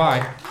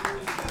 Goodbye.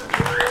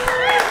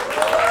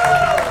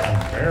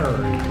 I'm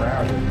very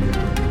proud of you.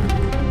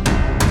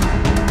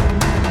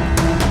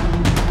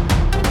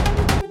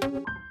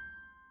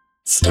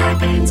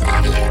 Scarpins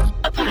Audio,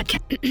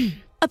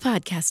 a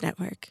podcast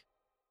network.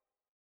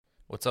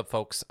 What's up,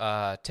 folks?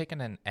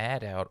 Taking an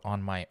ad out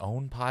on my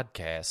own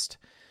podcast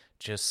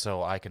just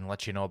so I can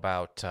let you know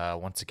about,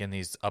 once again,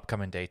 these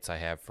upcoming dates I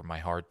have for my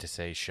Hard to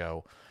Say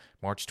show.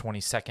 March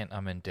 22nd,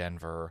 I'm in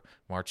Denver.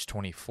 March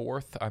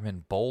 24th, I'm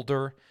in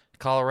Boulder,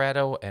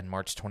 Colorado. And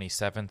March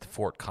 27th,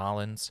 Fort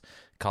Collins,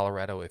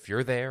 Colorado. If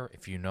you're there,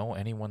 if you know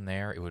anyone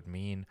there, it would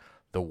mean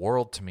the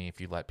world to me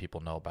if you let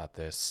people know about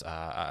this.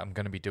 I'm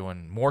going to be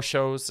doing more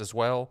shows as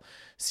well.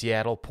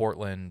 Seattle,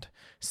 Portland,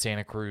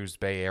 Santa Cruz,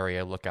 Bay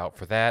Area. Look out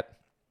for that.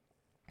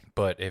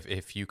 But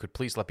if you could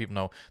please let people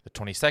know, the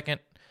 22nd,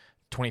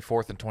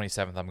 24th, and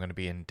 27th, I'm going to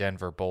be in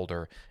Denver,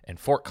 Boulder, and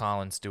Fort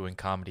Collins doing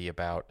comedy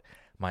about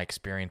my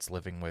experience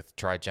living with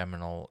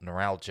trigeminal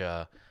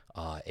neuralgia,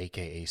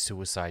 a.k.a.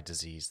 suicide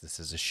disease. This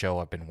is a show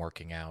I've been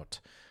working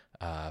out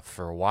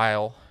for a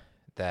while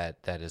that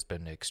has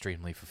been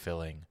extremely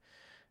fulfilling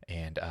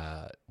and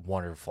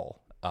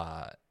wonderful,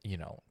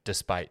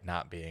 despite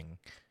not being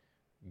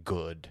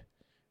good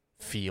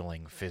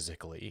feeling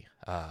physically.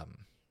 I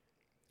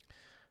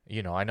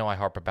know I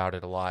harp about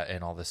it a lot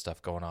and all this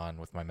stuff going on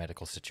with my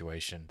medical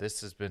situation. This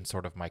has been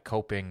sort of my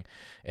coping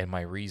and my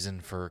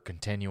reason for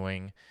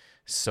continuing.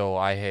 So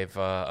I have,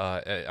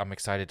 I'm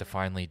excited to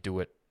finally do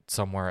it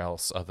somewhere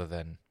else other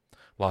than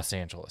Los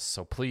Angeles.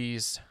 So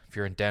please, if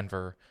you're in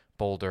Denver,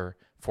 Boulder,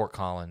 Fort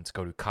Collins,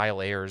 go to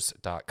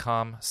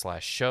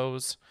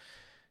kyleayers.com/shows.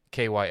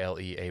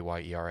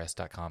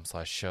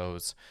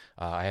 KYLEAYERS.com/shows.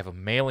 I have a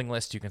mailing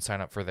list you can sign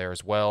up for there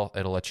as well.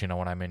 It'll let you know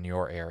when I'm in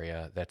your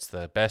area. That's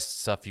the best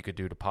stuff you could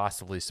do to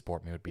possibly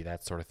support me, would be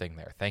that sort of thing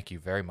there. Thank you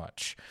very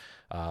much.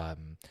 I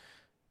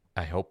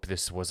hope I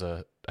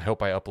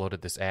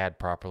uploaded this ad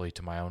properly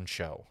to my own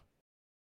show.